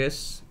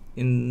progress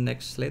in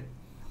next slide.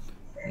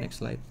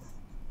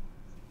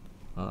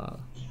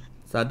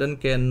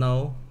 Student can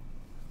know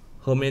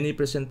how many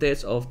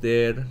percentage of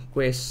their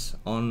quiz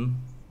on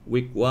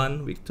week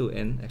 1, week 2,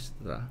 and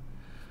etc.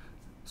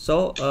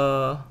 So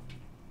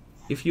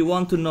if you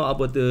want to know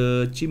about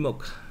the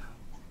GMOOC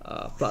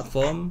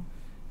platform,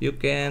 you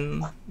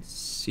can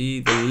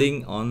see the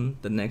link on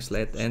the next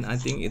slide, and I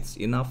think it's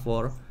enough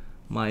for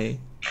my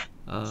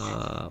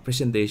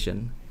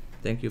presentation.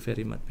 Thank you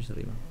very much, Mr.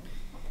 Imam.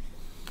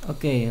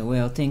 Okay,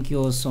 well, thank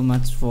you so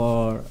much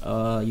for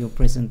your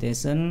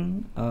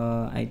presentation.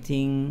 I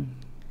think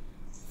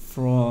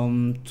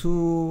from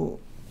two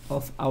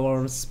of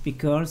our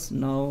speakers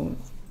now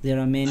there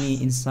are many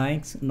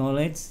insights,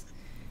 knowledge,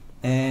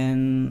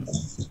 and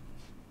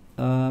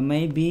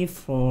maybe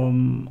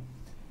from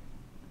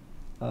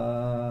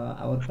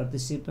our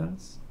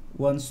participants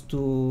wants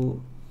to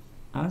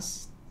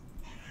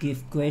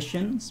give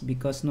questions,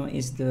 because now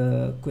is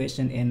the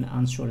question and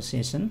answer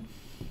session.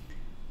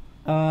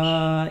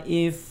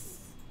 If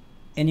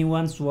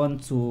anyone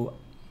want to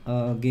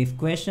give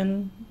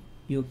question,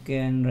 you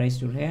can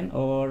raise your hand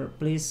or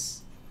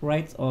please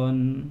write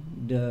on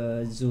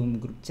the Zoom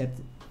group chat.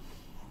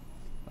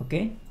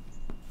 Okay,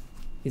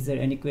 is there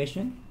any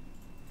question?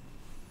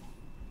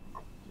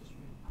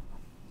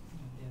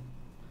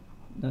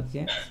 Not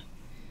yet.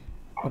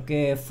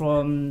 Okay,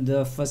 from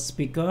the first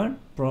speaker,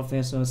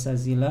 Professor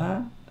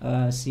Sazila,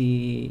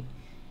 she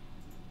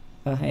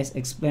has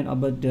explained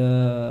about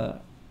the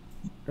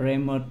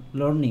remote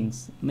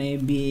learnings.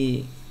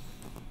 Maybe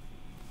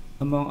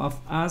among of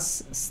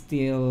us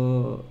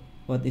still,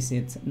 what is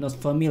it, not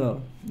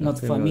familiar,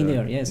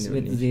 yes,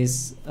 with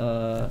this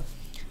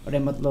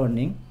remote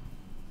learning.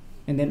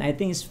 And then I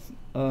think it's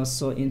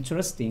so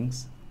interesting,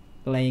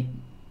 like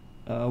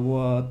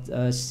what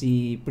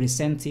she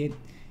presented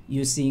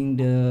using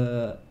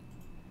the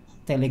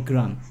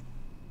Telegram.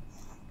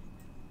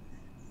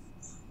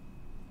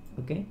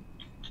 Okay,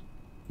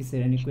 is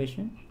there any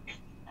question?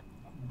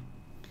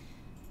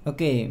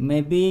 Okay,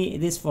 maybe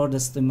it is for the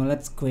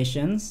stimulus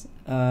questions.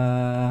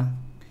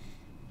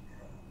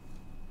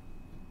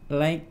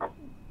 Like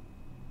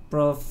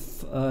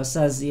Prof.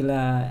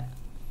 Sazila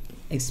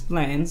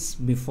explains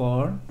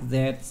before,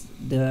 that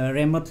the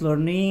remote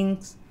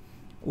learning,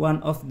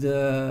 one of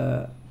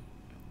the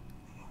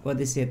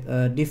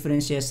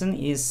differentiation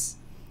is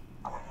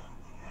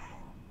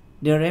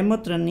the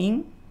remote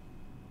learning.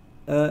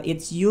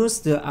 It's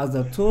used the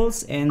other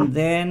tools, and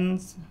then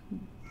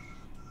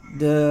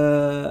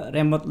the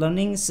remote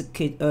learning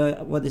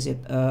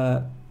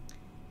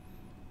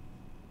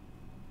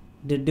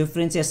the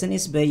differentiation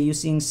is by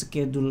using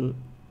schedule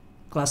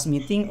class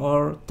meeting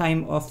or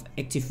time of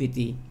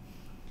activity.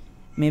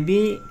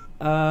 Maybe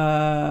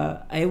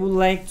I would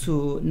like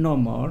to know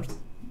more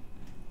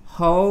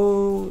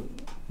how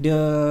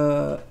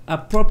the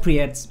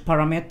appropriate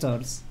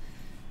parameters,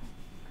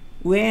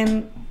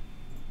 when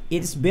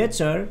it's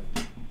better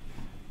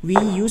we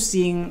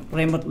using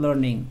remote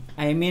learning.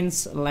 I mean,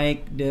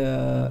 like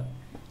the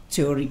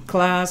theory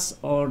class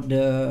or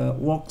the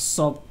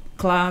workshop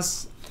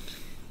class,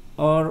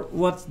 or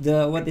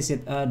the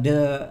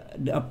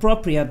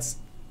appropriate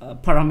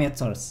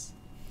parameters.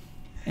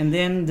 And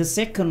then the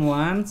second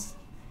one,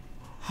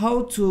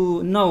 how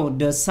to know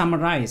the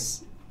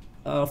summarize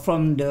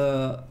from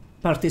the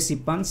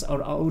participants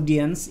or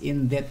audience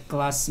in that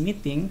class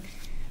meeting.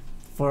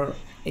 For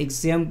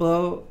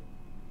example,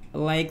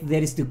 like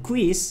there is the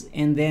quiz,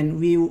 and then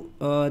we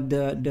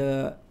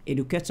the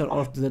educator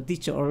or the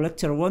teacher or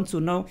lecturer want to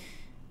know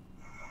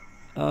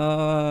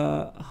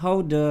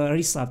how the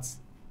results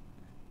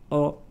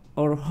or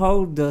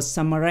how the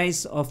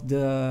summarize of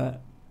the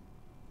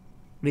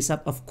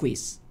result of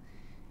quiz.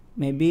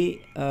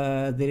 Maybe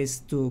there is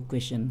two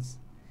questions.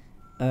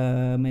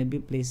 Maybe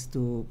please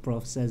to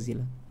Prof.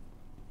 Sazila.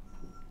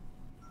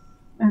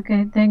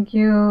 Okay, thank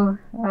you.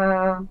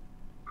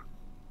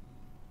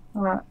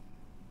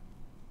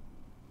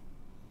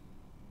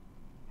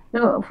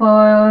 So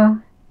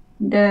for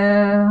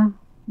the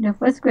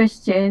first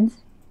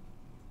questions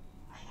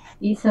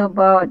is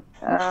about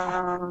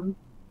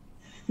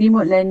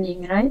remote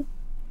learning, right?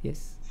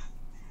 Yes.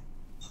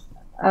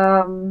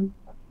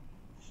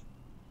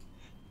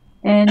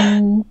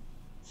 And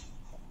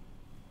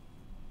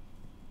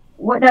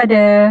what are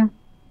the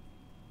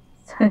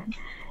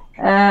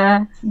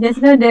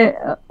just know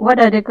the what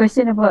are the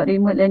question about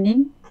remote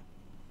learning?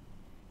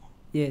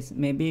 Yes,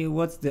 maybe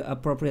what's the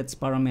appropriate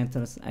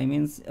parameters? I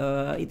mean,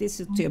 it is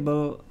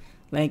suitable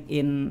like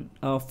in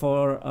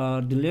for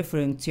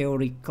delivering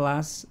theory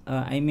class.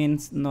 I mean,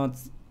 not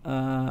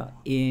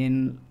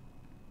in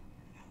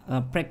a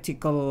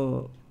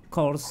practical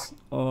course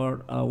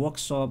or a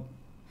workshop.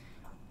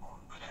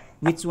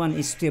 Which one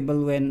is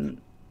suitable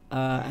when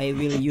I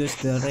will use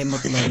the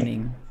remote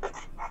learning?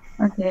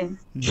 Okay.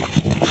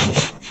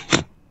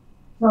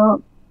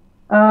 So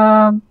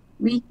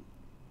we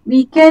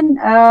can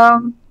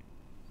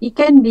it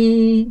can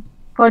be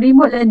for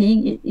remote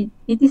learning.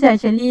 It is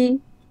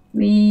actually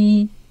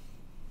we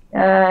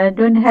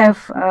don't have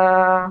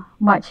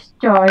much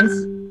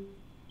choice.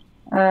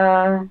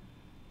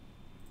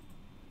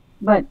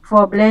 But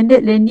for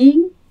blended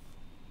learning,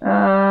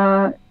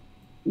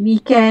 we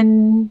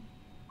can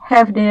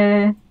have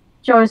the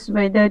choice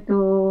whether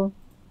to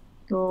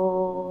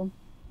do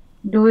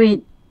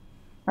it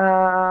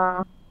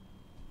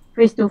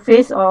face to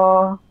face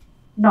or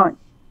not,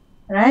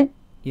 right?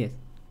 Yes.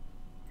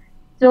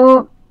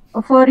 So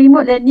for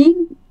remote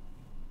learning,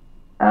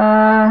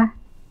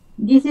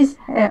 this is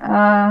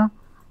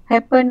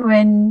happen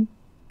when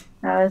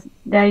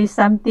there is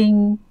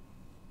something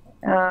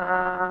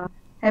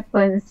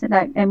happens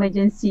like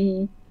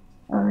emergency,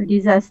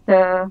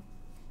 disaster,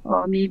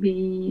 or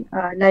maybe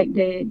like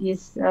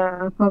this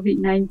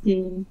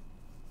COVID-19.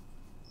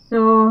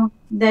 So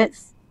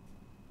that's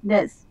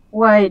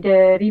why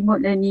the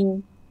remote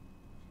learning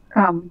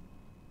come.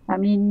 I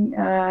mean,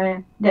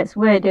 that's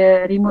where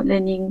the remote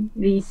learning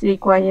is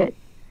required.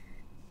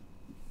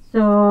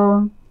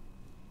 So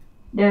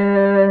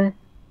the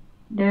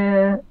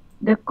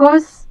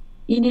course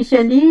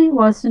initially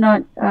was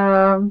not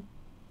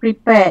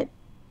prepared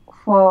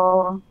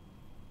for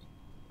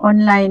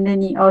online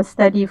learning or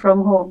study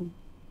from home.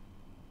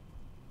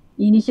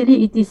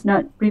 Initially, it is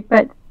not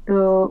prepared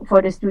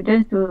for the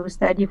students to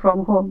study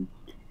from home,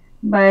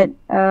 but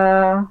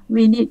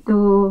we need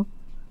to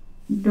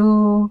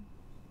do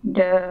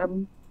the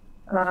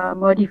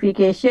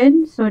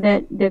modification so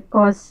that the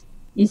course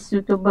is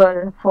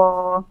suitable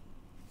for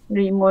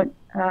remote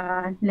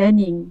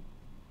learning.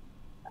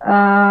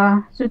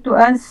 So to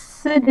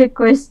answer the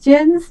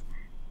questions,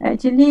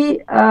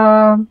 actually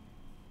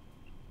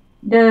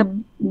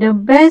the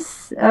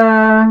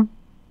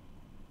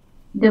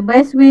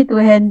best way to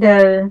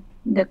handle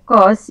the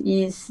course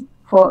is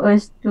for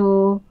us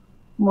to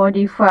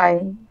modify.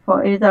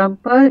 For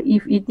example,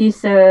 if it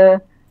is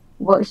a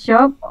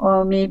workshop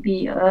or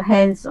maybe a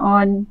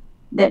hands-on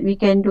that we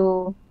can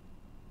do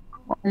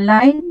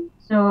online,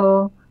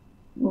 so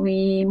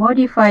we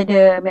modify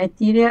the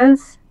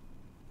materials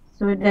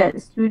so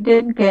that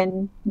student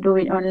can do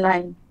it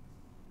online.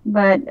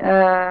 But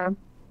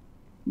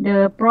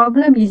the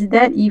problem is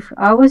that if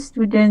our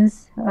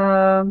students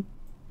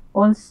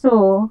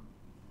also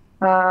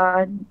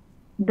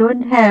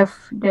don't have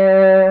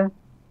the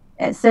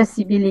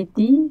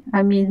accessibility,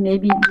 I mean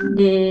maybe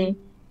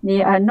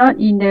they are not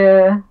in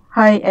the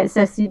high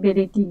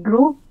accessibility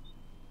group,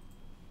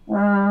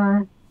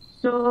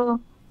 so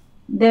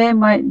there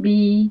might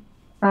be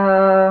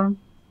some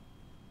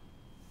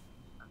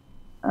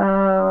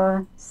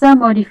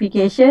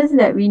modifications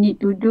that we need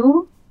to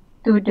do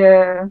to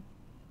the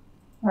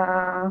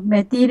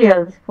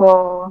materials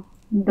for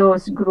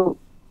those group.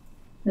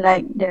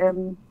 Like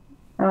the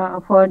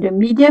for the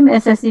medium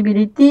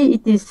accessibility,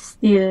 it is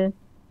still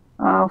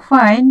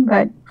fine,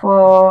 but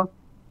for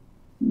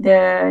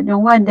the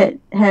one that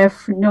have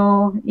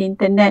no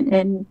internet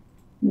and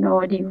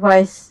no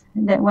device,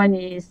 that one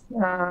is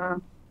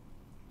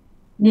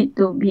need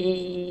to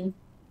be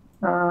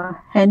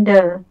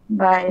handled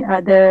by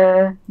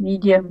other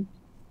medium,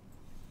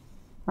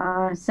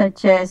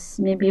 such as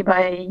maybe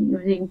by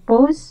using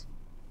post.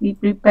 We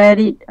prepare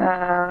it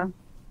and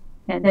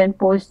then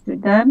post to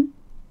them,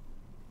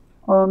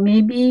 or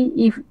maybe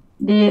if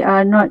they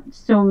are not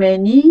so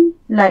many,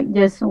 like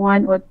just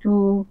one or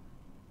two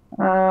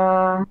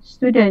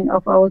student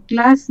of our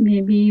class,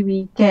 maybe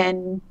we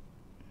can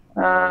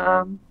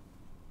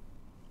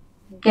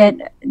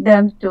get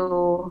them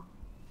to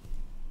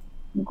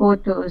go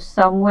to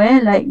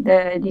somewhere like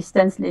the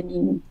distance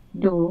learning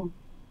do,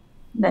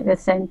 like a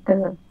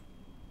center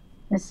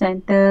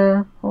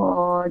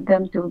for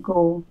them to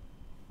go.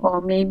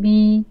 Or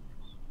maybe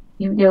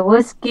if the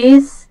worst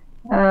case,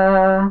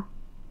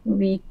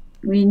 we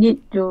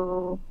need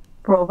to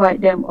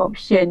provide them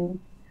option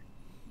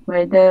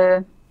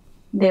whether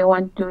they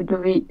want to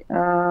do it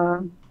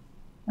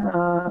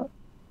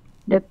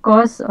the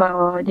course,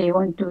 or they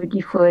want to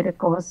defer the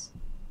course.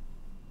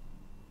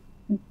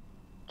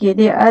 Okay,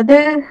 the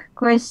other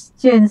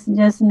questions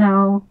just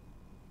now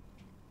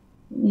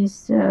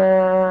is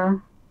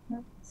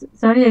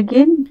sorry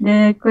again,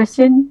 the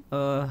question.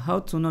 How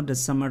to know the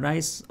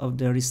summarize of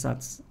the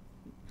results?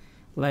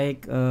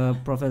 Like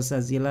Professor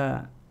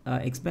Zila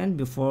explained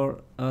before,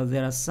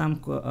 there are some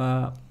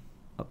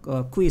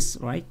quiz,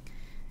 right?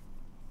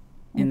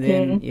 And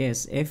then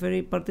yes,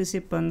 every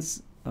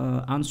participants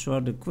answer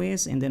the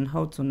quiz, and then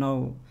how to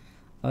know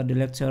the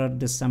lecturer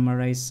the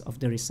summarize of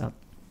the result.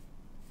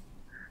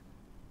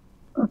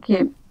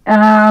 Okay.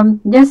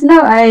 Just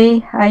now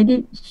I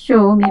did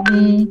show,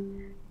 maybe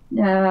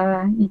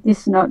it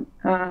is not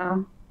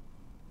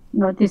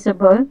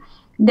noticeable.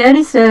 There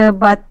is a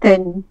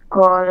button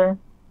called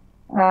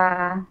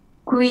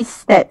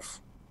quiz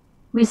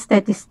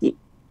statistic.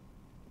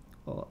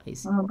 Oh, I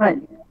see. But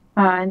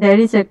there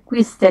is a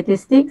quiz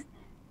statistics.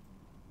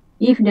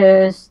 If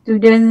the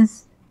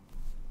students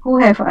who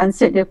have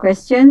answered the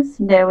questions,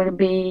 there will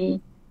be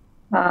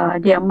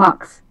their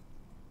marks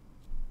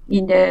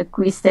in the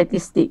quiz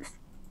statistics.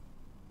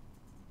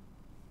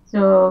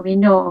 So we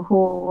know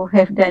who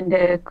have done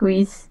the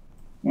quiz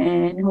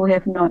and who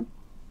have not.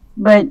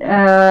 But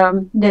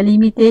the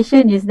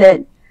limitation is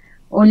that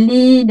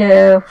only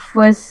the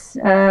first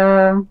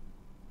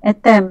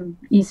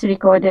attempt is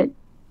recorded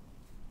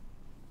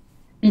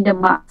in the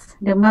marks.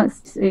 The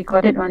marks is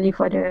recorded only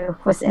for the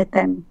first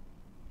attempt.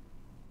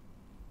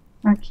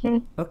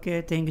 Okay.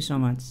 Okay, thank you so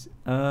much.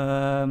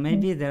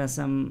 Maybe there are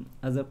some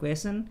other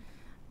question.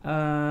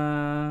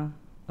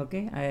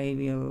 Okay, I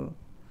will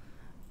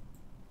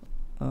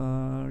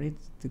read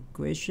the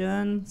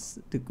questions.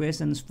 The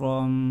questions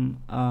from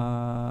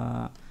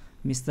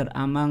Mr.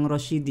 Amang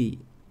Roshidi.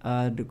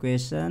 The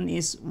question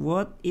is,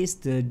 what is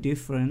the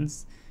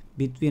difference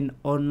between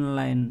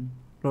online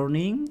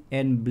learning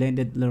and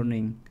blended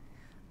learning?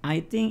 I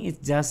think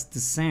it's just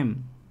the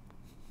same.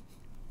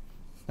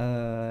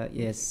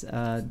 Yes,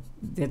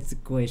 that's the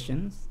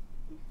questions.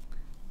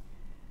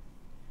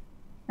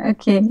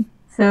 Okay,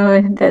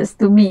 so that's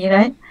to me,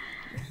 right?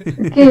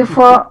 Okay,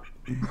 for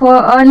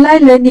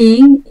online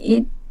learning,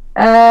 it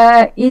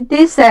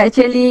is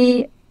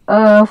actually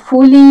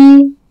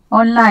fully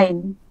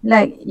online.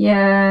 Like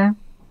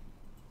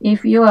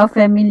if you are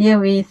familiar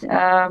with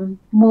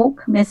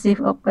MOOC,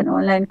 Massive Open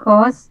Online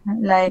Course,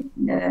 like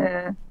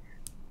the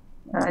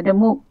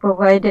MOOC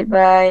provided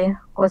by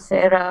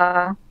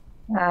Coursera,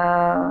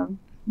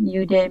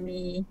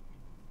 Udemy,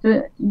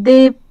 so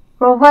they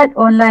provide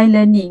online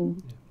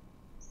learning.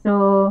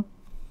 So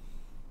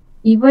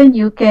even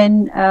you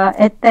can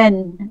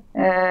attend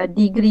a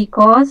degree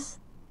course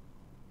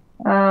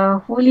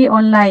fully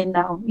online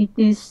now. It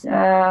is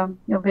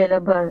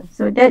available.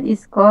 So that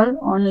is called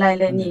online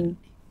learning.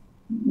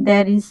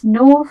 There is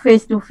no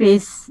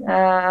face-to-face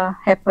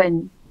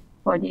happen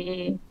for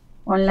the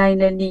online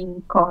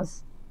learning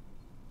course.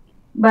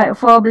 But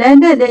for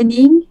blended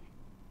learning,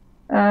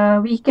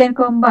 we can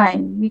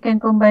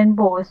combine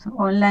both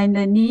online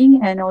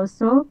learning and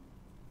also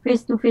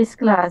face-to-face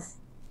class.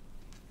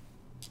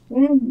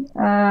 And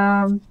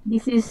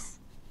this is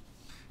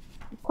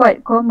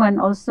quite common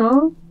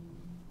also.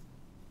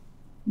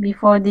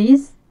 Before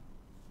this,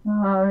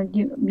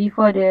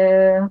 before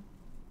the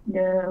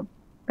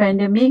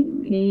pandemic,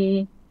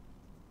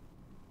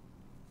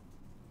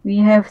 we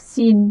have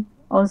seen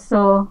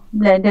also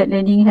blended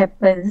learning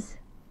happens.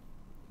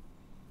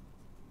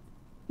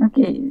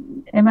 Okay,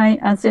 am I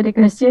answer the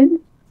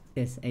question?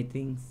 Yes, I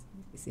think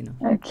it's enough.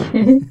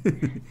 Okay.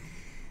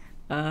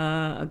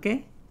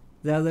 Okay,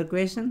 the other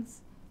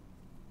questions?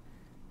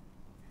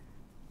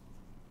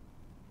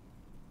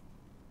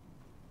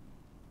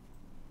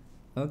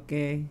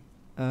 Okay,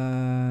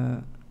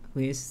 who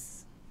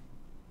is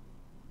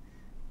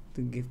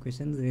to give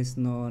questions? There is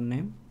no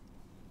name.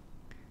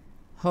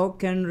 How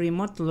can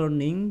remote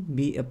learning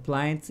be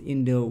applied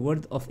in the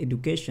world of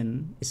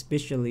education,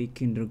 especially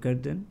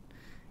kindergarten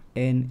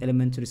and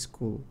elementary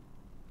school?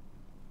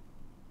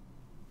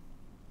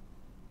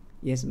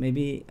 Yes,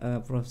 maybe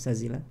Prof.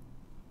 Sazila.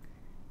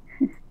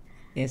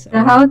 Yes.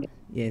 So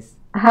yes.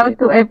 How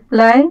to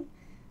apply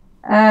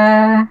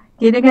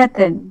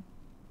kindergarten?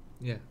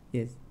 Yeah.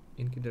 Yes.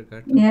 In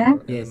kindergarten Yeah.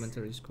 or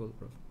elementary school,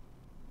 Prof.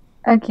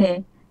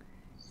 Okay.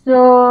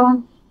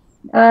 So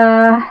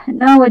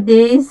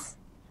nowadays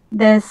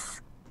there's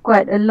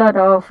quite a lot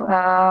of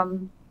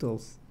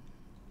Tools.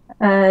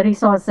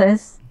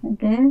 resources.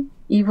 Okay,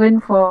 even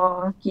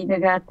for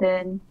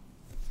kindergarten.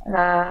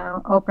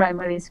 or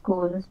primary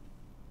schools.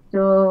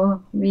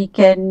 So we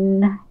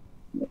can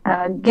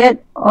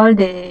get all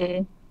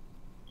the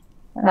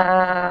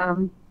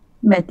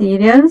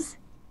materials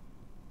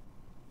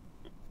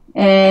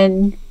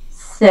and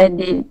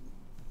send it.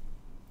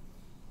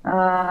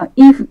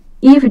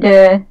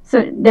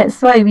 So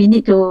that's why we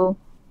need to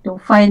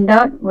find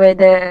out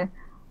whether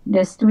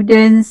the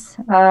students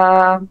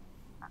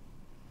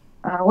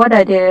what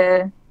are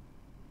the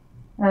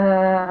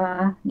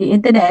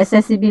internet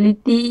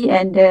accessibility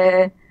and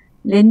the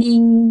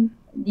learning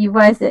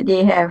device that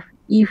they have.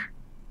 If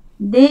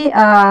they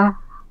are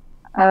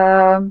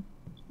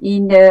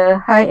in the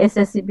high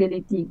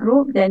accessibility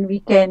group, then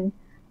we can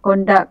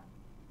conduct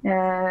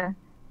the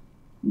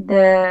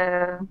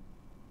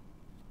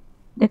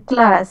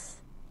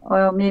class,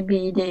 or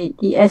maybe the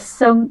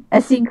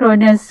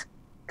asynchronous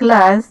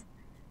class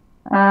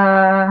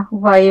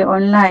via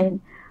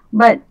online.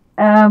 But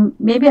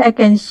maybe I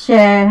can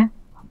share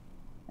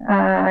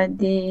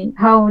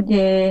how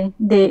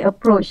they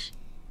approach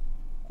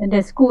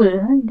the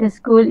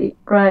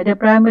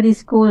primary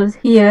schools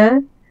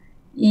here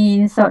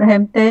in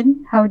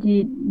Southampton. How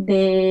did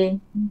they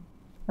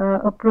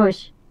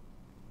approach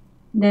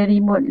the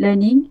remote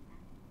learning?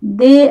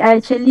 They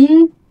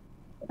actually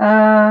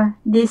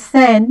they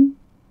send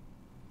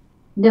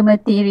the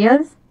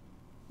materials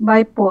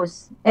by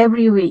post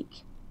every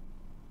week.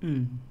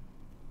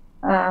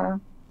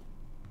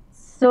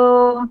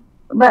 So,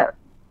 but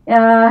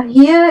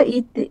here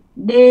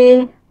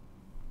the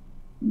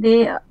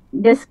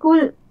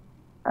school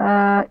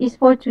is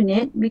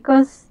fortunate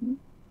because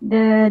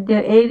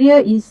the area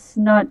is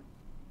not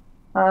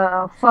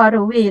far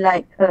away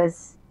like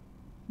us.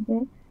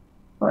 Okay,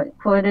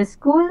 for the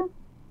school,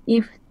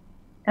 if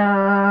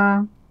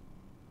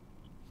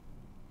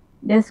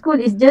the school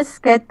is just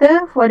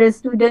scattered for the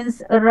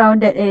students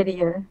around that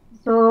area,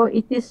 so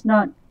it is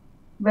not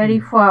very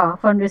far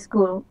from the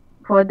school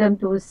for them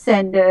to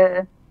send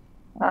the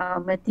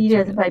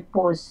materials by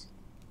post.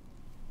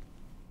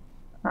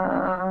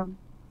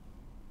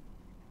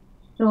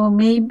 So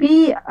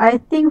maybe I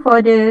think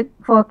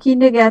for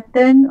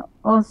kindergarten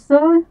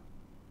also,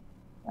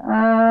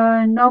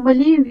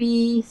 normally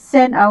we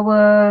send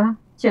our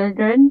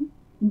children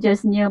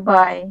just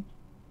nearby,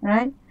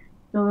 right?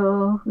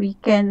 So we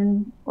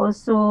can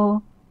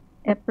also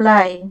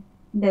apply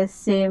the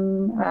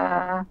same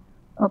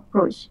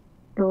approach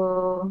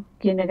to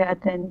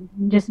kindergarten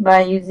just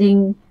by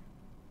using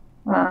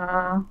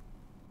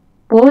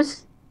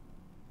post,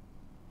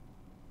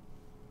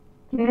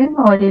 okay,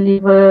 or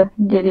deliver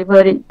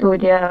it to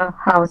their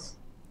house.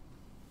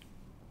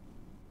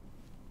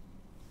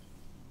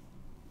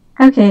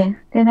 Okay,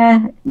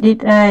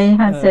 did I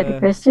answer the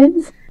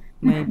questions?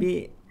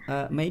 Maybe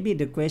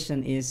the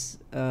question is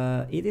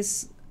it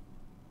is,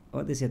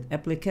 what is it,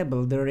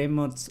 applicable, the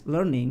remote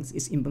learnings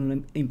is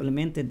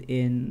implemented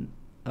in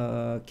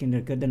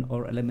kindergarten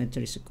or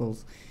elementary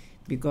schools,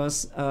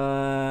 because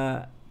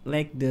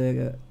like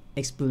the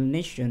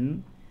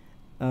explanation,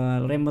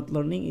 remote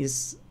learning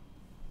is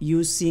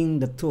using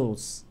the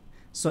tools.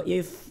 So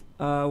if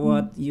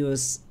what you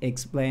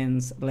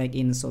explains, like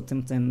in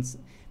Southampton,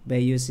 by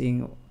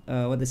using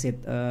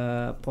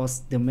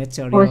post the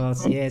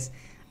materials, yes,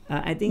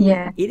 I think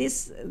it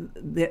is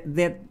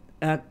that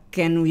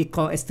can we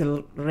call it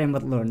still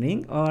remote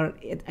learning, or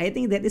I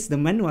think that is the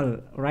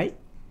manual, right?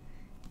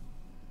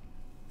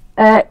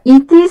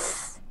 It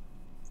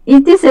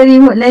is a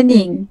remote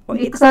learning,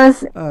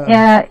 because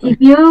if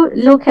you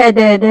look at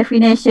the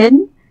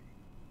definition,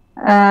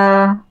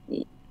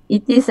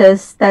 it is a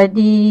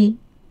study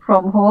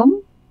from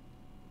home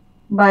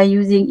by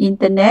using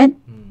internet,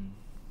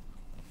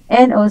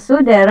 and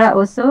also there are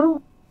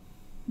also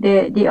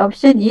the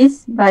option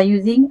is by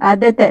using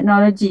other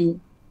technology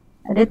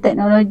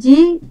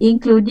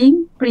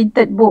including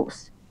printed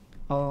books.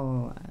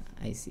 Oh,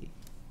 I see.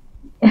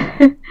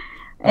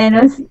 And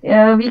also,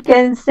 we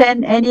can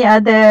send any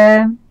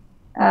other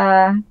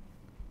kind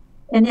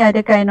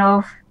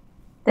of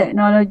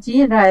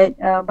technology, right?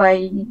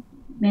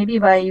 Maybe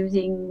by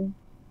using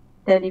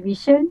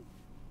television,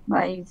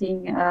 by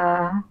using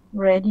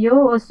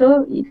radio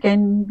also, it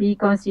can be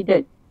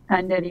considered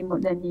under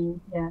remote learning.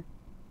 Yeah.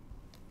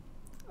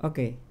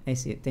 Okay, I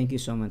see. Thank you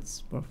so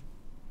much, Prof.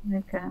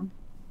 Welcome.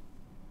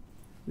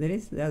 There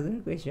is the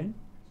other question.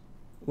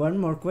 One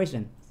more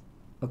question.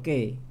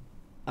 Okay.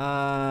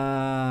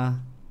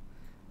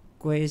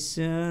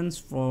 Questions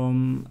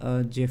from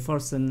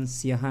Jefferson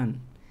Siahan.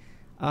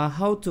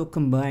 How to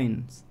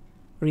combine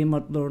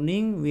remote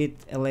learning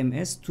with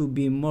LMS to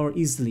be more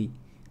easily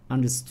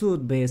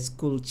understood by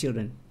school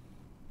children?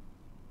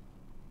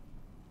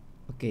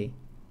 Okay.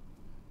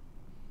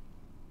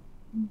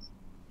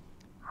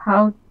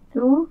 How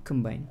to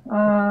combine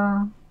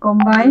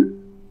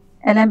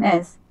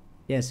LMS?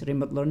 Yes,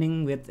 remote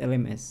learning with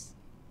LMS.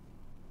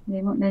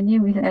 Remote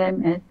learning with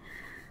LMS.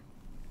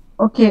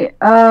 Okay.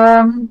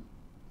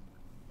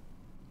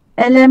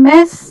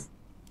 LMS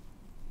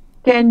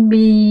can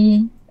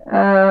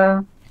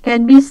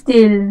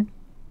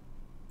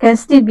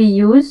still be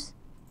used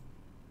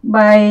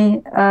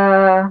by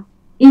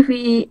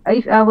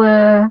if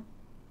our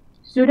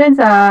students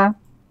are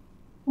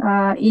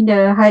in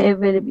the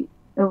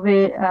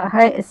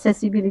high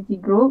accessibility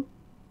group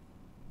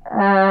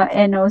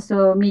and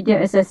also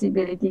medium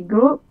accessibility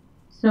group,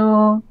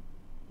 so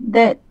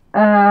that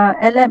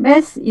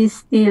LMS is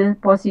still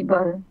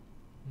possible.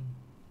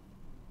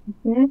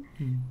 Okay.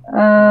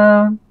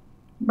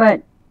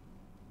 But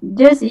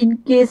just in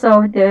case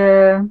of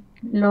the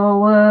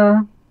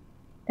lower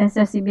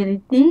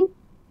accessibility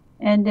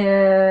and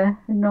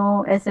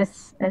no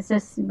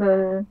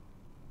accessible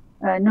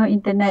no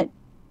internet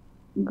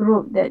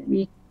group, that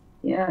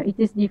it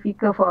is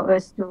difficult for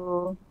us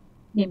to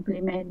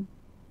implement.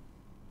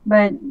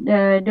 But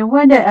the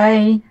one that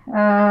I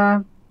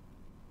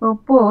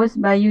propose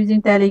by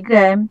using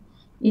Telegram,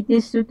 it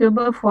is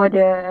suitable for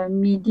the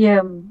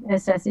medium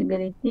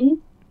accessibility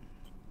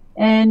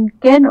and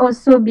can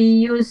also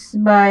be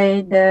used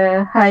by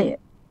the high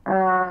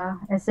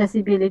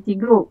accessibility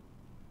group.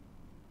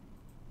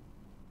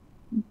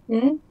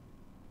 Okay,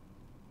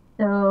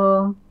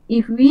 so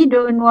if we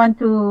don't want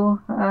to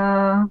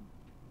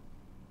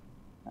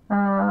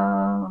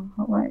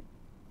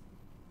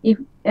if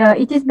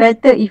it is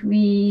better if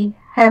we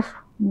have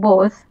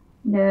both,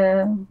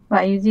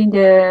 by using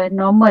the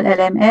normal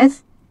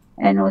LMS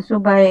and also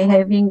by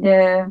having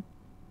the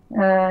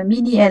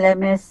mini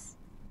LMS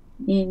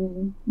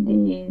in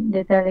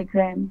the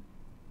Telegram.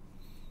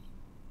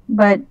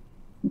 But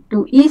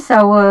to ease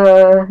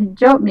our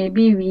job,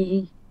 maybe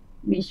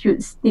we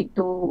should stick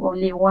to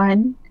only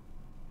one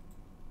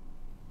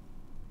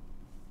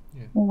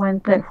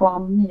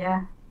platform.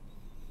 Yeah.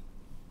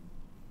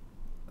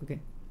 Okay.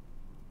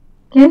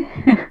 Okay.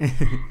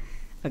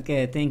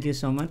 Okay, thank you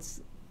so much.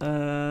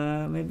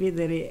 Maybe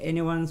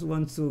anyone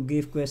wants to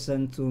give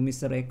question to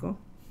Mr. Eko?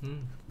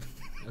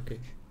 Okay.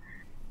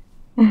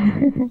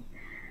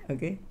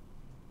 Okay.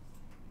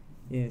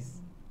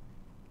 Yes.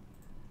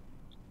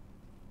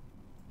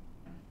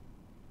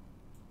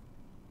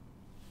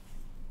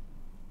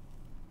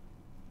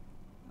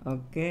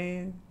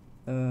 Okay.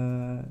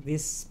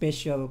 This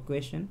special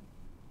question,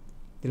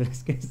 the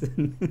last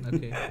question.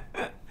 Okay.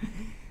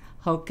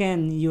 How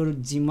can your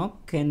GMOC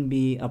can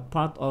be a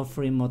part of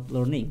remote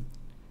learning?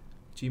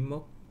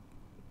 GMOC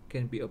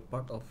can be a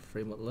part of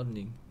remote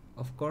learning.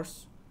 Of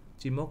course,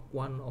 GMOC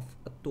one of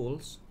the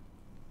tools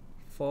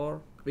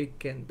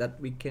that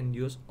we can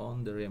use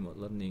on the remote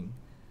learning.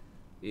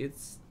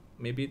 It's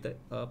maybe the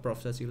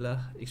Professor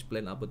Sila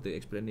explain about the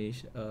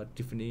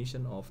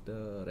definition of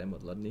the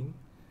remote learning.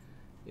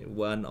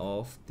 One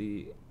of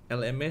the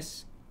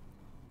LMS,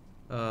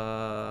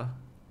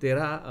 there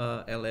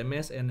are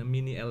LMS and a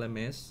mini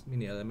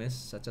LMS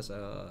such as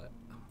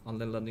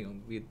online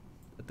learning with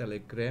a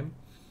Telegram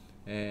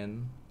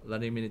and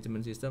learning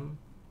management system,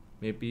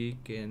 maybe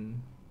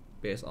can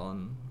based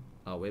on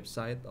a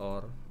website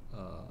or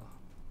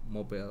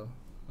mobile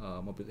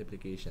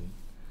application.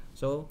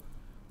 So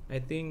I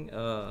think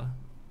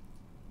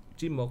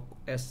GMOC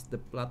as the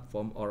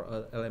platform or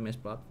LMS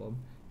platform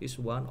is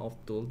one of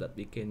tools that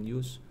we can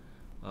use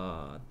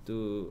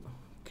to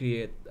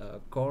create a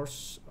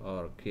course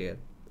or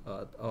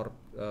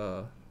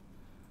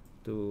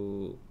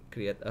to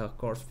create a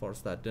course for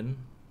student,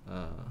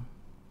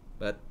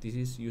 but this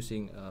is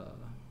using a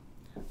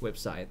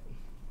website.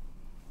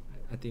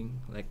 I think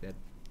like that.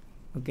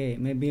 Okay,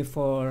 maybe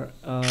for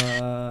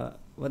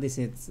what is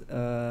it?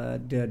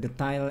 The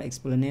detailed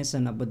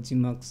explanation about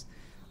GMOX,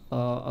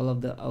 all of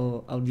the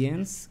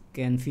audience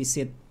can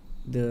visit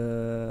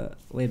the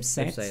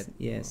website.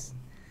 Yes.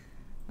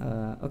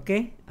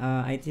 Okay.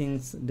 I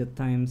think the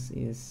times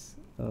is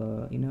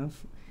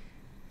enough.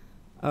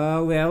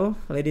 Well,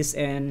 ladies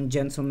and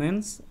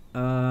gentlemen,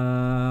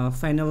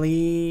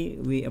 finally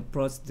we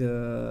approach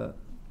the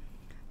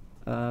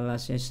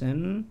last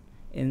session,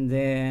 and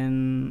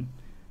then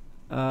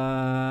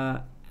I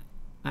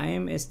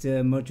am as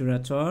the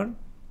moderator.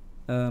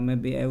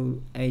 Maybe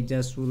I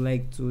just would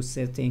like to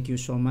say thank you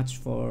so much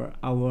for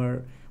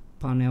our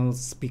panel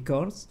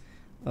speakers,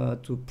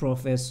 to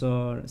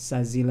Professor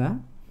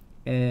Sazila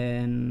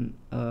and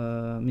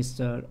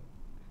Mr.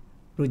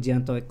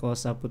 Rujianto Eko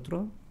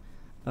Saputro.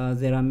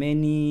 There are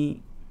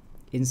many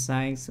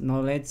insights,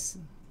 knowledge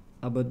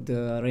about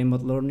the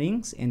remote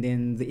learnings and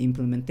then the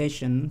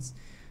implementations.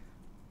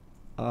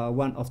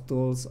 One of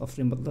tools of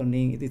remote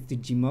learning, it is the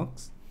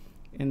GMOX,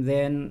 and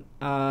then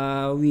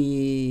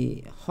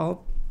we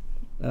hope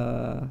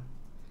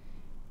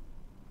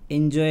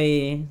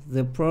enjoy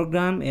the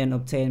program and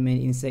obtain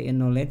many insight and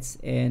knowledge,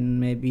 and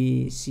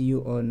maybe see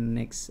you on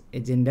next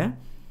agenda.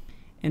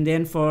 And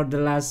then for the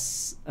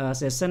last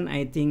session,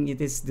 I think it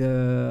is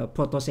the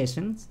photo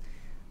sessions.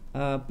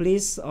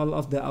 Please, all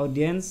of the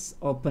audience,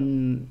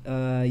 open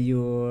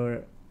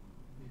your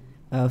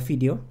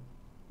video,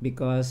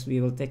 because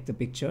we will take the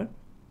picture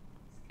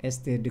as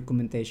the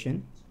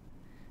documentation.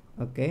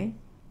 Okay,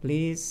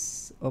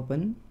 please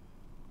open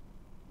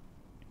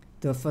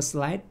the first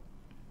slide.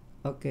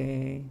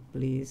 Okay,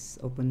 please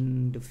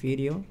open the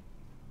video.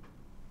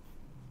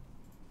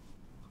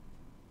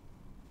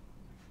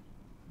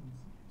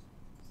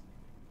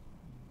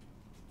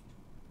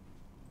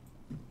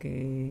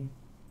 Okay,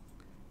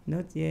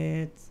 not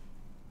yet.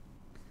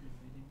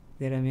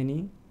 There are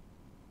many.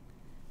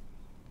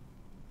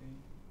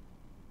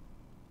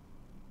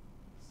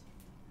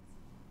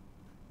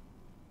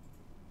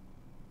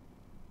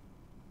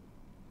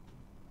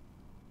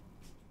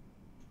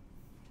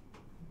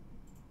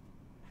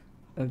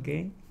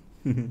 Okay.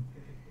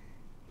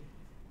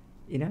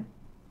 Enough?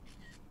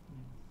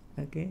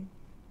 Okay.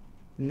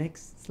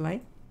 Next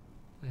slide.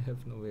 I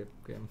have no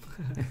webcam.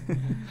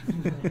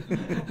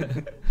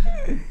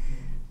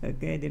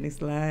 Okay, the next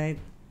slide.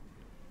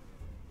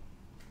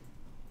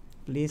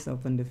 Please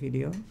open the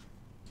video.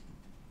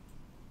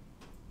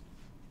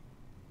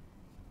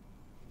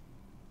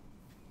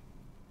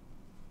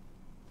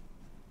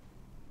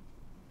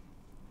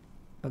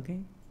 Okay.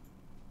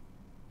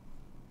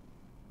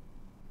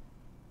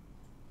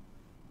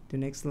 The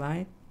next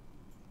slide.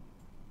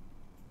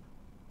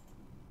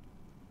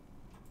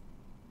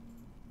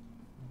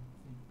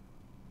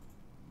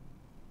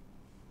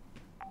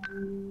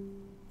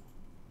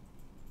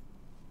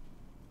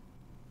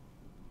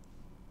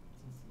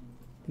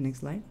 The next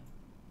slide.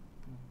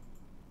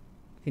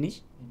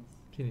 Finish?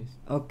 Finish.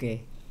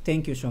 Okay,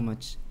 thank you so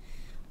much.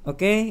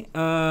 Okay,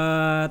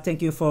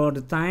 thank you for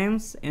the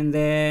times, and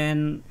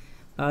then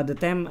the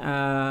time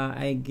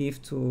I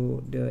give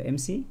to the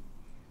MC.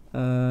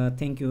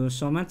 Thank you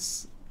so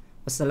much.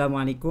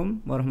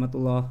 Assalamualaikum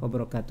warahmatullahi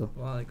wabarakatuh.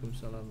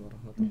 Waalaikumsalam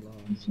warahmatullahi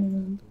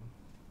wabarakatuh.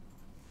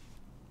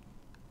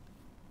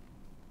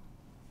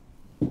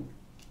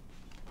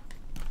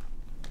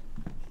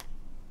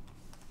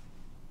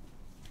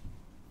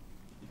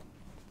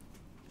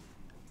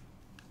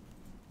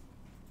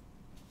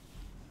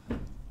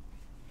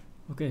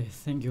 Okay,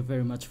 thank you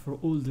very much for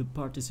all the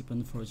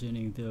participants for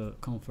joining the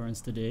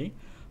conference today.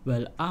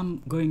 Well, I'm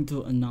going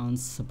to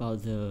announce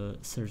about the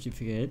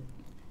certificate.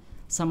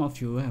 Some of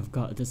you have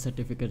got the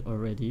certificate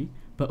already,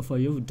 but for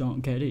you who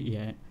don't get it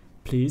yet,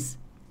 please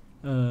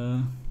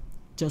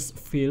just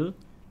fill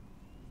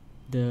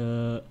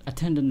the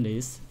attendance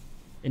list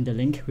in the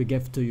link we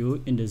gave to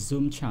you in the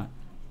Zoom chat,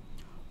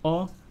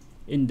 or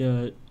in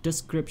the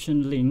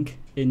description link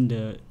in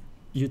the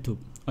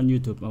on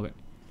YouTube. Okay.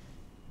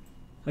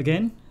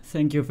 Again,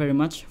 thank you very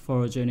much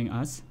for joining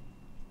us.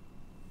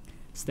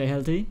 Stay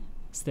healthy,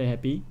 stay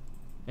happy,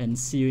 and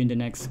see you in the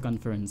next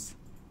conference.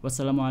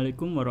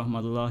 Wassalamualaikum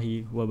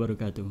warahmatullahi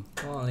wabarakatuh.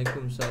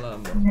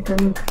 Waalaikumsalam.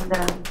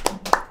 Waalaikumsalam.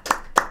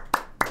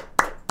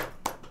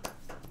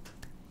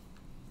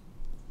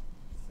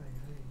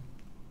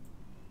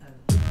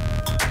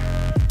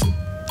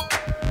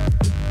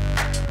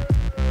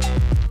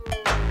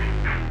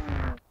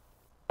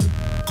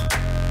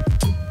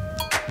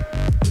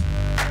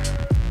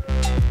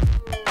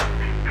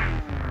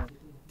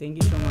 Thank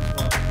you so much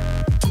for.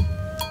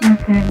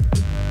 Okay.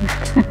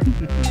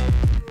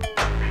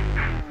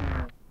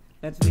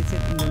 Let's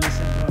visit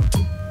Indonesia, bro.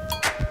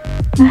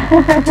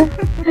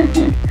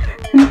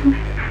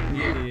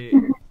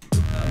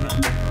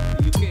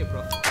 Di UK,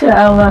 bro. Insya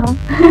Allah.